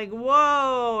looking at, like,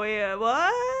 whoa, yeah,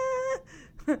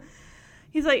 what?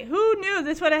 He's like, who knew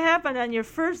this would have happened on your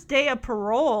first day of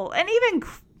parole? And even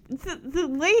the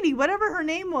lady, whatever her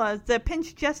name was, that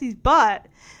pinched Jesse's butt,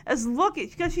 is looking,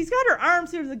 because she's got her arm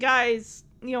through the guy's,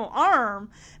 arm,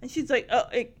 and she's like, oh,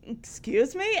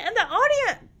 excuse me? And the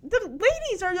audience, the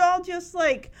ladies are all just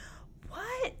like,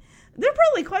 what? They're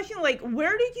probably questioning, like,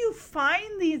 where did you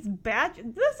find these badges?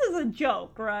 This is a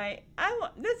joke, right?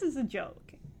 This is a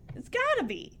joke. It's gotta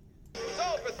be.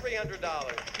 Sold for $300.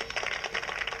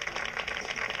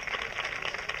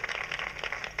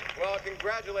 Well,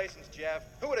 congratulations, Jeff.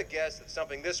 Who would have guessed that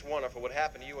something this wonderful would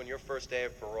happen to you on your first day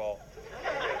of parole?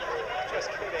 Just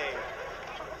kidding.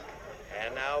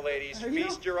 And now, ladies,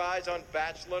 feast your eyes on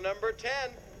bachelor number 10.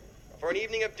 For an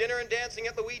evening of dinner and dancing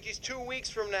at Luigi's 2 weeks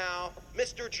from now,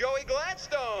 Mr. Joey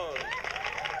Gladstone.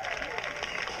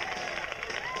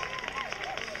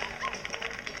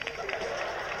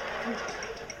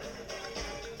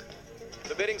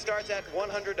 The bidding starts at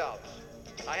 $100.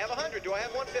 I have 100. Do I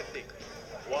have 150?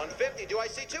 150. Do I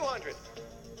see 200?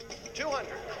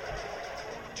 200.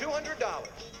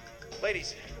 $200.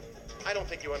 Ladies, I don't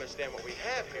think you understand what we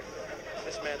have here.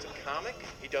 This man's a comic.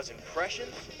 He does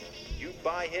impressions. You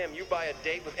buy him, you buy a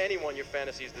date with anyone your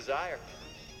fantasies desire.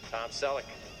 Tom Selleck.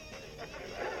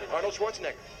 Arnold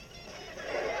Schwarzenegger.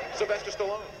 Sylvester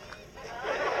Stallone.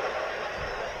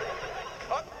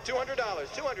 Oh,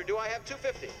 $200. 200. Do I have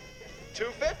 250?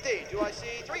 250. Do I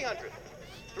see 300?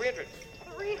 300.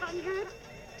 300.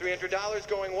 $300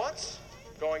 going once,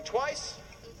 going twice.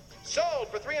 Sold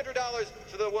for $300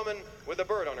 to the woman with a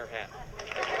bird on her hat.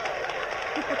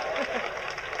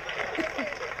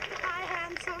 Hi,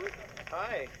 handsome.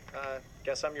 Hi.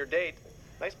 Guess I'm your date.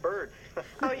 Nice bird.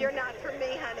 Oh, you're not for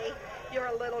me, honey. You're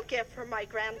a little gift from my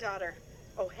granddaughter.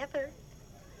 Oh, Heather.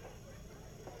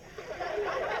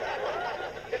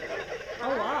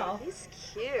 Oh, wow. He's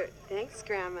cute. Thanks,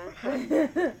 Grandma.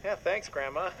 Yeah, thanks,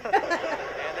 Grandma. And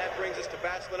that brings us to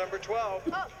bachelor number 12.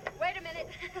 Oh, wait a minute.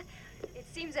 It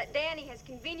seems that Danny has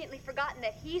conveniently forgotten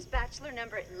that he's bachelor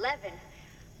number 11.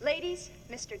 Ladies,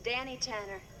 Mr. Danny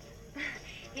Tanner.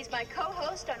 He's my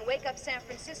co-host on Wake Up San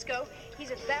Francisco.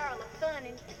 He's a barrel of fun,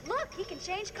 and look, he can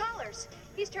change colors.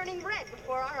 He's turning red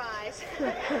before our eyes.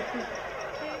 Here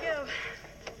you go.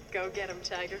 Go get him,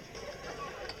 Tiger.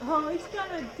 Oh, he's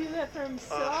gonna do that for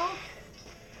himself?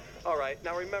 All right,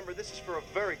 now remember, this is for a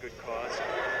very good cause.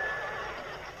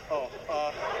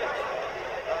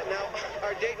 Now,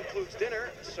 our date includes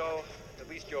dinner, so at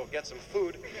least you'll get some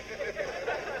food.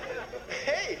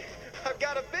 Hey, I've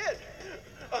got a bid.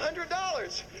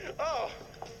 $100. Oh,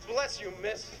 bless you,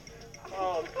 miss.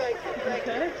 Oh, thank you.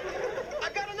 I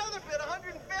got another bid,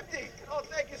 150. Oh,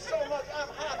 thank you so much. I'm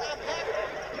hot. I'm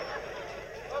happy.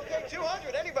 Okay,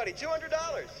 200. Anybody, $200.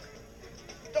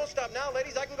 Don't stop now,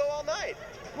 ladies. I can go all night.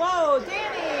 Whoa,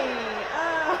 Danny!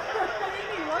 I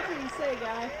think he loves what you say,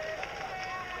 guy.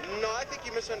 No, I think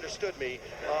you misunderstood me.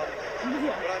 What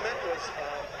I meant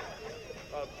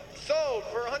was, sold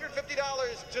for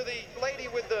 $150 to the lady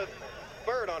with the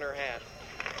bird on her hat.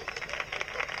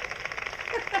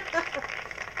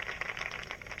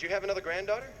 Do you have another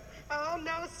granddaughter? Oh,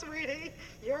 no, sweetie.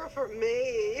 You're for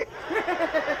me.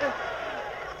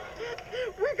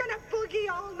 We're gonna boogie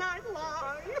all night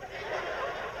long.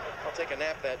 I'll take a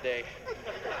nap that day.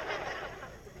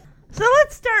 So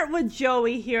let's start with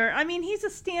Joey here. I mean, he's a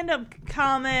stand-up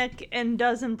comic and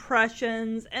does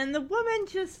impressions, and the women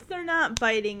just, they're not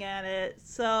biting at it.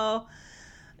 So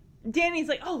Danny's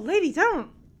like, oh, ladies, I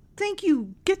don't think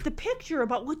you get the picture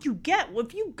about what you get.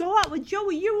 If you go out with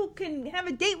Joey, you can have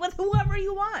a date with whoever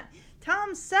you want.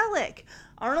 Tom Selleck,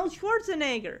 Arnold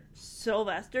Schwarzenegger,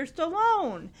 Sylvester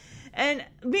Stallone. And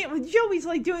Joey's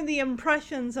like doing the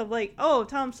impressions of like, oh,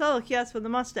 Tom Selleck, yes, with the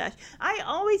mustache. I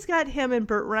always got him and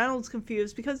Burt Reynolds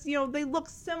confused because, you know, they look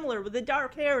similar with the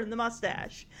dark hair and the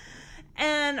mustache.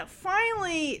 And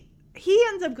finally, he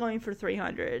ends up going for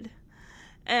 $300.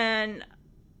 And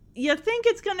you think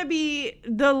it's going to be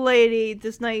the lady,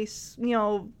 this nice, you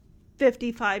know,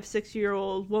 55,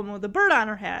 60-year-old woman with a bird on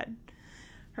her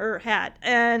hat.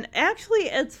 And actually,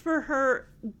 it's for her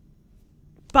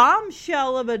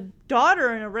bombshell of a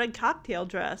daughter in a red cocktail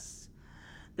dress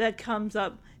that comes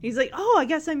up. He's like, oh, I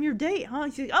guess I'm your date, huh?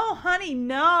 She's like, oh, honey,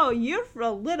 no, you're for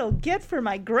a little gift for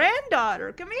my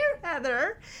granddaughter. Come here,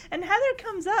 Heather. And Heather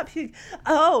comes up. She's like,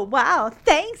 oh, wow,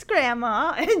 thanks,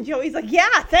 Grandma. And Joey's like,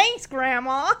 yeah, thanks,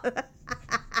 Grandma.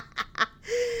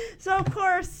 So, of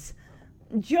course,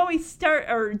 Danny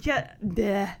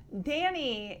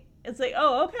is like,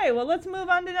 oh, okay, well, let's move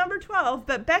on to number 12.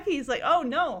 But Becky's like, oh,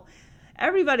 no.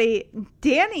 Everybody,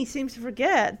 Danny seems to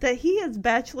forget that he is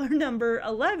bachelor number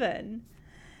 11.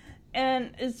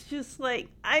 And it's just like,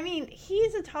 I mean,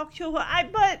 he's a talk show,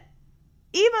 but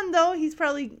even though he's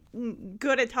probably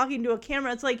good at talking to a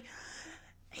camera, it's like,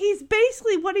 he's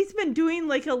basically, what he's been doing,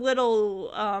 like a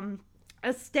little, a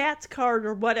stats card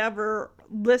or whatever,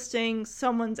 listing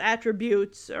someone's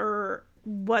attributes or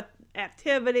what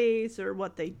activities or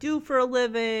what they do for a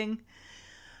living.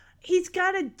 He's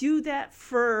got to do that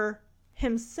for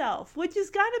himself, which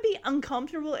has got to be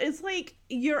uncomfortable. It's like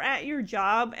you're at your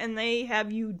job and they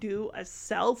have you do a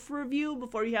self-review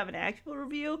before you have an actual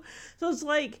review. So it's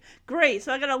like, great,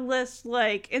 so I gotta list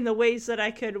like in the ways that I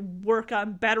could work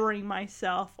on bettering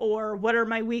myself or what are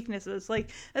my weaknesses. Like,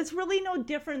 it's really no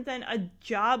different than a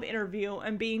job interview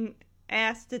and being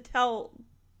asked to tell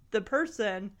the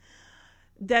person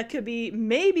that could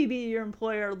maybe be your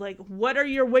employer, like, what are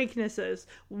your weaknesses?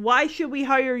 Why should we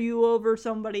hire you over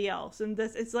somebody else? And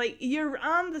this, it's like, you're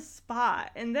on the spot.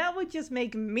 And that would just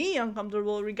make me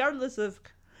uncomfortable, regardless of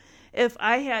if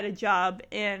I had a job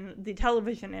in the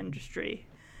television industry.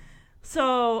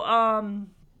 So,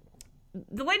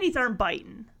 the ladies aren't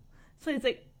biting. So it's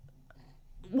like,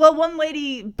 well, one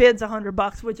lady bids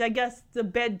 $100, which I guess the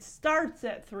bid starts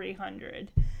at $300.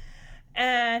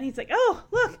 And he's like, oh,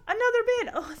 look, another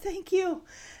bid. Oh, thank you.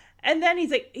 And then he's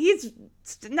like,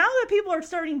 now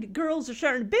that girls are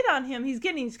starting to bid on him, he's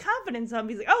getting his confidence up.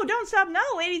 He's like, oh, don't stop now,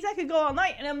 ladies. I could go all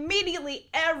night. And immediately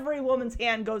every woman's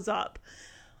hand goes up.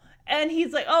 And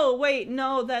he's like, oh, wait,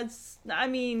 no,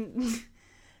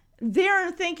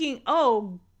 they're thinking,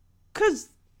 oh, because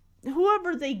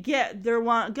whoever they get, they're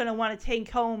going to want to take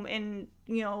home and,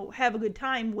 you know, have a good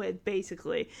time with,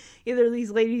 basically. Either these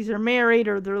ladies are married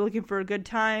or they're looking for a good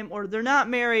time, or they're not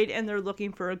married and they're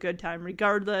looking for a good time.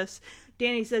 Regardless,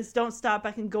 Danny says, don't stop,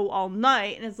 I can go all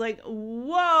night. And it's like,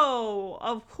 whoa,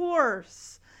 of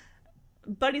course.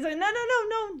 But he's like, no,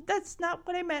 that's not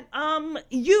what I meant.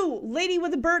 You, lady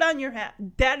with a bird on your hat,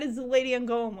 that is the lady I'm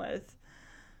going with.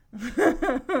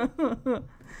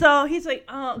 So he's like,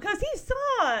 because he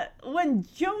saw when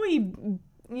Joey,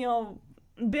 you know,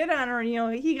 bid on her, you know,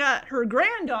 he got her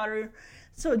granddaughter.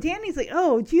 So Danny's like,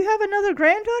 oh, do you have another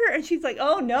granddaughter? And she's like,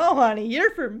 oh, no, honey, you're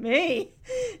for me.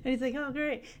 And he's like, oh,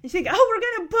 great. And she's like, oh, we're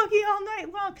going to boogie all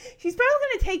night long. She's probably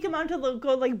going to take him out to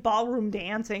go, like, ballroom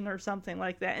dancing or something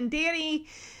like that. And Danny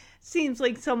seems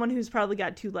like someone who's probably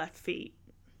got 2 left feet.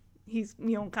 He's,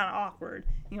 you know, kind of awkward,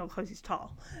 you know, because he's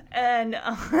tall. And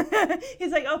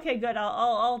he's like, okay, good,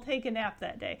 I'll take a nap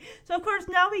that day. So, of course,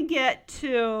 now we get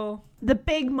to the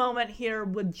big moment here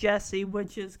with Jesse,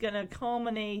 which is going to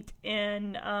culminate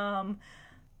in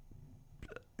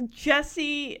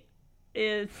Jesse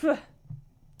is...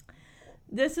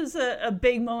 This is a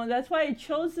big moment. That's why I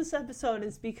chose this episode,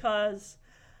 is because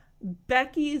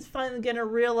Becky is finally going to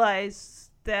realize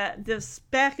that this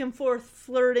back and forth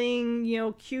flirting, you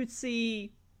know,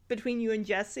 cutesy between you and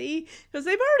Jesse, because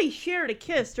they've already shared a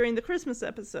kiss during the Christmas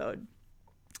episode.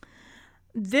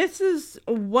 This is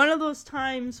one of those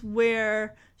times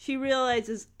where she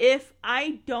realizes, if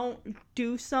I don't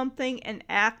do something and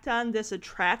act on this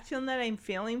attraction that I'm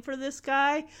feeling for this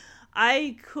guy,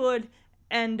 I could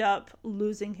end up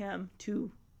losing him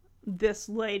to this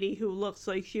lady who looks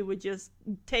like she would just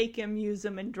take him, use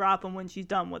him, and drop him when she's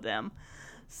done with him.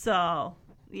 So,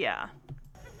 yeah.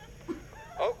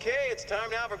 Okay, it's time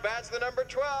now for bachelor number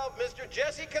 12, Mr.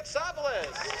 Jesse Katsopoulos.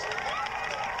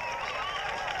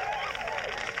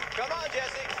 Come on,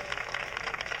 Jesse.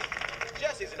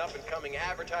 Jesse's an up-and-coming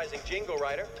advertising jingle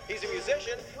writer. He's a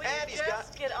musician, and he's got...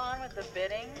 Just get on with the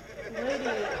bidding? Lady,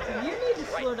 you need to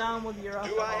slow down with your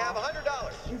alcohol. Do I have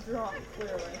 $100? You're drunk,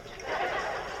 clearly.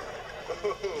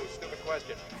 Ooh, stupid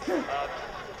question.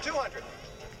 200.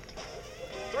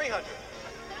 300.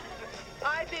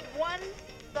 I bid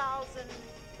 $1,000.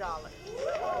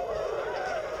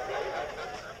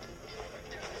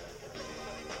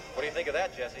 What do you think of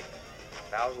that, Jesse?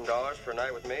 $1,000 for a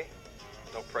night with me?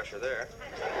 No pressure there.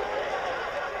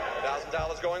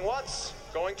 $1,000 going once,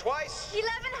 going twice.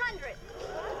 1,100.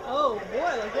 Oh boy,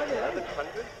 like what is that?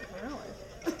 1,100? Really?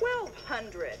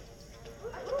 1,200.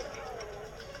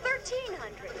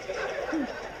 1,300.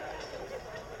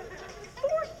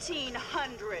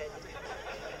 1,400.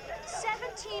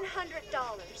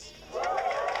 $1,700. Yeah!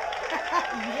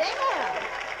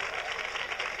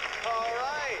 All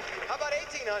right. How about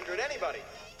 1,800? Anybody?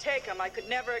 Take them. I could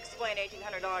never explain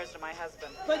 $1,800 to my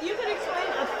husband. But you could explain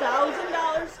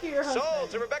 $1,000 to your husband.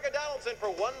 Sold to Rebecca Donaldson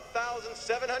for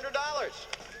 $1,700.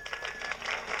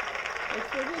 It's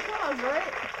for the cause,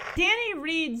 right? Danny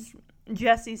reads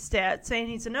Jesse's stats, saying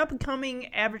he's an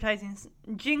up-and-coming advertising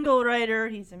jingle writer.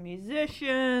 He's a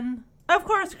musician. Of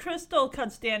course, Crystal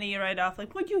cuts Danny right off.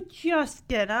 Like, would you just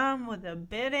get on with the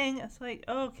bidding? It's like,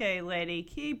 okay, lady,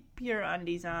 keep your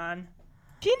undies on.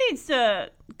 She needs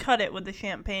to cut it with the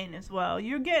champagne as well.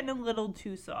 You're getting a little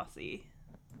too saucy.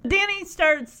 Danny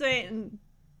starts saying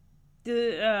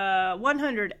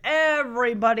 100.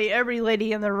 Everybody, every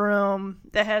lady in the room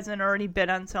that hasn't already bid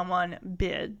on someone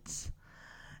bids.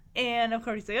 And of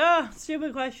course he's like, oh,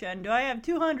 stupid question. Do I have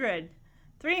 200?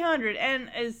 300. And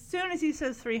as soon as he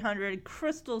says 300,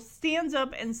 Crystal stands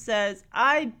up and says,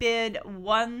 I bid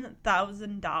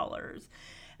 $1,000.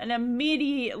 And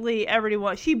immediately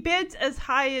everyone, she bids as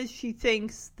high as she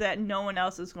thinks that no one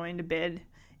else is going to bid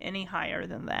any higher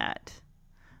than that.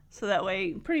 So that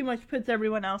way, pretty much puts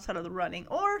everyone else out of the running.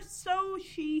 Or so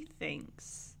she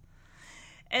thinks.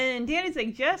 And Danny's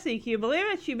like, Jesse, can you believe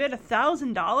it? She bid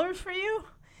 $1,000 for you?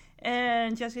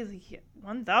 And Jesse's like, yeah,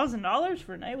 $1,000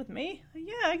 for a night with me?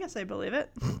 Yeah, I guess I believe it.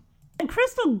 And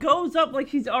Crystal goes up like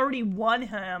she's already won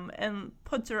him and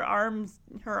puts her arm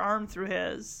through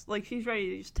his. Like she's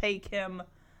ready to just take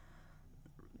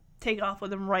off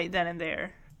with him right then and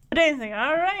there. But anything,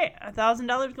 all right,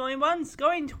 $1,000 going once,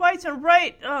 going twice, and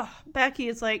right. Becky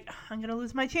is like, I'm going to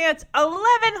lose my chance.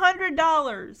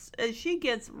 $1,100 as she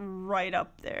gets right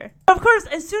up there. Of course,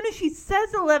 as soon as she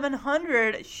says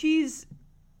 $1,100, she's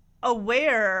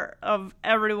aware of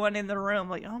everyone in the room.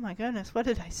 Like, oh my goodness, what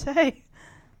did I say?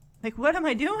 Like, what am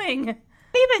I doing?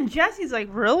 Even Jesse's like,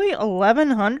 really?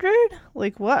 1,100?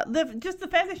 Like, what? Just the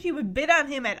fact that she would bid on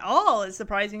him at all is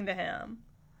surprising to him.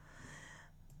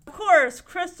 Of course,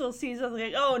 Crystal sees us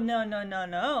like, oh,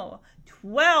 no.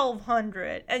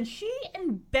 1,200. And she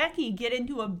and Becky get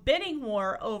into a bidding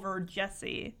war over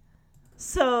Jesse.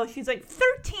 So she's like,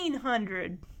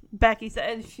 1,300, Becky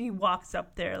said. And she walks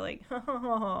up there like,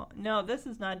 oh, no, this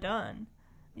is not done.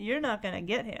 You're not going to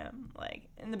get him. Like,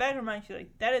 in the back of her mind, she's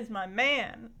like, that is my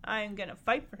man. I am going to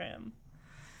fight for him.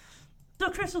 So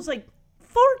Crystal's like,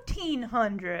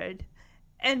 1,400.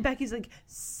 And Becky's like,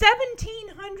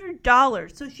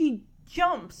 $1,700. So she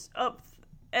jumps up.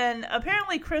 And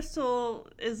apparently Crystal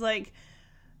is like,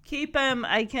 keep him.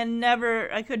 I could never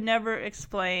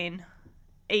explain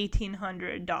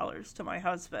 $1,800 to my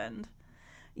husband.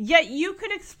 Yet you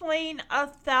could explain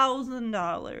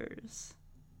 $1,000.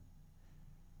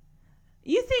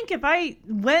 You think if I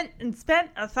went and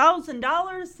spent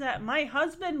 $1,000 that my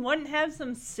husband wouldn't have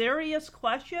some serious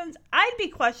questions? I'd be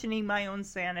questioning my own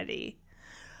sanity.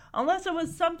 Unless it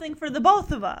was something for the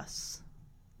both of us.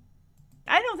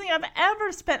 I don't think I've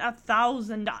ever spent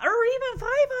 $1,000 or even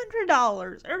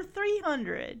 $500 or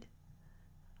 $300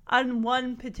 on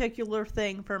one particular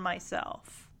thing for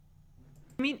myself.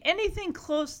 I mean, anything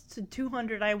close to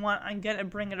 $200 I want, I'm going to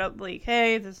bring it up like,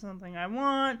 hey, this is something I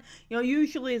want. You know,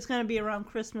 usually it's going to be around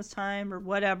Christmas time or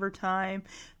whatever time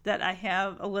that I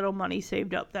have a little money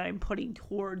saved up that I'm putting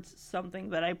towards something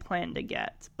that I plan to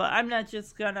get. But I'm not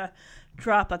just going to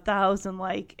drop $1,000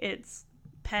 like it's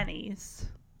pennies.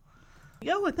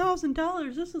 Oh,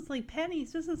 $1,000, this is like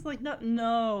pennies. This is like,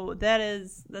 no,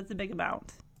 that's a big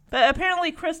amount. But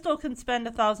apparently Crystal can spend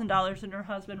 $1,000 and her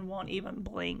husband won't even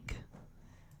blink.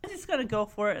 I'm just going to go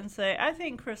for it and say, I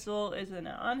think Crystal is in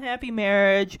an unhappy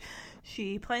marriage.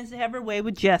 She plans to have her way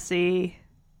with Jesse.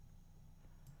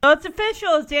 So it's official,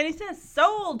 as Danny says,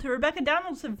 sold to Rebecca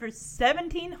Donaldson for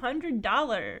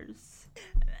 $1,700.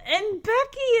 And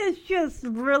Becky is just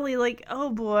really like, oh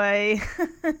boy,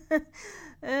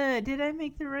 did I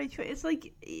make the right choice? It's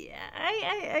like,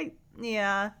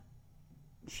 yeah,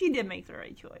 she did make the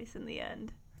right choice in the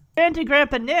end. And to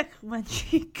Grandpa Nick, when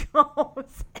she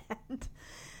goes and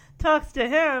talks to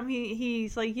him,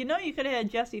 he's like, you know, you could have had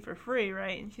Jesse for free,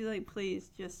 right? And she's like,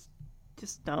 please, just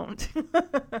don't.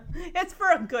 It's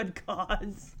for a good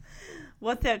cause.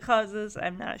 What that cause is,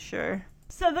 I'm not sure.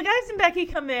 So the guys and Becky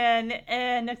come in,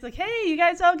 and Nick's like, hey, you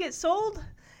guys all get sold?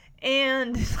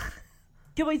 And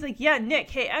Joey's like, yeah, Nick,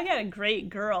 hey, I got a great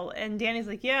girl. And Danny's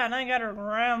like, yeah, and I got her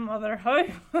grandmother.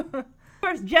 Of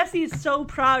course, Jesse's so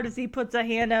proud as he puts a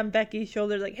hand on Becky's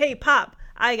shoulder, like, hey, Pop,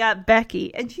 I got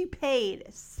Becky. And she paid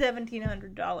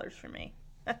 $1,700 for me.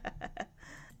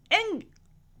 And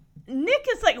Nick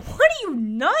is like, what are you,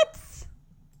 nuts?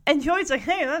 And Joey's like,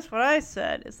 hey, that's what I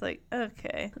said. It's like,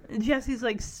 okay. And Jesse's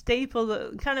like,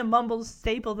 kind of mumbles,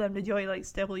 staple them to Joey, like,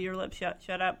 staple your lips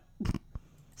shut up.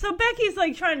 So Becky's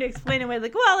like trying to explain away,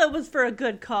 like, well, it was for a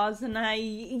good cause. And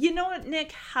you know what,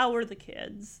 Nick, how are the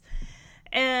kids?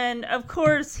 And of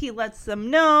course, he lets them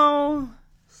know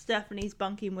Stephanie's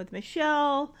bunking with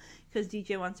Michelle because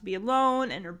DJ wants to be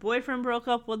alone and her boyfriend broke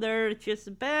up with her. It's just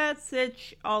a bad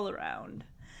sitch all around.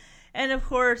 And of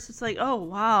course, it's like, oh,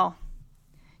 wow.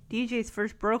 DJ's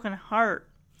first broken heart.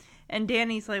 And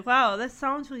Danny's like, wow, that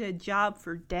sounds like a job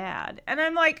for Dad. And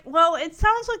I'm like, well, it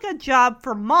sounds like a job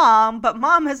for Mom, but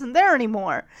Mom isn't there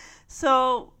anymore.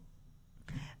 So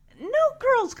no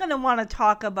girl's going to want to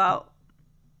talk about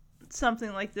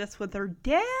something like this with her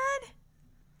dad.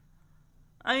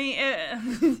 I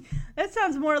mean, that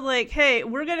sounds more like, hey,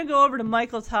 we're going to go over to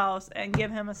Michael's house and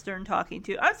give him a stern talking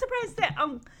to. I'm surprised that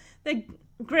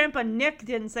Grandpa Nick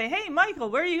didn't say, hey, Michael,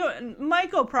 where are you going?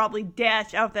 Michael probably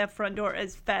dashed out that front door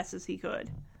as fast as he could.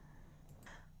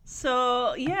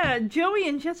 So, yeah, Joey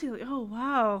and Jesse are like, oh,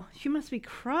 wow, she must be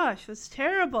crushed. That's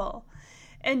terrible.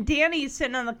 And Danny's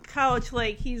sitting on the couch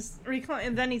like he's reclining,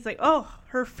 and then he's like, oh,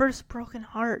 her first broken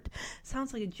heart.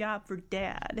 Sounds like a job for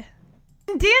Dad.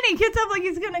 And Danny gets up like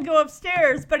he's going to go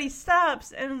upstairs, but he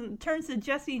stops and turns to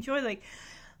Jesse and Joey like,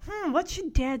 what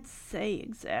should Dad say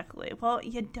exactly? Well,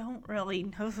 you don't really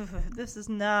know. This is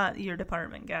not your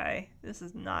department, guy. This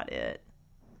is not it.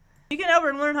 You can help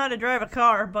her learn how to drive a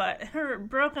car, but her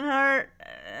broken heart,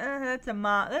 that's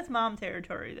mom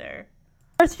territory there.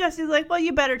 Of course, Jesse's like, well,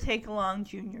 you better take along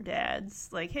Junior Dad's.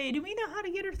 Like, hey, do we know how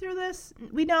to get her through this?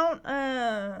 We don't,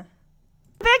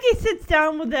 Becky sits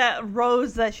down with that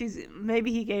rose that Jesse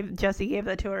gave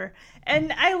that to her.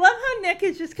 And I love how Nick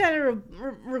is just kind of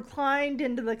reclined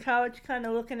into the couch, kind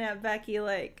of looking at Becky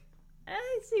like,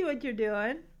 I see what you're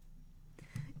doing.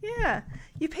 Yeah,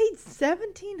 you paid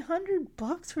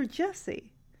 $1,700 for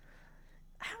Jesse.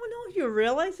 I don't know if you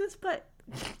realize this, but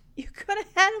you could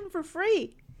have had him for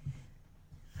free.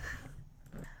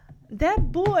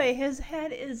 That boy has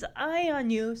had his eye on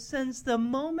you since the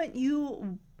moment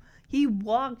he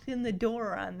walked in the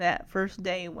door on that first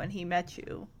day when he met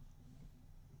you.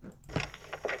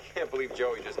 I can't believe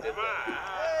Joey just did that.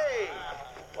 Hey!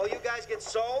 Well, you guys get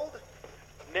sold?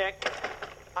 Nick,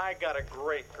 I got a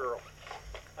great girl.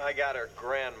 I got her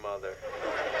grandmother.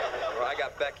 Well, I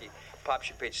got Becky. Pop,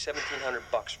 she paid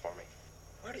 $1,700 for me.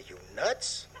 What are you,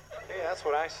 nuts? Hey, that's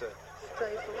what I said.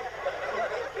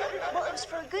 Well, it was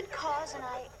for a good cause, and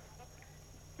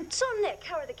So, Nick,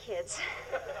 how are the kids?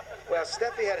 Well,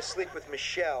 Steffi had to sleep with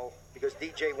Michelle because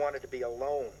DJ wanted to be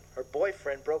alone. Her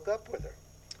boyfriend broke up with her.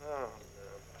 Oh, no.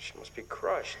 She must be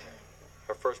crushed.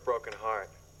 Her first broken heart.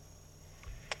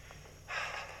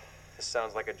 This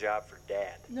sounds like a job for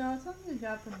Dad. No, it sounds like a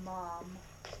job for Mom.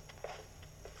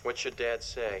 What should Dad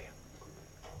say?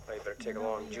 Well, you better take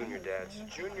along Junior Dad's.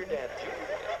 Junior Dad.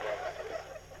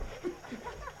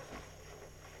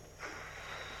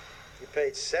 You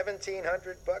paid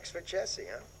 $1,700 for Jesse,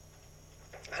 huh?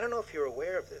 I don't know if you're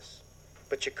aware of this,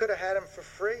 but you could have had him for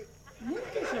free. Nick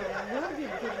is a really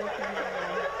good-looking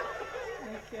man.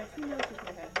 Yes, he knows he could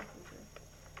have had him for free.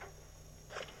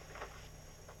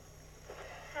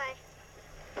 Hi.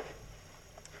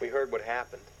 We heard what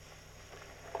happened.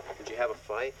 Did you have a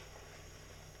fight?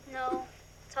 No,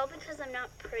 it's all because I'm not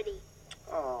pretty.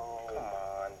 Oh, come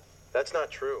on. That's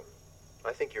not true.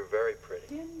 I think you're very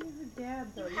pretty. Danny, you're her dad,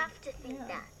 though. You have to think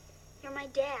that. You're my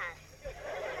dad.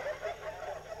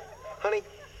 Honey,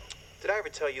 did I ever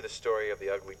tell you the story of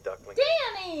the ugly duckling?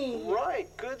 Danny! Right,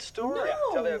 good story.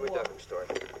 No. Tell the ugly duckling story.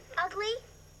 Ugly?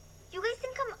 You guys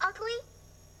think I'm ugly?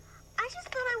 I just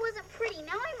thought I wasn't pretty.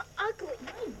 Now I'm ugly.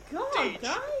 My God,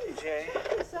 guys.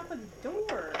 Shut yourself at the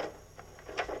door.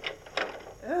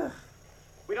 Ugh.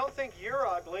 We don't think you're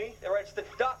ugly. Yeah, right, it's the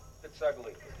duck. The it's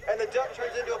ugly. And the duck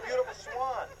turns into a beautiful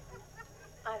swan.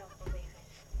 I don't believe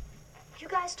it. You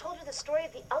guys told her the story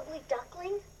of the ugly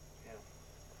duckling? Yeah.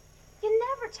 You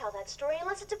never tell that story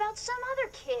unless it's about some other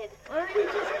kid. Or you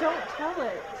just don't tell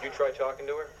it. Did you try talking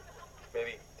to her?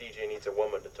 Maybe DJ needs a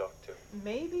woman to talk to.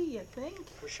 Maybe, you think?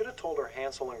 We should have told her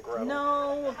Hansel and Gretel.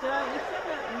 No, God, you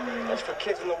can't. That's for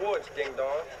kids in the woods, ding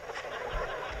dong.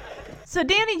 So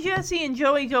Danny, Jesse, and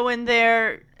Joey go in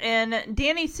there, and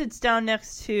Danny sits down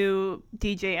next to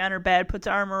DJ on her bed, puts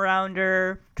her arm around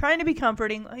her, trying to be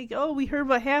comforting, like, oh, we heard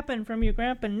what happened from your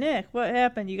grandpa Nick. What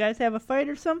happened? You guys have a fight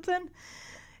or something?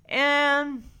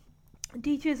 And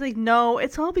DJ's like, no,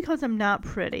 it's all because I'm not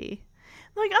pretty.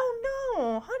 I'm like, oh,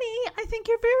 no, honey, I think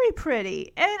you're very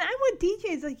pretty. And I'm with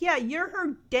DJ's like, yeah, you're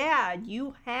her dad.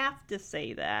 You have to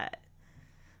say that.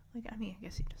 Like, I mean, I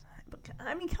guess he doesn't. But,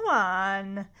 I mean, come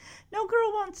on. No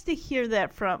girl wants to hear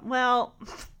that from, well,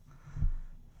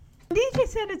 DJ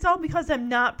said it's all because I'm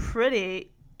not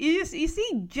pretty. You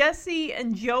see Jesse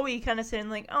and Joey kind of saying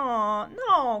like, oh,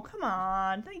 no, come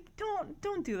on. Like,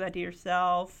 don't do that to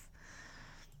yourself.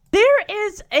 There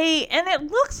is and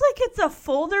it looks like it's a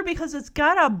folder because it's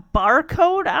got a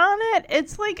barcode on it.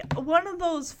 It's like one of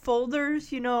those folders,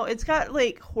 it's got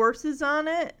like horses on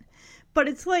it, but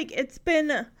it's like, it's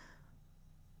been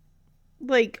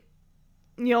like,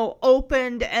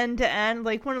 opened end to end,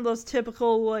 like one of those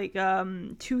typical like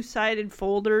two-sided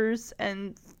folders,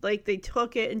 and like they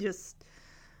took it and just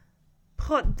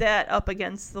put that up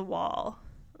against the wall.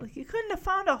 Like, you couldn't have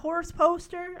found a horse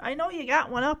poster? I know you got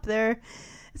one up there.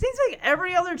 It seems like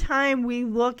every other time we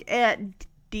look at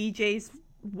DJ's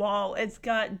wall, it's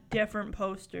got different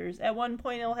posters. At one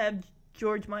point, it'll have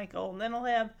George Michael, and then it'll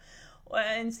have,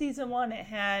 in season 1, it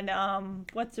had,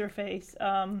 what's-her-face,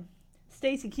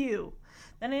 Stacey Q.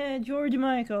 Then it had George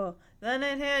Michael. Then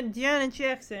it had Janet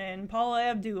Jackson and Paula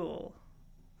Abdul.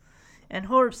 And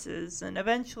horses, and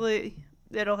eventually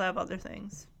it'll have other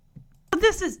things.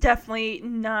 This is definitely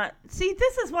not... See,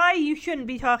 this is why you shouldn't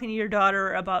be talking to your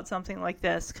daughter about something like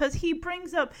this. Because he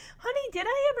brings up, honey, did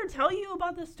I ever tell you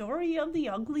about the story of the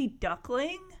ugly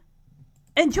duckling?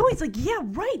 And Joey's like, yeah,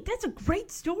 right, that's a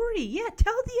great story. Yeah,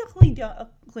 tell the ugly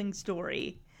duckling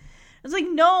story. It's like,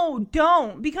 no,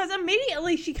 don't. Because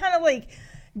immediately she kind of like...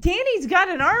 Danny's got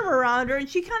an arm around her, and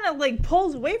she kind of like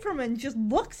pulls away from him and just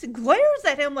glares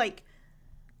at him like...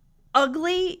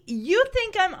 Ugly? You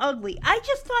think I'm ugly. I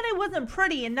just thought I wasn't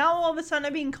pretty, and now all of a sudden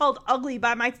I'm being called ugly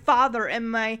by my father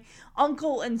and my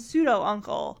uncle and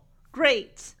pseudo-uncle.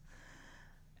 Great.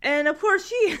 And of course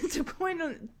she ends up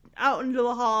going out into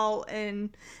the hall and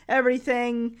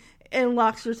everything and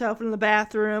locks herself in the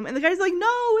bathroom. And the guy's like,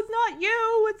 no, it's not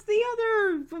you. It's the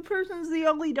other person's the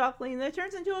ugly duckling that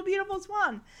turns into a beautiful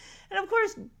swan. And of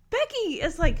course Becky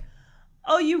is like,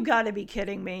 oh, you gotta be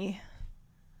kidding me.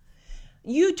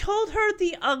 You told her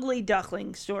the ugly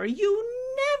duckling story. You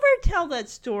never tell that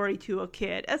story to a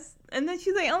kid. And then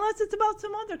she's like, unless it's about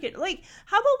some other kid. Like,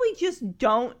 how about we just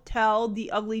don't tell the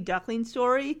ugly duckling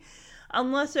story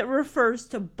unless it refers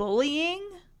to bullying?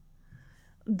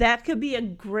 That could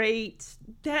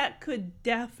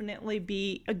definitely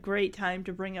be a great time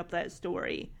to bring up that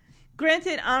story.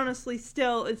 Granted, honestly,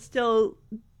 it's still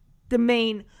the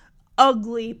main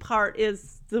ugly part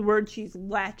is the word she's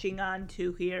latching on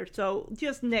to here. So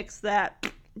just nix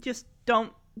that. Just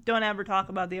don't ever talk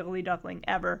about the ugly duckling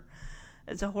ever.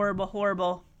 It's a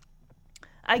horrible.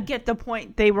 I get the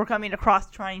point they were coming across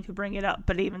trying to bring it up,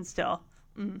 but even still.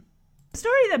 The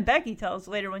story that Becky tells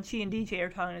later when she and DJ are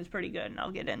talking is pretty good, and I'll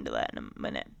get into that in a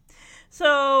minute.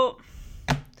 So,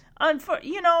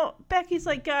 Becky's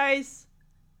like, guys,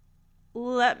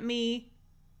 let me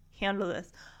handle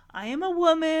this. I am a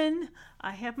woman.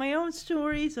 I have my own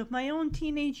stories of my own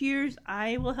teenage years.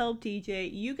 I will help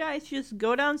DJ. You guys just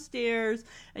go downstairs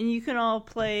and you can all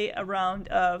play a round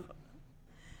of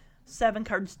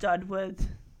 7-card stud with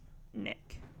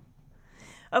Nick.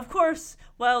 Of course,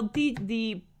 while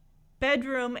the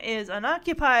bedroom is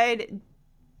unoccupied,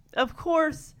 of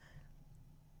course,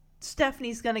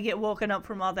 Stephanie's going to get woken up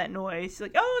from all that noise. She's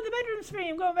like, oh, the bedroom's free.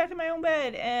 I'm going back to my own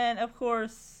bed. And, of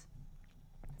course,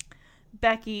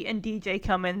 Becky and DJ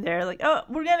come in there like, oh,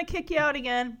 we're going to kick you out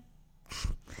again.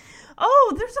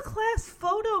 Oh, there's a class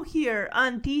photo here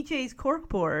on DJ's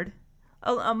corkboard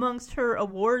amongst her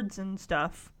awards and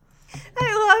stuff.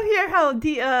 I love here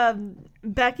how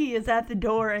Becky is at the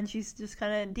door and she's just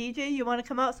kind of, DJ, you want to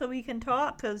come out so we can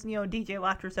talk? Because, DJ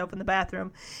locked herself in the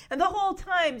bathroom. And the whole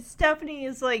time, Stephanie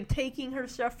is like taking her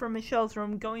stuff from Michelle's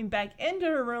room, going back into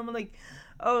her room, like,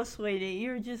 oh, sweetie,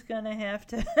 you're just going to have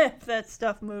that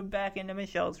stuff moved back into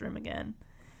Michelle's room again.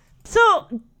 So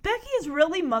Becky is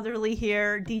really motherly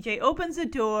here. DJ opens the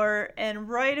door, and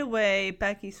right away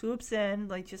Becky swoops in,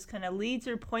 like just kind of leads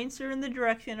her, points her in the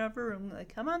direction of her room,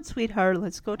 like, come on, sweetheart,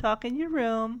 let's go talk in your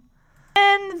room.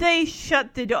 And they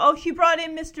shut the door. Oh, she brought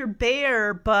in Mr.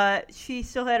 Bear, but she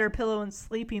still had her pillow and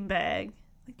sleeping bag.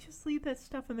 Like, just leave that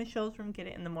stuff in Michelle's room, get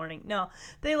it in the morning. No,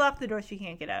 they locked the door, she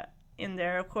can't get out in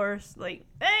there, of course. Like,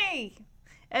 hey!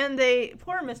 And they,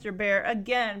 poor Mr. Bear,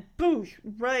 again, boosh,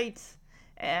 right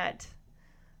at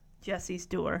Jesse's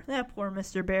door. That poor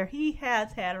Mr. Bear, he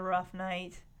has had a rough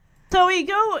night. So we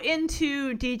go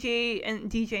into DJ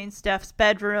and Steph's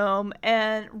bedroom,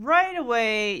 and right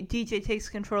away DJ takes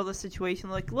control of the situation.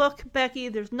 Like, look, Becky,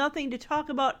 there's nothing to talk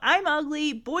about. I'm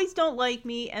ugly, boys don't like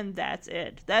me, and that's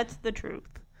it. That's the truth.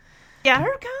 Yeah,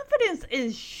 her confidence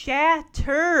is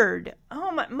shattered.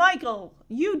 Oh my, Michael,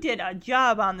 you did a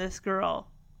job on this girl.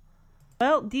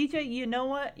 Well, DJ, you know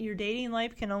what? Your dating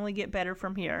life can only get better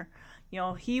from here. You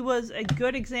know, he was a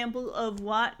good example of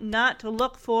what not to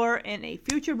look for in a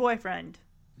future boyfriend.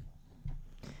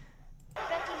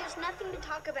 Becky, there's nothing to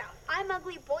talk about. I'm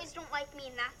ugly, boys don't like me,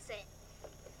 and that's it.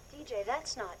 DJ,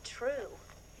 that's not true.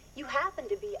 You happen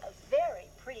to be a very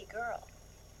pretty girl.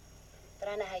 But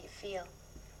I know how you feel.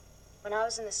 When I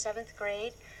was in the 7th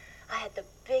grade, I had the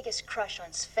biggest crush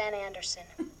on Sven Anderson.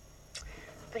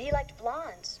 But he liked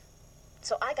blondes.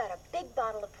 So I got a big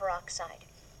bottle of peroxide.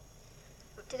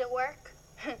 Did it work?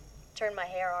 Turned my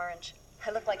hair orange.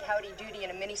 I look like Howdy Doody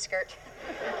in a miniskirt.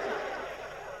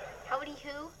 Howdy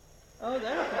who? Oh,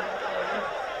 that'll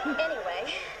be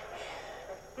Anyway,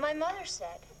 my mother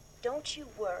said, don't you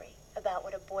worry about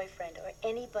what a boyfriend or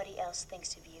anybody else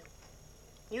thinks of you.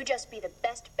 You just be the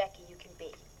best Becky you can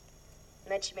be.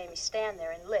 And then she made me stand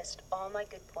there and list all my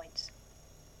good points.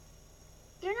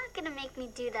 You're not gonna make me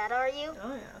do that, are you?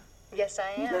 Oh, yeah. Yes,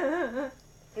 I am.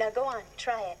 Now go on,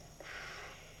 try it.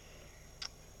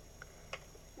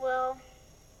 Well,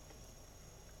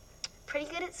 pretty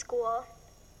good at school.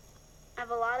 I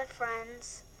have a lot of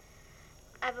friends.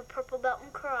 I have a purple belt in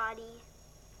karate.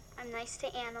 I'm nice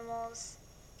to animals.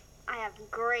 I have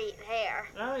great hair.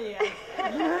 Oh, yeah.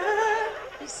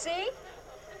 You see?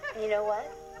 You know what?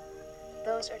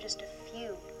 Those are just a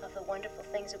few of the wonderful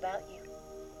things about you.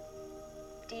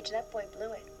 Deej, that boy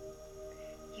blew it.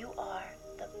 You are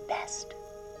the best.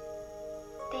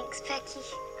 Thanks, Becky.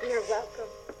 You're welcome.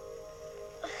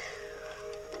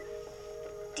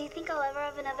 Do you think I'll ever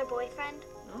have another boyfriend?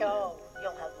 Oh,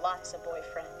 you'll have lots of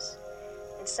boyfriends.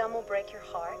 And some will break your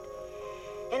heart.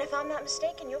 And if I'm not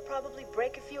mistaken, you'll probably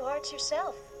break a few hearts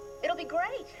yourself. It'll be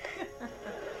great.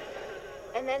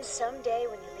 And then someday,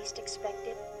 when you least expect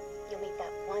it, you'll meet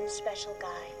that one special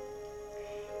guy.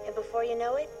 And before you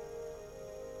know it,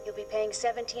 you'll be paying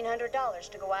 $1,700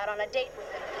 to go out on a date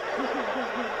with him.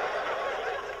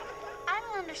 I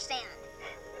don't understand.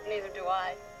 Neither do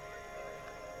I.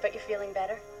 But you're feeling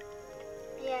better?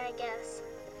 Yeah, I guess.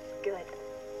 Good.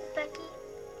 Becky,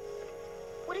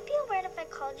 would it be alright if I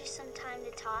called you sometime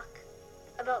to talk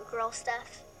about girl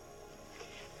stuff?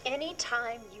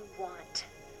 Anytime you want.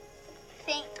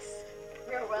 Thanks.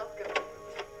 You're welcome.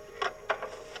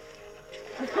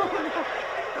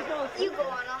 You go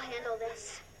on, I'll handle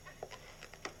this.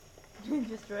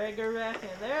 Just drag her back in.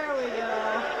 There we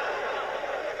go.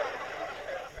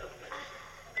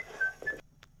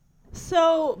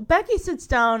 So Becky sits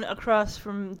down across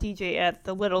from DJ at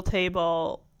the little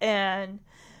table, and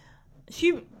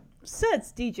she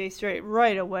sets DJ straight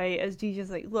right away as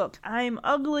DJ's like, look, I'm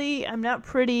ugly, I'm not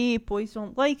pretty, boys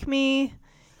don't like me.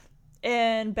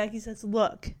 And Becky says,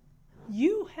 look,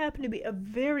 you happen to be a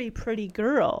very pretty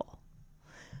girl,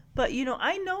 but, you know,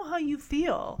 I know how you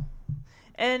feel.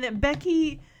 And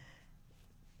Becky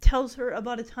tells her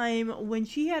about a time when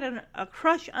she had a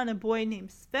crush on a boy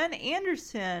named Sven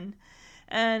Anderson,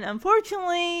 and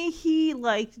unfortunately he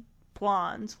liked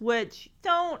blondes, which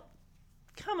don't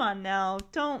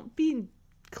be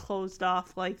closed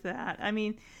off like that. I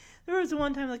mean, there was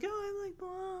one time like, oh, I like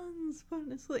blondes, but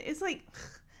it's like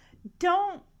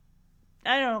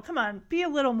I don't know, come on, be a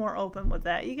little more open with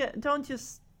that. Don't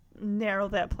just narrow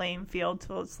that playing field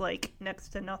till it's like next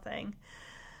to nothing.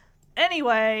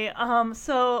 Anyway,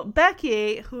 so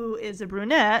Becky, who is a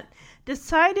brunette,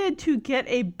 decided to get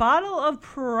a bottle of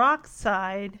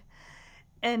peroxide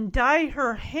and dye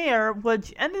her hair,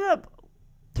 which ended up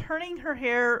turning her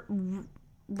hair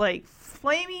like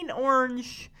flaming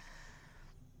orange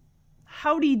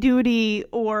Howdy Doody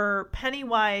or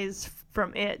Pennywise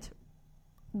from It,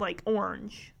 like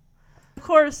orange. Of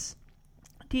course,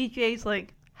 DJ's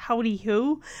like, howdy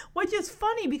who? Which is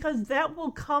funny because that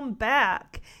will come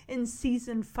back in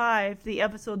season 5, the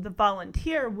episode The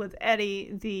Volunteer, with Eddie,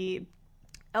 the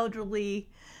elderly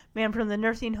man from the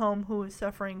nursing home who was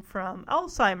suffering from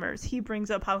Alzheimer's. He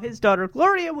brings up how his daughter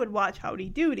Gloria would watch Howdy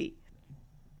Doody.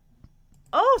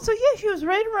 Oh, so yeah, she was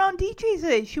right around DJ's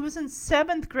age. She was in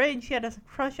 7th grade. She had a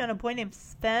crush on a boy named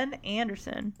Sven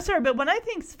Anderson. Sorry, but when I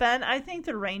think Sven, I think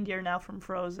the reindeer now from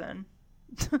Frozen.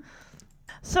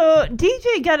 So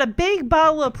DJ got a big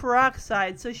bottle of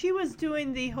peroxide. So she was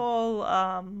doing the whole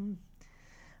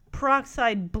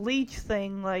peroxide bleach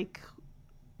thing, like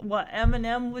what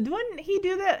Eminem would. Wouldn't he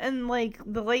do that in like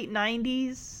the late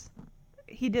 90s?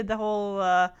 He did the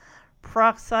whole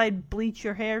peroxide bleach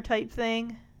your hair type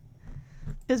thing.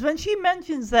 Because when she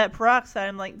mentions that peroxide,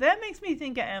 I'm like, that makes me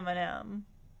think of Eminem,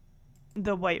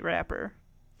 the white rapper.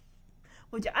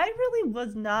 Which I really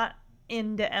was not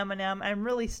into Eminem. I'm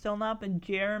really still not, but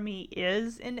Jeremy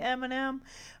is into Eminem.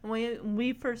 When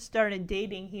we first started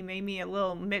dating, he made me a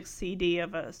little mixed CD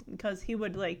of us, because he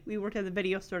would, like, we worked at the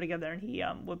video store together, and he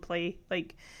would play,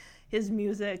 like, his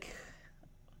music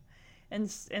and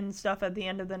stuff at the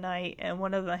end of the night, and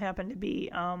one of them happened to be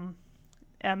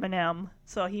Eminem,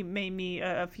 so he made me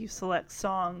a few select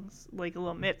songs, like a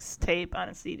little mixtape on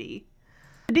a CD.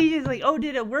 The DJ's like, oh,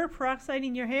 did it work,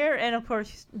 peroxiding your hair? And of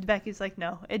course, Becky's like,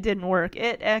 no, it didn't work.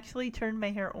 It actually turned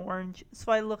my hair orange,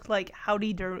 so I looked like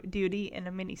Howdy Doody in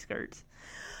a miniskirt.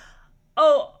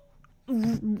 Oh,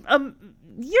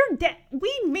 your dad,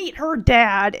 we meet her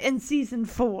dad in season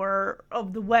 4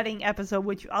 of the wedding episode,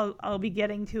 which I'll be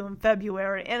getting to in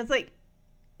February, and it's like,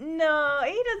 no,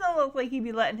 he doesn't look like he'd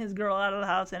be letting his girl out of the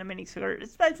house in a miniskirt,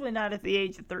 especially not at the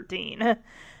age of 13.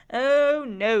 Oh,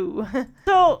 no.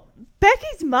 So,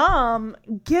 Becky's mom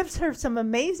gives her some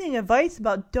amazing advice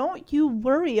about don't you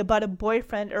worry about a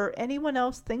boyfriend or anyone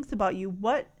else thinks about you.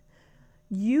 What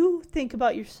you think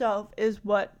about yourself is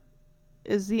what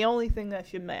is the only thing that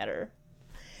should matter.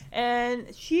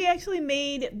 And she actually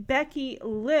made Becky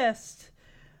list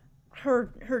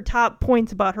her top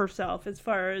points about herself as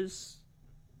far as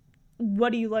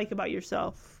what do you like about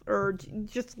yourself, or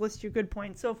just list your good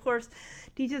points. So of course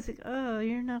DJ's like, oh,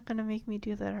 you're not gonna make me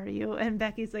do that, are you? And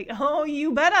Becky's like, oh,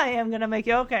 you bet I am gonna make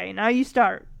you. Okay, now you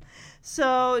start.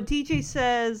 So DJ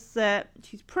says that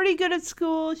she's pretty good at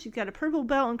school, she's got a purple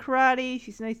belt in karate,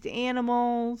 she's nice to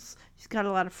animals, she's got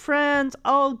a lot of friends,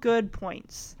 all good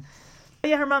points.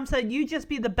 Yeah, her mom said, you just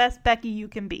be the best Becky you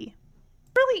can be.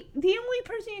 Really, the only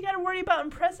person you gotta worry about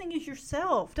impressing is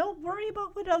yourself. Don't worry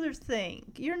about what others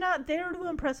think. You're not there to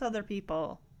impress other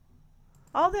people.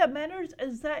 All that matters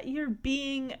is that you're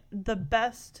being the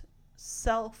best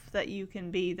self that you can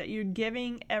be, that you're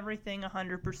giving everything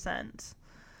 100%,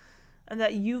 and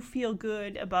that you feel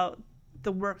good about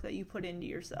the work that you put into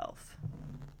yourself.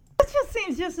 It just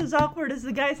seems just as awkward as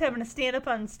the guys having to stand up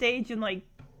on stage and, like,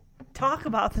 talk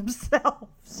about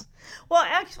themselves. Well,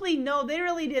 actually, no, they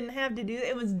really didn't have to do it.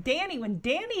 It was Danny, when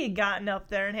Danny had gotten up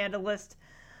there and had to list,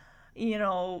 you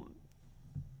know,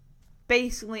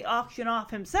 basically auction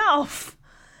off himself.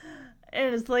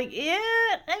 And it's like, yeah,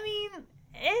 I mean,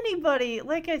 anybody,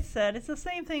 like I said, it's the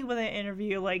same thing with an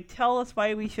interview. Like, tell us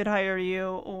why we should hire you,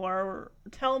 or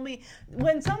tell me,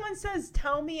 when someone says,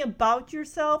 tell me about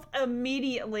yourself,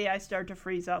 immediately I start to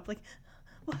freeze up. Like,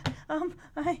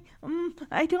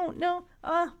 I don't know.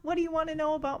 What do you want to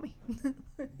know about me?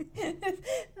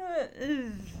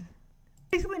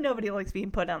 Basically, nobody likes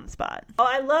being put on the spot. Oh,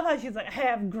 I love how she's like, I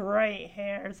have great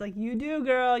hair. It's like, you do,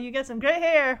 girl. You got some great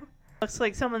hair. Looks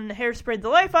like someone hairsprayed the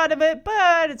life out of it,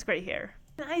 but it's great hair.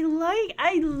 I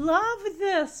love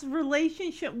this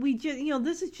relationship. We just, you know,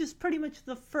 this is just pretty much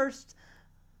the first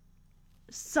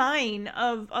sign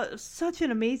of such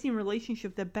an amazing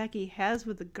relationship that Becky has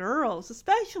with the girls,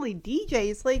 especially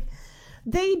DJ. It's like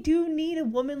they do need a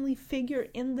womanly figure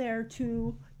in there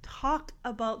to talk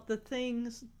about the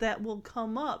things that will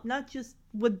come up, not just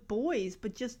with boys,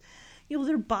 but just, you know,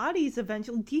 their bodies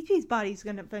eventually. DJ's body's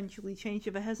going to eventually change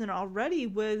if it hasn't already,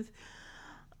 with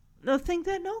the thing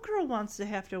that no girl wants to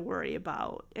have to worry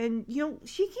about. And, you know,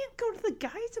 she can't go to the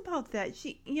guys about that.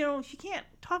 She can't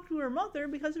talk to her mother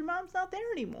because her mom's not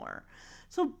there anymore.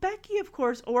 So Becky, of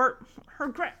course, or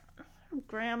her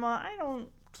grandma, I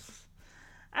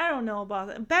don't know about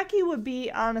that. Becky would be,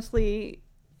 honestly,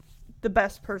 the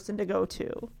best person to go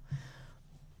to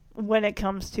when it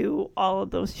comes to all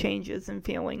of those changes and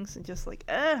feelings, and just like,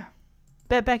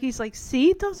 But Becky's like,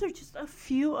 see, those are just a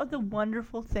few of the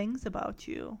wonderful things about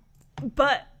you.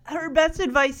 But her best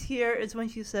advice here is when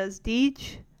she says,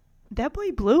 Deej, that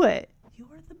boy blew it. You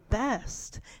are the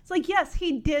best. It's like, yes,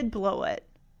 he did blow it.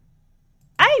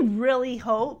 I really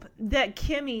hope that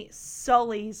Kimmy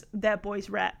sullies that boy's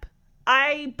rep.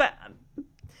 But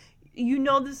you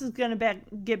know this is going to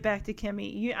get back to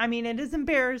Kimmy. I mean, it is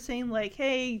embarrassing. Like,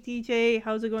 hey, DJ,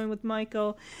 how's it going with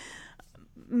Michael?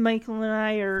 Michael and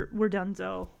I we're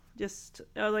donezo. Just,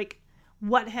 like,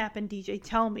 what happened, DJ?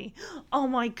 Tell me. Oh,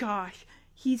 my gosh.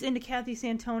 He's into Kathy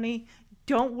Santoni.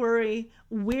 Don't worry.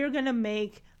 We're going to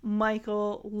make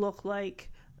Michael look like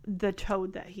the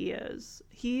toad that he is.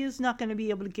 He is not going to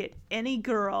be able to get any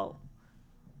girl,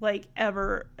 like,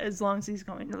 ever, as long as he's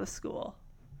going to the school.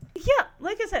 Yeah,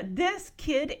 like I said, this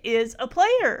kid is a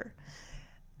player.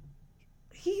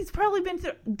 He's probably been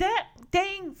through... That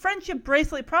dang friendship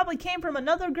bracelet probably came from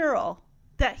another girl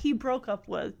that he broke up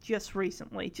with just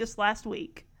recently, just last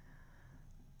week.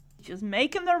 Just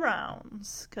making the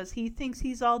rounds, because he thinks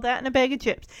he's all that in a bag of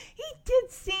chips. He did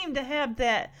seem to have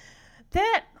that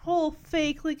whole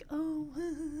fake, like, oh,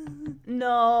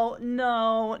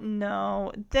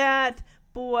 no. That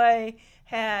boy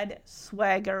had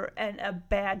swagger, and a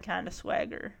bad kind of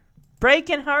swagger.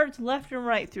 Breaking hearts left and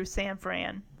right through San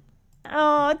Fran.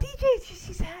 Oh, DJ,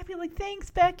 she's happy, like, thanks,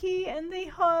 Becky, and they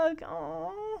hug.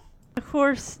 Oh. Of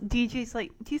course, DJ's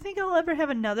like, do you think I'll ever have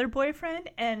another boyfriend?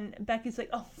 And Becky's like,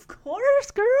 oh, of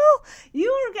course, girl.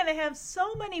 You are going to have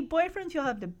so many boyfriends, you'll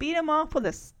have to beat them off with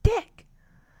a stick.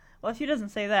 Well, she doesn't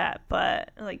say that,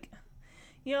 but, like,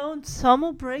 you know, some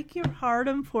will break your heart,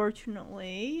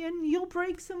 unfortunately, and you'll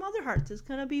break some other hearts. It's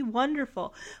going to be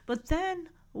wonderful. But then,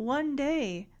 one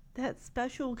day, that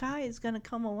special guy is going to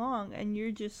come along, and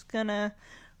you're just going to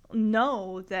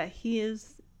know that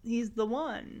he's the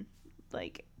one.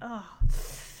 Like, and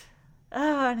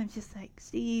I'm just like,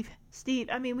 Steve,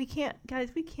 I mean, we can't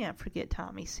forget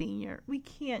Tommy Sr. We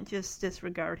can't just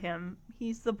disregard him.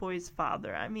 He's the boy's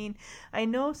father. I mean, I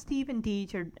know Steve and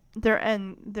Deej are their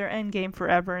end game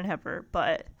forever and ever,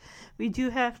 but we do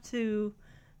have to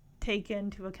take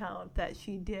into account that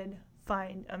she did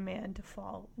find a man to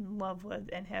fall in love with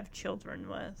and have children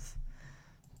with.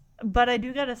 But I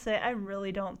do gotta say, I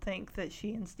really don't think that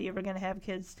she and Steve are gonna have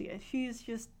kids together.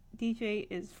 DJ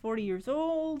is 40 years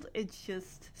old. It's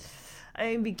just,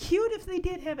 it'd be cute if they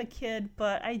did have a kid,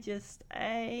 but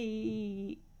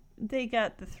they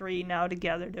got the three now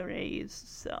together to raise,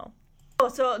 so.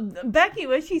 So Becky,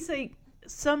 was she say,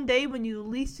 someday when you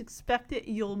least expect it,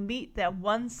 you'll meet that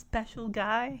one special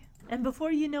guy? And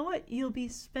before you know it, you'll be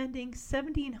spending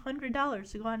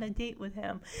 $1,700 to go on a date with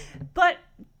him. But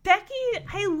Becky,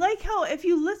 I like how if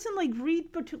you listen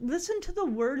to the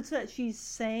words that she's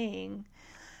saying,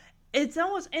 it's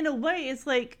almost, in a way, it's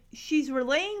like she's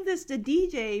relaying this to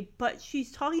DJ, but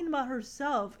she's talking about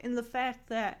herself in the fact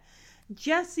that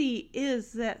Jesse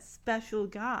is that special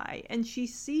guy, and she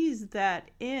sees that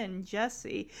in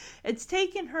Jesse. It's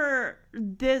taken her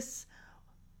this,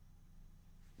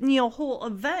 whole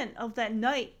event of that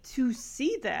night to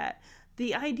see that.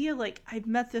 The idea, like, I've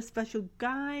met this special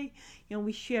guy,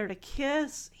 we shared a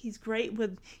kiss, he's great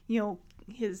with,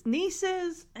 his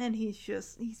nieces, and he's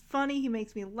funny, he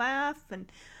makes me laugh,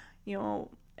 and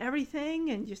everything,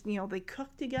 and just they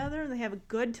cook together and they have a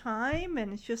good time,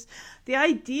 and it's just the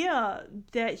idea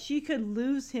that she could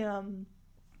lose him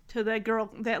to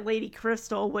that lady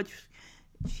Crystal, which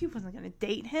she wasn't going to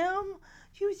date him,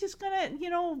 she was just going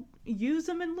to use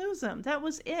him and lose him. That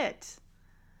was it.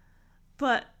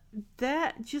 But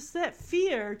that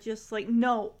fear, just like,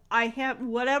 no, I have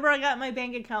whatever I got in my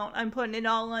bank account, I'm putting it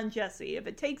all on Jesse. If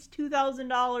it takes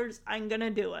 $2,000, I'm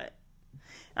gonna do it.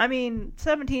 I mean,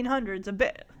 $1,700's a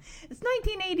bit. It's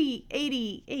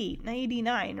 1988,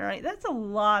 89, right? That's a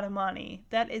lot of money.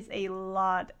 That is a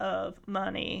lot of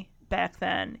money back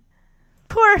then.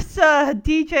 Of course,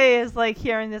 DJ is like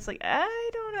hearing this, like, I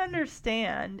don't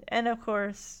understand, and of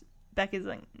course, Becky's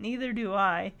like, neither do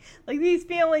I. Like, these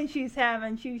feelings she's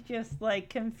having, she's just, like,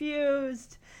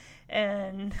 confused.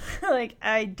 And, like,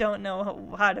 I don't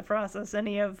know how to process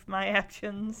any of my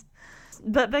actions.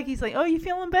 But Becky's like, oh, you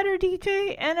feeling better,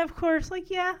 DJ? And, of course,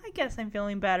 like, yeah, I guess I'm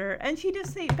feeling better. And she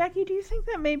just say, Becky, do you think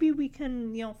that maybe we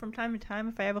can, from time to time,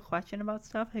 if I have a question about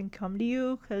stuff, I can come to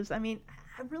you? Because, I mean,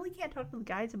 I really can't talk to the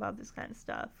guys about this kind of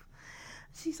stuff.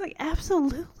 She's like,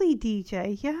 absolutely,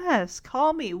 DJ. Yes,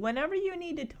 call me whenever you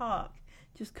need to talk.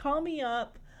 Just call me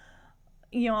up.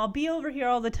 I'll be over here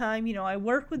all the time. I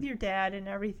work with your dad and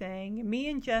everything. Me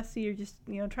and Jesse are just,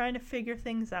 trying to figure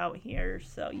things out here.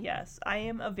 So, yes, I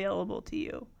am available to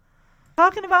you.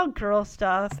 Talking about girl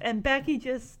stuff, and Becky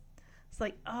just, it's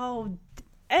like, oh,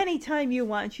 anytime you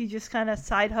want. She just kind of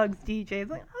side hugs DJ.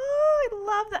 Like, oh, I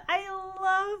love that. I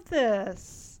love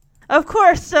this. Of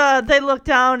course, they look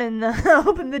down and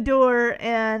open the door,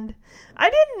 and I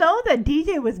didn't know that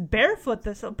DJ was barefoot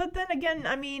but then again,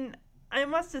 I mean, I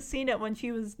must have seen it when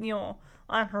she was,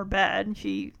 on her bed,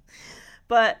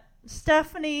 but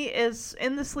Stephanie is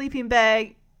in the sleeping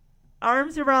bag,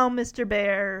 arms around Mr.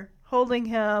 Bear, holding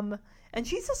him, and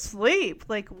she's asleep.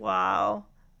 Like, wow.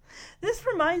 This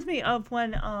reminds me of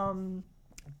when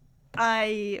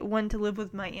I went to live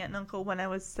with my aunt and uncle when I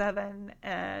was 7,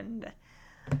 and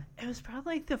it was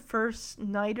probably like the first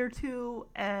night or two,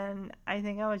 and I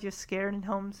think I was just scared and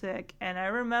homesick, and I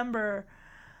remember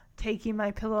taking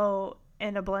my pillow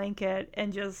and a blanket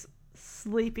and just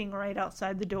sleeping right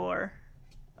outside the door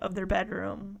of their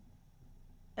bedroom,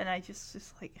 and I just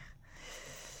like...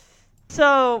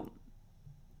 So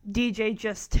DJ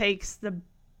just takes the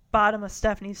bottom of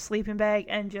Stephanie's sleeping bag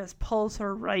and just pulls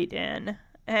her right in,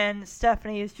 and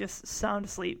Stephanie is just sound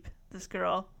asleep, this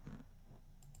girl.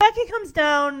 Becky comes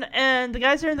down, and the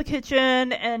guys are in the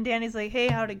kitchen, and Danny's like, hey,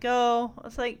 how'd it go? I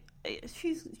was like,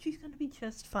 she's gonna be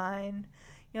just fine.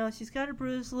 You know, she's got a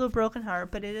bruised, little broken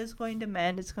heart, but it is going to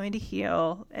mend, it's going to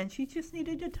heal, and she just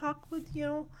needed to talk with, you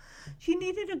know, she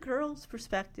needed a girl's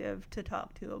perspective to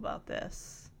talk to about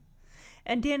this.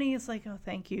 And Danny is like, oh,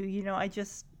 thank you, you know,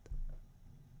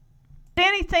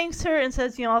 Danny thanks her and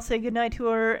says, you know, I'll say goodnight to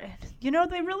her. And, you know,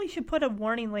 they really should put a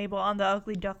warning label on the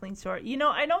Ugly Duckling store. You know,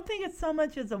 I don't think it's so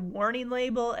much as a warning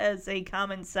label as a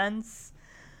common sense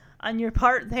on your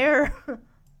part there.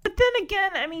 But then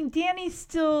again, I mean, Danny's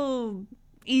still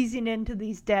easing into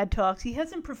these dad talks. He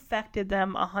hasn't perfected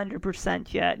them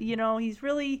 100% yet. You know, he's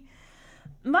really...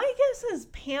 My guess is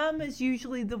Pam is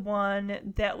usually the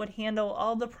one that would handle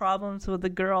all the problems with the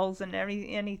girls and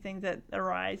anything that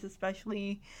arise,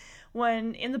 especially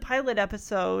when in the pilot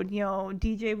episode, you know,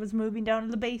 DJ was moving down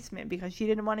to the basement because she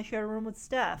didn't want to share a room with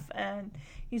Steph. And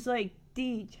he's like,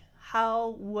 Deej,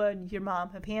 how would your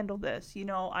mom have handled this? You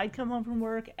know, I'd come home from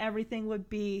work, everything would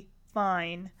be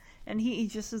fine. And he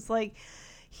just is like,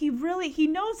 he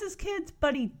knows his kids,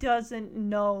 but he doesn't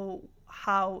know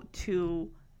how to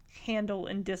handle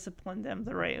and discipline them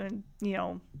the right, and you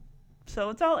know, so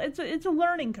it's a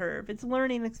learning curve. It's a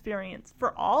learning experience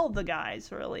for all the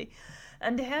guys, really.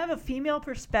 And to have a female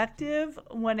perspective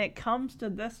when it comes to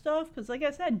this stuff, because like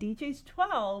I said, DJ's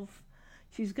 12,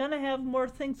 she's gonna have more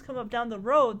things come up down the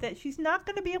road that she's not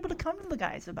gonna be able to come to the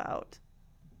guys about.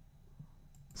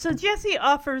 So Jesse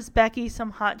offers Becky some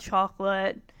hot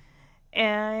chocolate,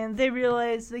 and they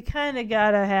realize they kind of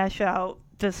gotta hash out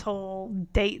this whole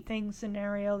date thing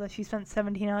scenario that she spent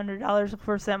 $1,700. Of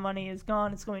course, that money is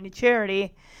gone. It's going to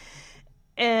charity.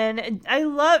 And I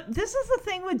love, this is the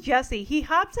thing with Jesse. He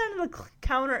hops onto the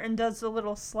counter and does a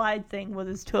little slide thing with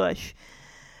his tush.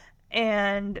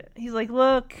 And he's like,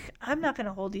 look, I'm not going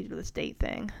to hold you to this date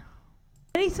thing.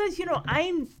 And he says, you know,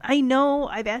 I know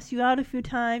I've asked you out a few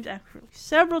times,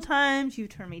 several times. You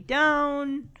turned me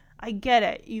down. I get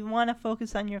it. You want to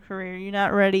focus on your career. You're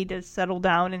not ready to settle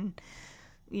down and,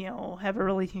 you know, have a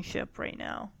relationship right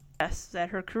now. Yes, that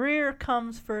her career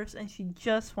comes first and she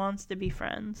just wants to be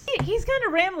friends. He's kind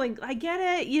of rambling. I get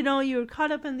it. You know, you were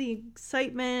caught up in the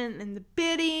excitement and the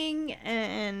bidding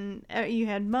and you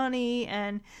had money.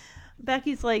 And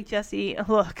Becky's like, Jesse,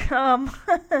 look,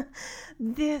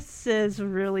 this is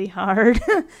really hard.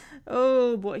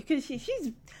 Oh boy, because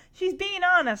she's being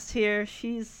honest here.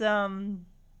 She's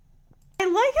I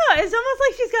like how it's almost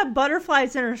like she's got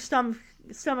butterflies in her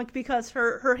stomach because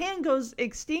her hand goes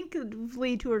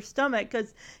instinctively to her stomach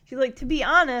because she's like, to be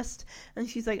honest, and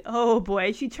she's like, oh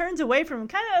boy, she turns away from him,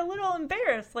 kind of a little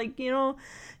embarrassed, like, you know,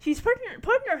 she's putting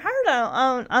her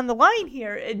heart on the line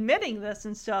here, admitting this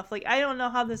and stuff. Like, I don't know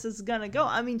how this is gonna go.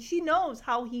 I mean, she knows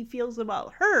how he feels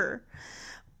about her,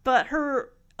 but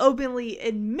her openly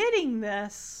admitting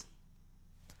this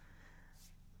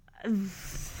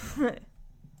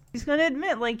he's going to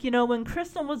admit, like, you know, when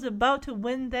Crystal was about to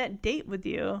win that date with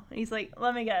you, he's like,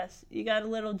 let me guess, you got a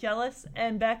little jealous?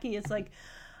 And Becky is like,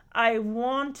 I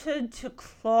wanted to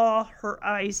claw her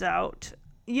eyes out.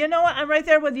 You know what? I'm right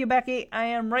there with you, Becky. I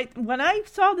am right. When I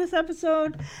saw this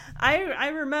episode, I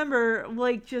remember,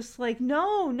 like, just like,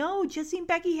 no, Jesse and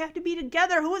Becky have to be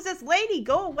together. Who is this lady?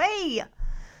 Go away.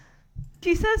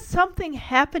 She says something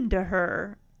happened to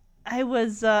her. I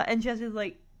was, and Jesse's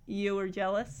like, you were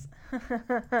jealous?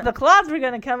 The claws were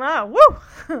gonna come out.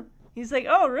 Woo! He's like,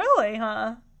 oh, really,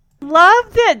 huh?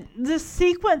 Love that the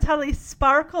sequence, how they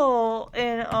sparkle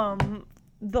in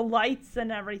the lights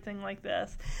and everything like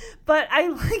this. But I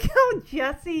like how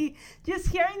Jesse, just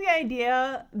hearing the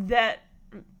idea that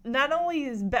not only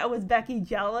was Becky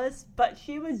jealous, but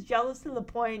she was jealous to the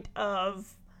point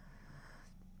of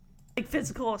like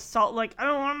physical assault. Like, I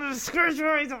don't want to discourage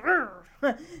her.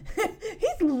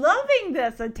 He's loving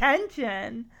this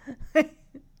attention.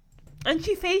 And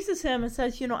she faces him and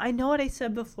says, you know, I know what I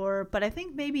said before, but I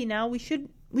think maybe now we should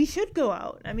go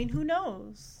out. I mean, who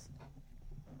knows?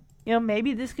 you know,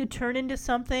 maybe this could turn into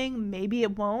something, maybe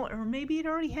it won't, or maybe it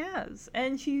already has.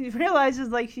 And she realizes,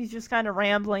 like, she's just kind of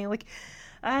rambling, like,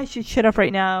 I should shut up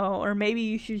right now, or maybe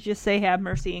you should just say have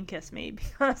mercy and kiss me,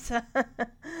 because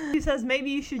she says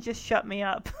maybe you should just shut me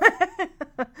up.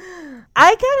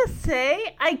 I gotta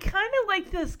say, I kind of like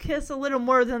this kiss a little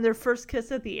more than their first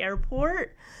kiss at the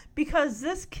airport, because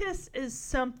this kiss is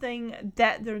something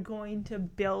that they're going to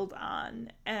build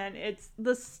on, and it's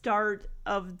the start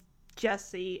of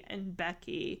Jesse and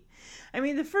Becky. I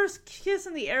mean, the first kiss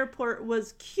in the airport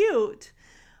was cute,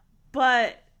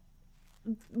 but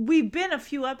we've been a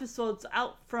few episodes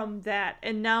out from that,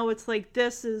 and now it's like,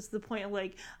 this is the point,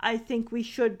 like, I think we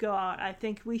should go out, I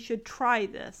think we should try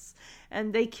this,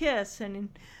 and they kiss,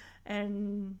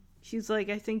 and she's like,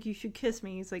 I think you should kiss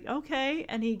me. He's like, okay,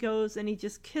 and he goes and he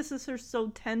just kisses her so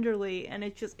tenderly, and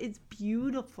it's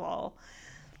beautiful.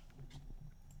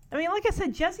 I mean, like I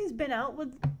said, Jesse's been out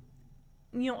with,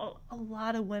 you know, a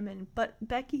lot of women, but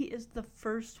Becky is the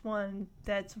first one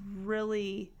that's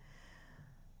really,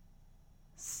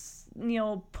 you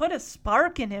know, put a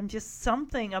spark in him. Just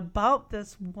something about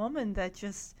this woman that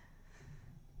just,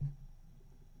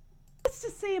 what's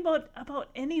to say about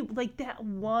any, like, that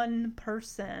one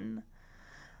person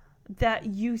that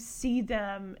you see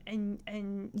them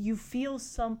and you feel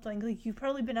something, like, you've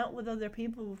probably been out with other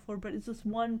people before, but it's this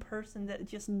one person that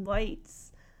just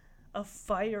lights a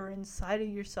fire inside of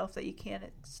yourself that you can't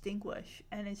extinguish,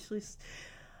 and it's just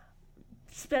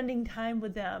spending time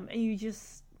with them, and you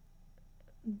just,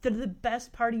 they're the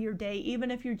best part of your day,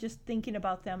 even if you're just thinking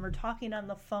about them or talking on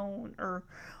the phone or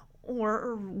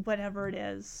whatever it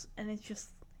is. And it's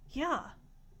just, yeah,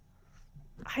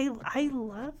 I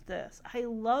love this. I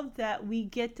love that we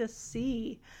get to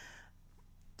see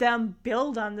them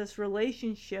build on this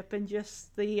relationship, and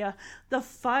just the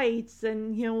fights,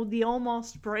 and, you know, the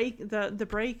almost the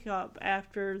breakup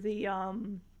after the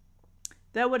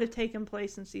that would have taken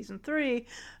place in season 3.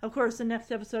 Of course, the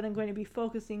next episode I'm going to be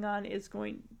focusing on is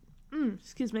going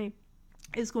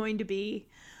to be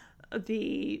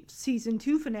the season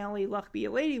 2 finale, Luck Be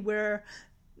a Lady, where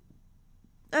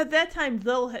at that time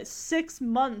 6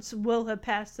 months will have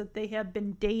passed that they have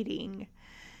been dating,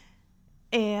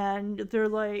 and they're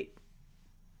like,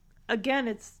 again,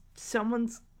 it's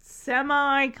someone's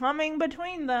semi coming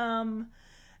between them,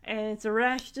 and it's a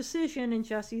rash decision, and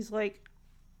Jesse's like,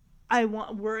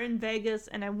 we're in Vegas,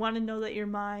 and I want to know that you're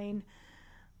mine.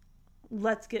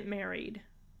 Let's get married.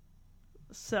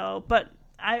 So, but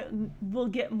I will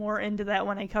get more into that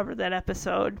when I cover that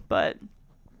episode. But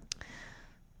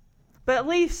at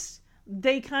least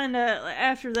they kind of,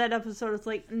 after that episode, it's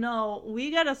like, no, we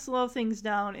got to slow things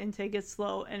down and take it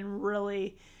slow, and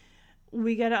really,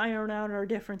 we got to iron out our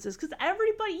differences. Because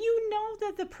everybody, you know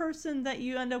that the person that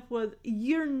you end up with,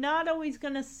 you're not always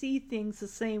going to see things the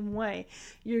same way.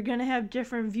 You're going to have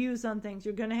different views on things.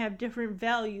 You're going to have different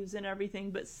values and everything.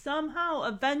 But somehow,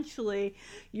 eventually,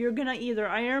 you're going to either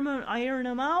iron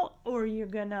them out, or you're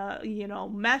going to, you know,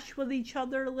 mesh with each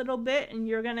other a little bit. And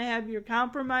you're going to have your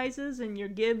compromises and your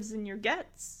gives and your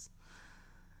gets.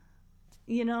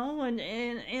 You know, and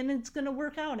it's going to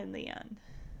work out in the end.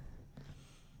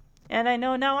 And I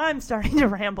know now I'm starting to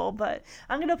ramble, but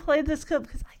I'm going to play this clip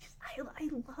because I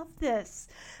love this.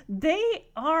 They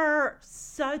are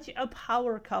such a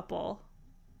power couple.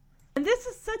 And this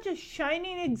is such a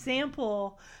shining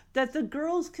example that the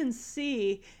girls can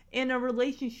see in a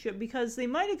relationship, because they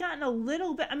might have gotten a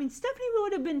little bit, I mean, Stephanie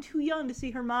would have been too young to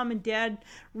see her mom and dad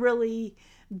really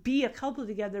be a couple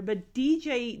together, but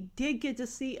DJ did get to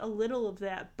see a little of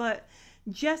that. But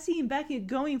Jesse and Becky,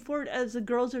 going forward as the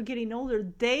girls are getting older,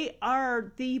 they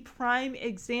are the prime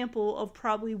example of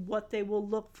probably what they will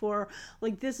look for.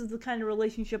 Like, this is the kind of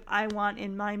relationship I want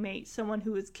in my mate. Someone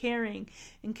who is caring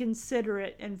and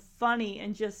considerate and funny,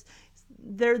 and just,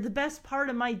 they're the best part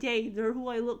of my day. They're who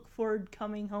I look forward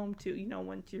coming home to, you know,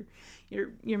 once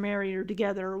you're married or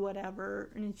together or whatever.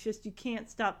 And it's just, you can't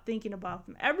stop thinking about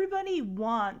them. Everybody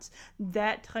wants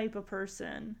that type of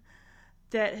person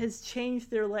that has changed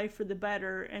their life for the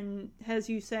better, and has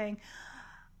you saying,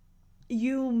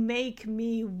 you make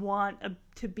me want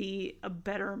to be a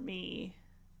better me.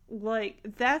 Like,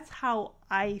 that's how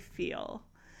I feel.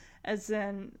 As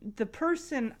in, the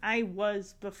person I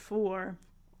was before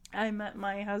I met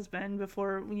my husband,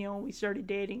 before, you know, we started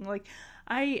dating, like,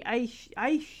 I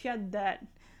shed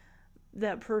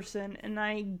that person, and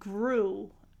I grew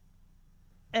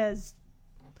as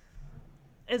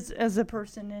a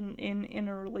person in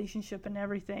a relationship and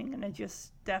everything, and it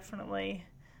just definitely.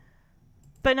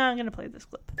 But now I'm gonna play this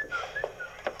clip.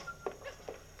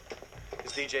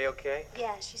 Is DJ okay?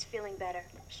 Yeah, she's feeling better.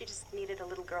 She just needed a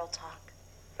little girl talk.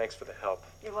 Thanks for the help.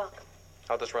 You're welcome.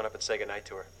 I'll just run up and say goodnight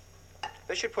to her.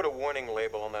 They should put a warning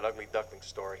label on that ugly duckling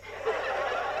story.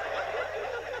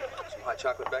 Some hot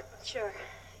chocolate, Beck? Sure.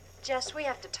 Jess, we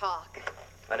have to talk.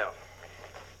 I know.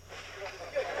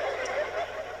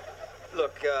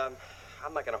 Look,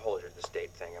 I'm not going to hold you to this date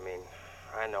thing. I mean,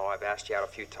 I know I've asked you out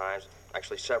a few times,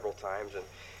 actually several times, and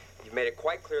you've made it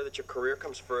quite clear that your career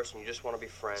comes first and you just want to be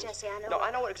friends. Jesse, I know. No, I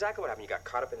know exactly what happened. You got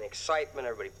caught up in the excitement,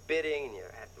 everybody bidding, and you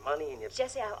had money, and you...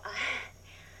 Jesse,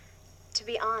 to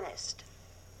be honest,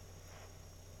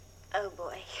 oh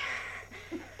boy.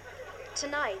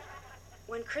 Tonight,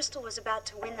 when Crystal was about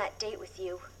to win that date with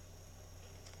you,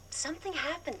 something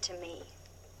happened to me.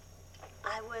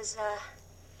 I was, A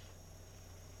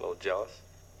little jealous?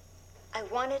 I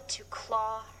wanted to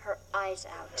claw her eyes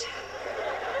out.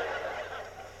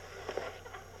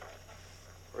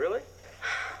 Really?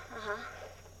 Uh-huh.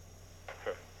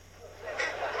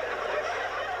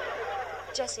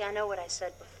 Jesse, I know what I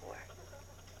said before,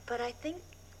 but I think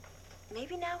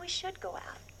maybe now we should go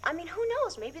out. I mean, who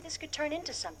knows? Maybe this could turn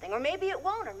into something, or maybe it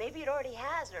won't, or maybe it already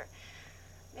has, or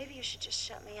maybe you should just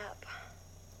shut me up.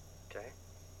 Okay.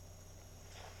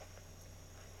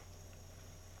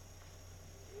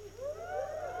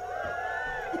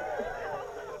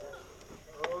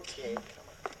 Okay.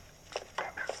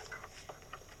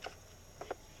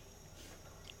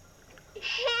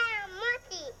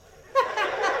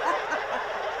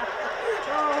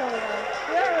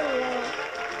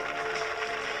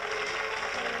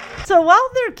 So while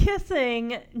they're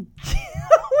kissing,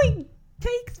 Joey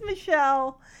takes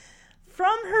Michelle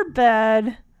from her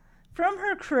bed, from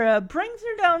her crib, brings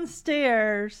her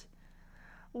downstairs.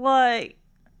 Like,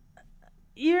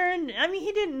 he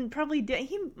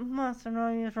must have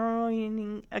known he was really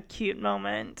in a cute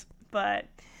moment, but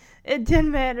it didn't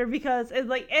matter because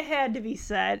it had to be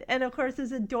said. And of course,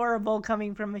 it's adorable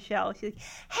coming from Michelle. She's like,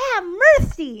 "Have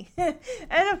mercy!"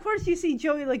 And of course, you see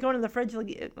Joey going to the fridge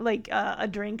like a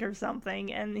drink or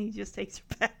something, and he just takes her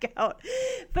back out.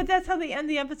 But that's how they end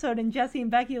the episode. And Jesse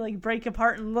and Becky break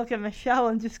apart and look at Michelle,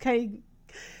 and just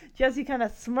Jesse kind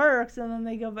of smirks, and then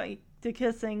they go back to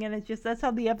kissing, and that's how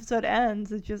the episode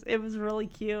ends. It was really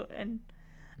cute, and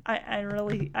I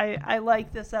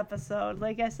like this episode.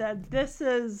 Like I said, this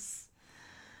is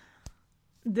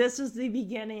the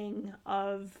beginning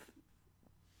of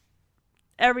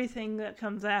everything that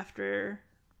comes after,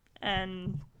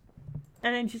 and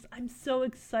I'm so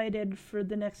excited for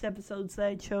the next episodes that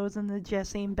I chose in the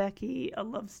Jesse and Becky A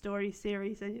Love Story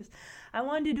series. I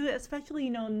wanted to do it, especially,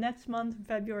 next month in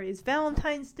February is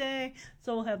Valentine's Day,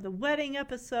 so we'll have the wedding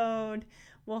episode,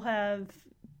 we'll have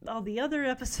all the other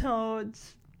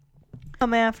episodes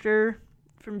come after,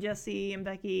 from Jesse and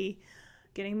Becky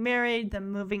getting married,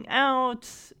 them moving out,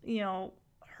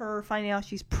 her finding out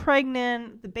she's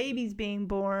pregnant, the baby's being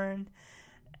born,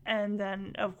 and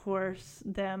then, of course,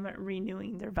 them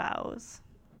renewing their vows.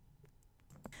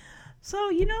 So,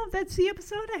 that's the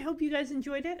episode. I hope you guys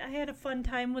enjoyed it. I had a fun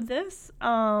time with this.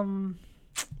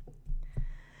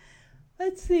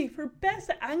 Let's see. For best,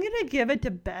 I'm going to give it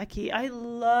to Becky. I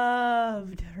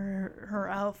loved her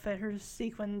outfit. Her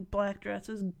sequin black dress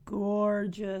was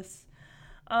gorgeous.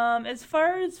 As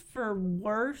far as for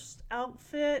worst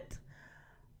outfit,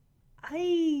 I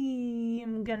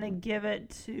am going to give it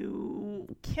to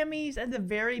Kimmy's at the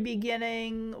very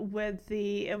beginning with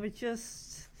it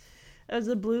was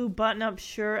a blue button-up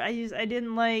shirt. I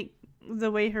didn't like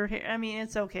the way her hair,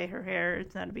 it's okay, her hair,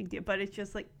 it's not a big deal, but it's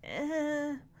just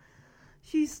the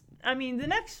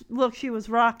next look she was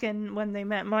rocking when they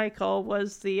met Michael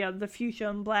was the fuchsia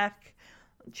and black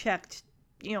checked,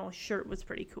 shirt was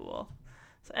pretty cool.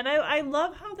 And I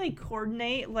love how they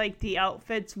coordinate, the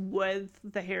outfits with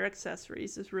the hair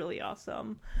accessories is really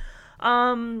awesome.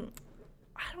 I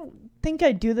don't think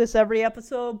I do this every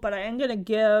episode, but I am going to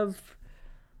give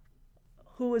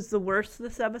who was the worst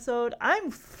this episode.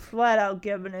 I'm flat out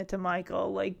giving it to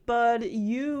Michael. Bud,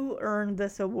 you earned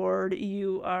this award.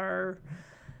 You are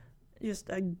just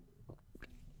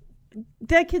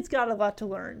that kid's got a lot to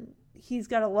learn. He's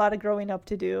got a lot of growing up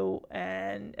to do,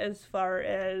 and as far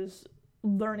as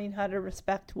learning how to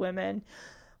respect women.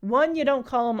 One, you don't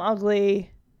call them ugly.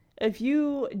 If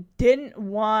you didn't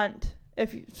want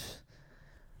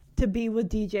to be with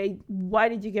DJ, why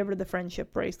did you give her the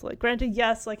friendship bracelet? Granted,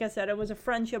 yes, like I said, it was a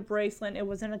friendship bracelet. It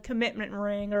wasn't a commitment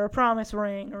ring or a promise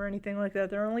ring or anything like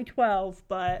that. They're only 12,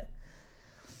 but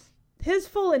his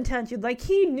full intention,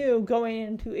 he knew going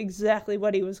into exactly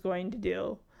what he was going to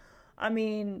do.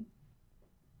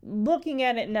 Looking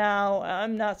at it now,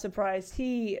 I'm not surprised.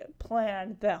 He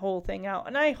planned that whole thing out.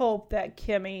 And I hope that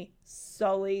Kimmy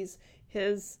sullies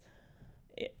his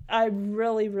I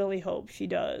really, really hope she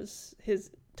does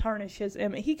tarnish his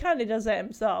image. He kind of does that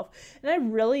himself. And I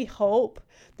really hope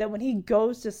that when he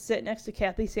goes to sit next to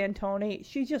Kathy Santoni,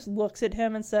 she just looks at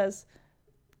him and says,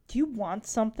 do you want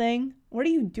something? What are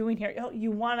you doing here? Oh,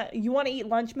 you want to eat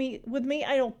lunch with me?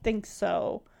 I don't think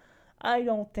so.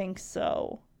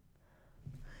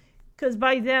 Because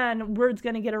by then, word's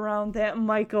going to get around that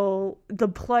Michael, the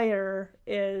player,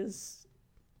 is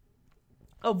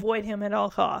avoid him at all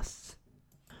costs.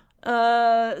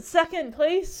 Second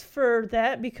place for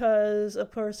that, because,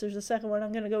 of course, there's a second one,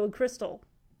 I'm going to go with Crystal.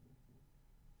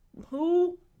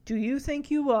 Who do you think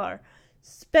you are?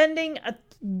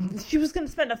 She was going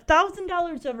to spend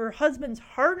 $1,000 of her husband's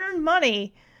hard-earned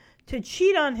money to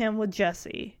cheat on him with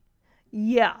Jesse.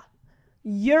 Yeah.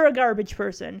 You're a garbage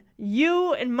person.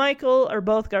 You and Michael are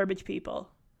both garbage people.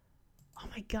 Oh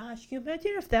my gosh, can you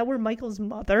imagine if that were Michael's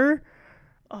mother?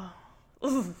 Oh,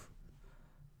 oof.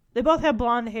 They both have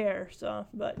blonde hair, so,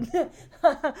 but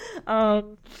I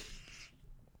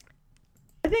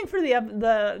think for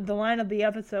the line of the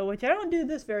episode, which I don't do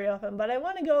this very often, but I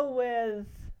want to go with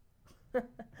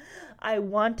I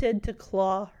wanted to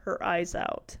claw her eyes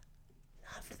out.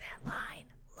 Loved that line.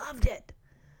 Loved it.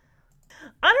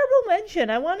 Honorable mention,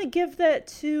 I want to give that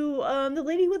to the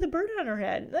lady with the bird on her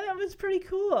head. That was pretty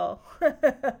cool.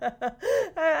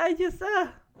 I just,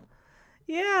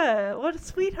 yeah, what a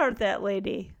sweetheart that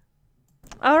lady.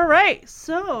 All right,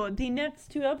 so the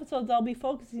next 2 episodes I'll be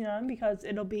focusing on, because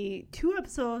it'll be 2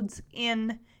 episodes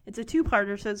it's a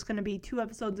 2-parter, so it's going to be 2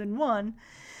 episodes in one.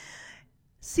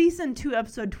 Season 2,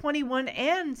 episode 21,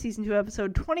 and Season 2,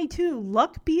 episode 22,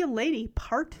 Luck Be a Lady,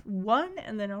 part 1,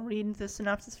 and then I'll read the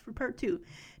synopsis for part 2.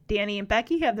 Danny and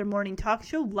Becky have their morning talk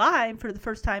show live for the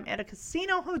first time at a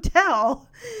casino hotel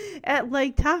at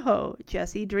Lake Tahoe.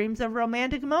 Jesse dreams of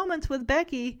romantic moments with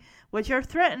Becky, which are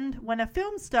threatened when a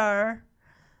film star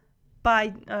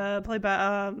played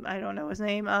by, I don't know his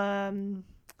name,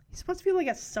 he's supposed to be like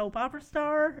a soap opera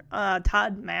star,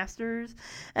 Todd Masters,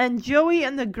 and Joey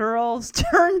and the girls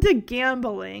turn to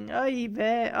gambling.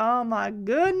 Oh my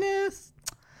goodness.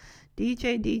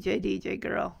 DJ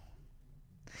girl.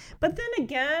 But then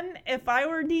again, if I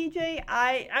were DJ,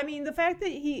 I mean, the fact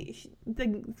that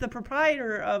the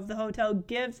proprietor of the hotel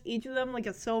gives each of them like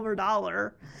a silver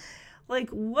dollar, like,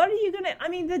 what are you gonna, I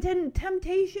mean, the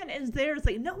temptation is there. It's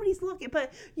like, nobody's looking,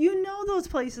 but you know those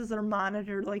places are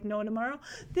monitored like no tomorrow.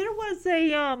 There was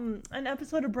an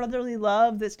episode of Brotherly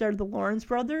Love that starred the Lawrence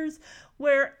brothers,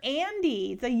 where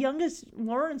Andy, the youngest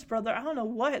Lawrence brother, I don't know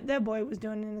what that boy was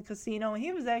doing in the casino.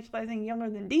 He was actually, I think, younger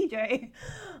than DJ,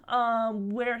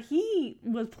 where he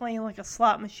was playing like a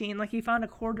slot machine, like he found a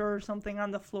quarter or something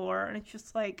on the floor, and it's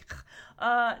just like,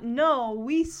 no,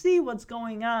 we see what's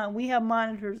going on. We have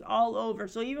monitors all over,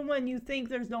 so even when you think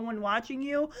there's no one watching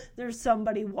you, there's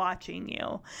somebody watching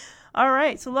you. All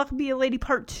right, so Luck Be a Lady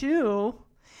part 2.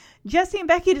 Jesse and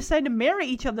Becky decide to marry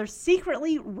each other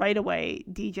secretly right away.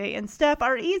 DJ and Steph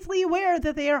are easily aware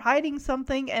that they are hiding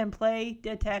something and play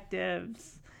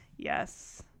detectives.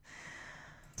 Yes.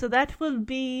 So that will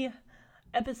be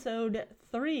episode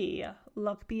 3,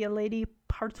 Luck Be a Lady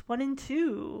parts 1 and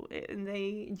 2, in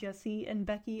the Jesse and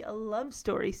Becky love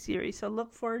story series. So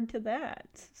look forward to that.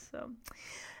 So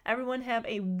everyone have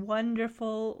a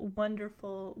wonderful,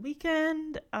 wonderful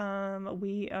weekend.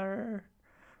 We are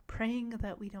praying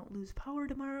that we don't lose power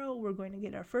tomorrow. We're going to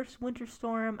get our first winter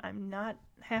storm. I'm not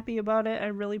happy about it. I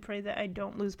really pray that I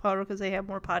don't lose power, because I have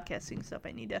more podcasting stuff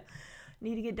I need to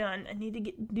get done. I need to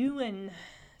get doing.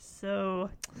 So,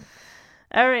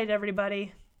 all right,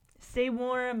 everybody, stay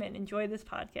warm and enjoy this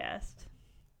podcast.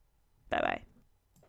 Bye-bye.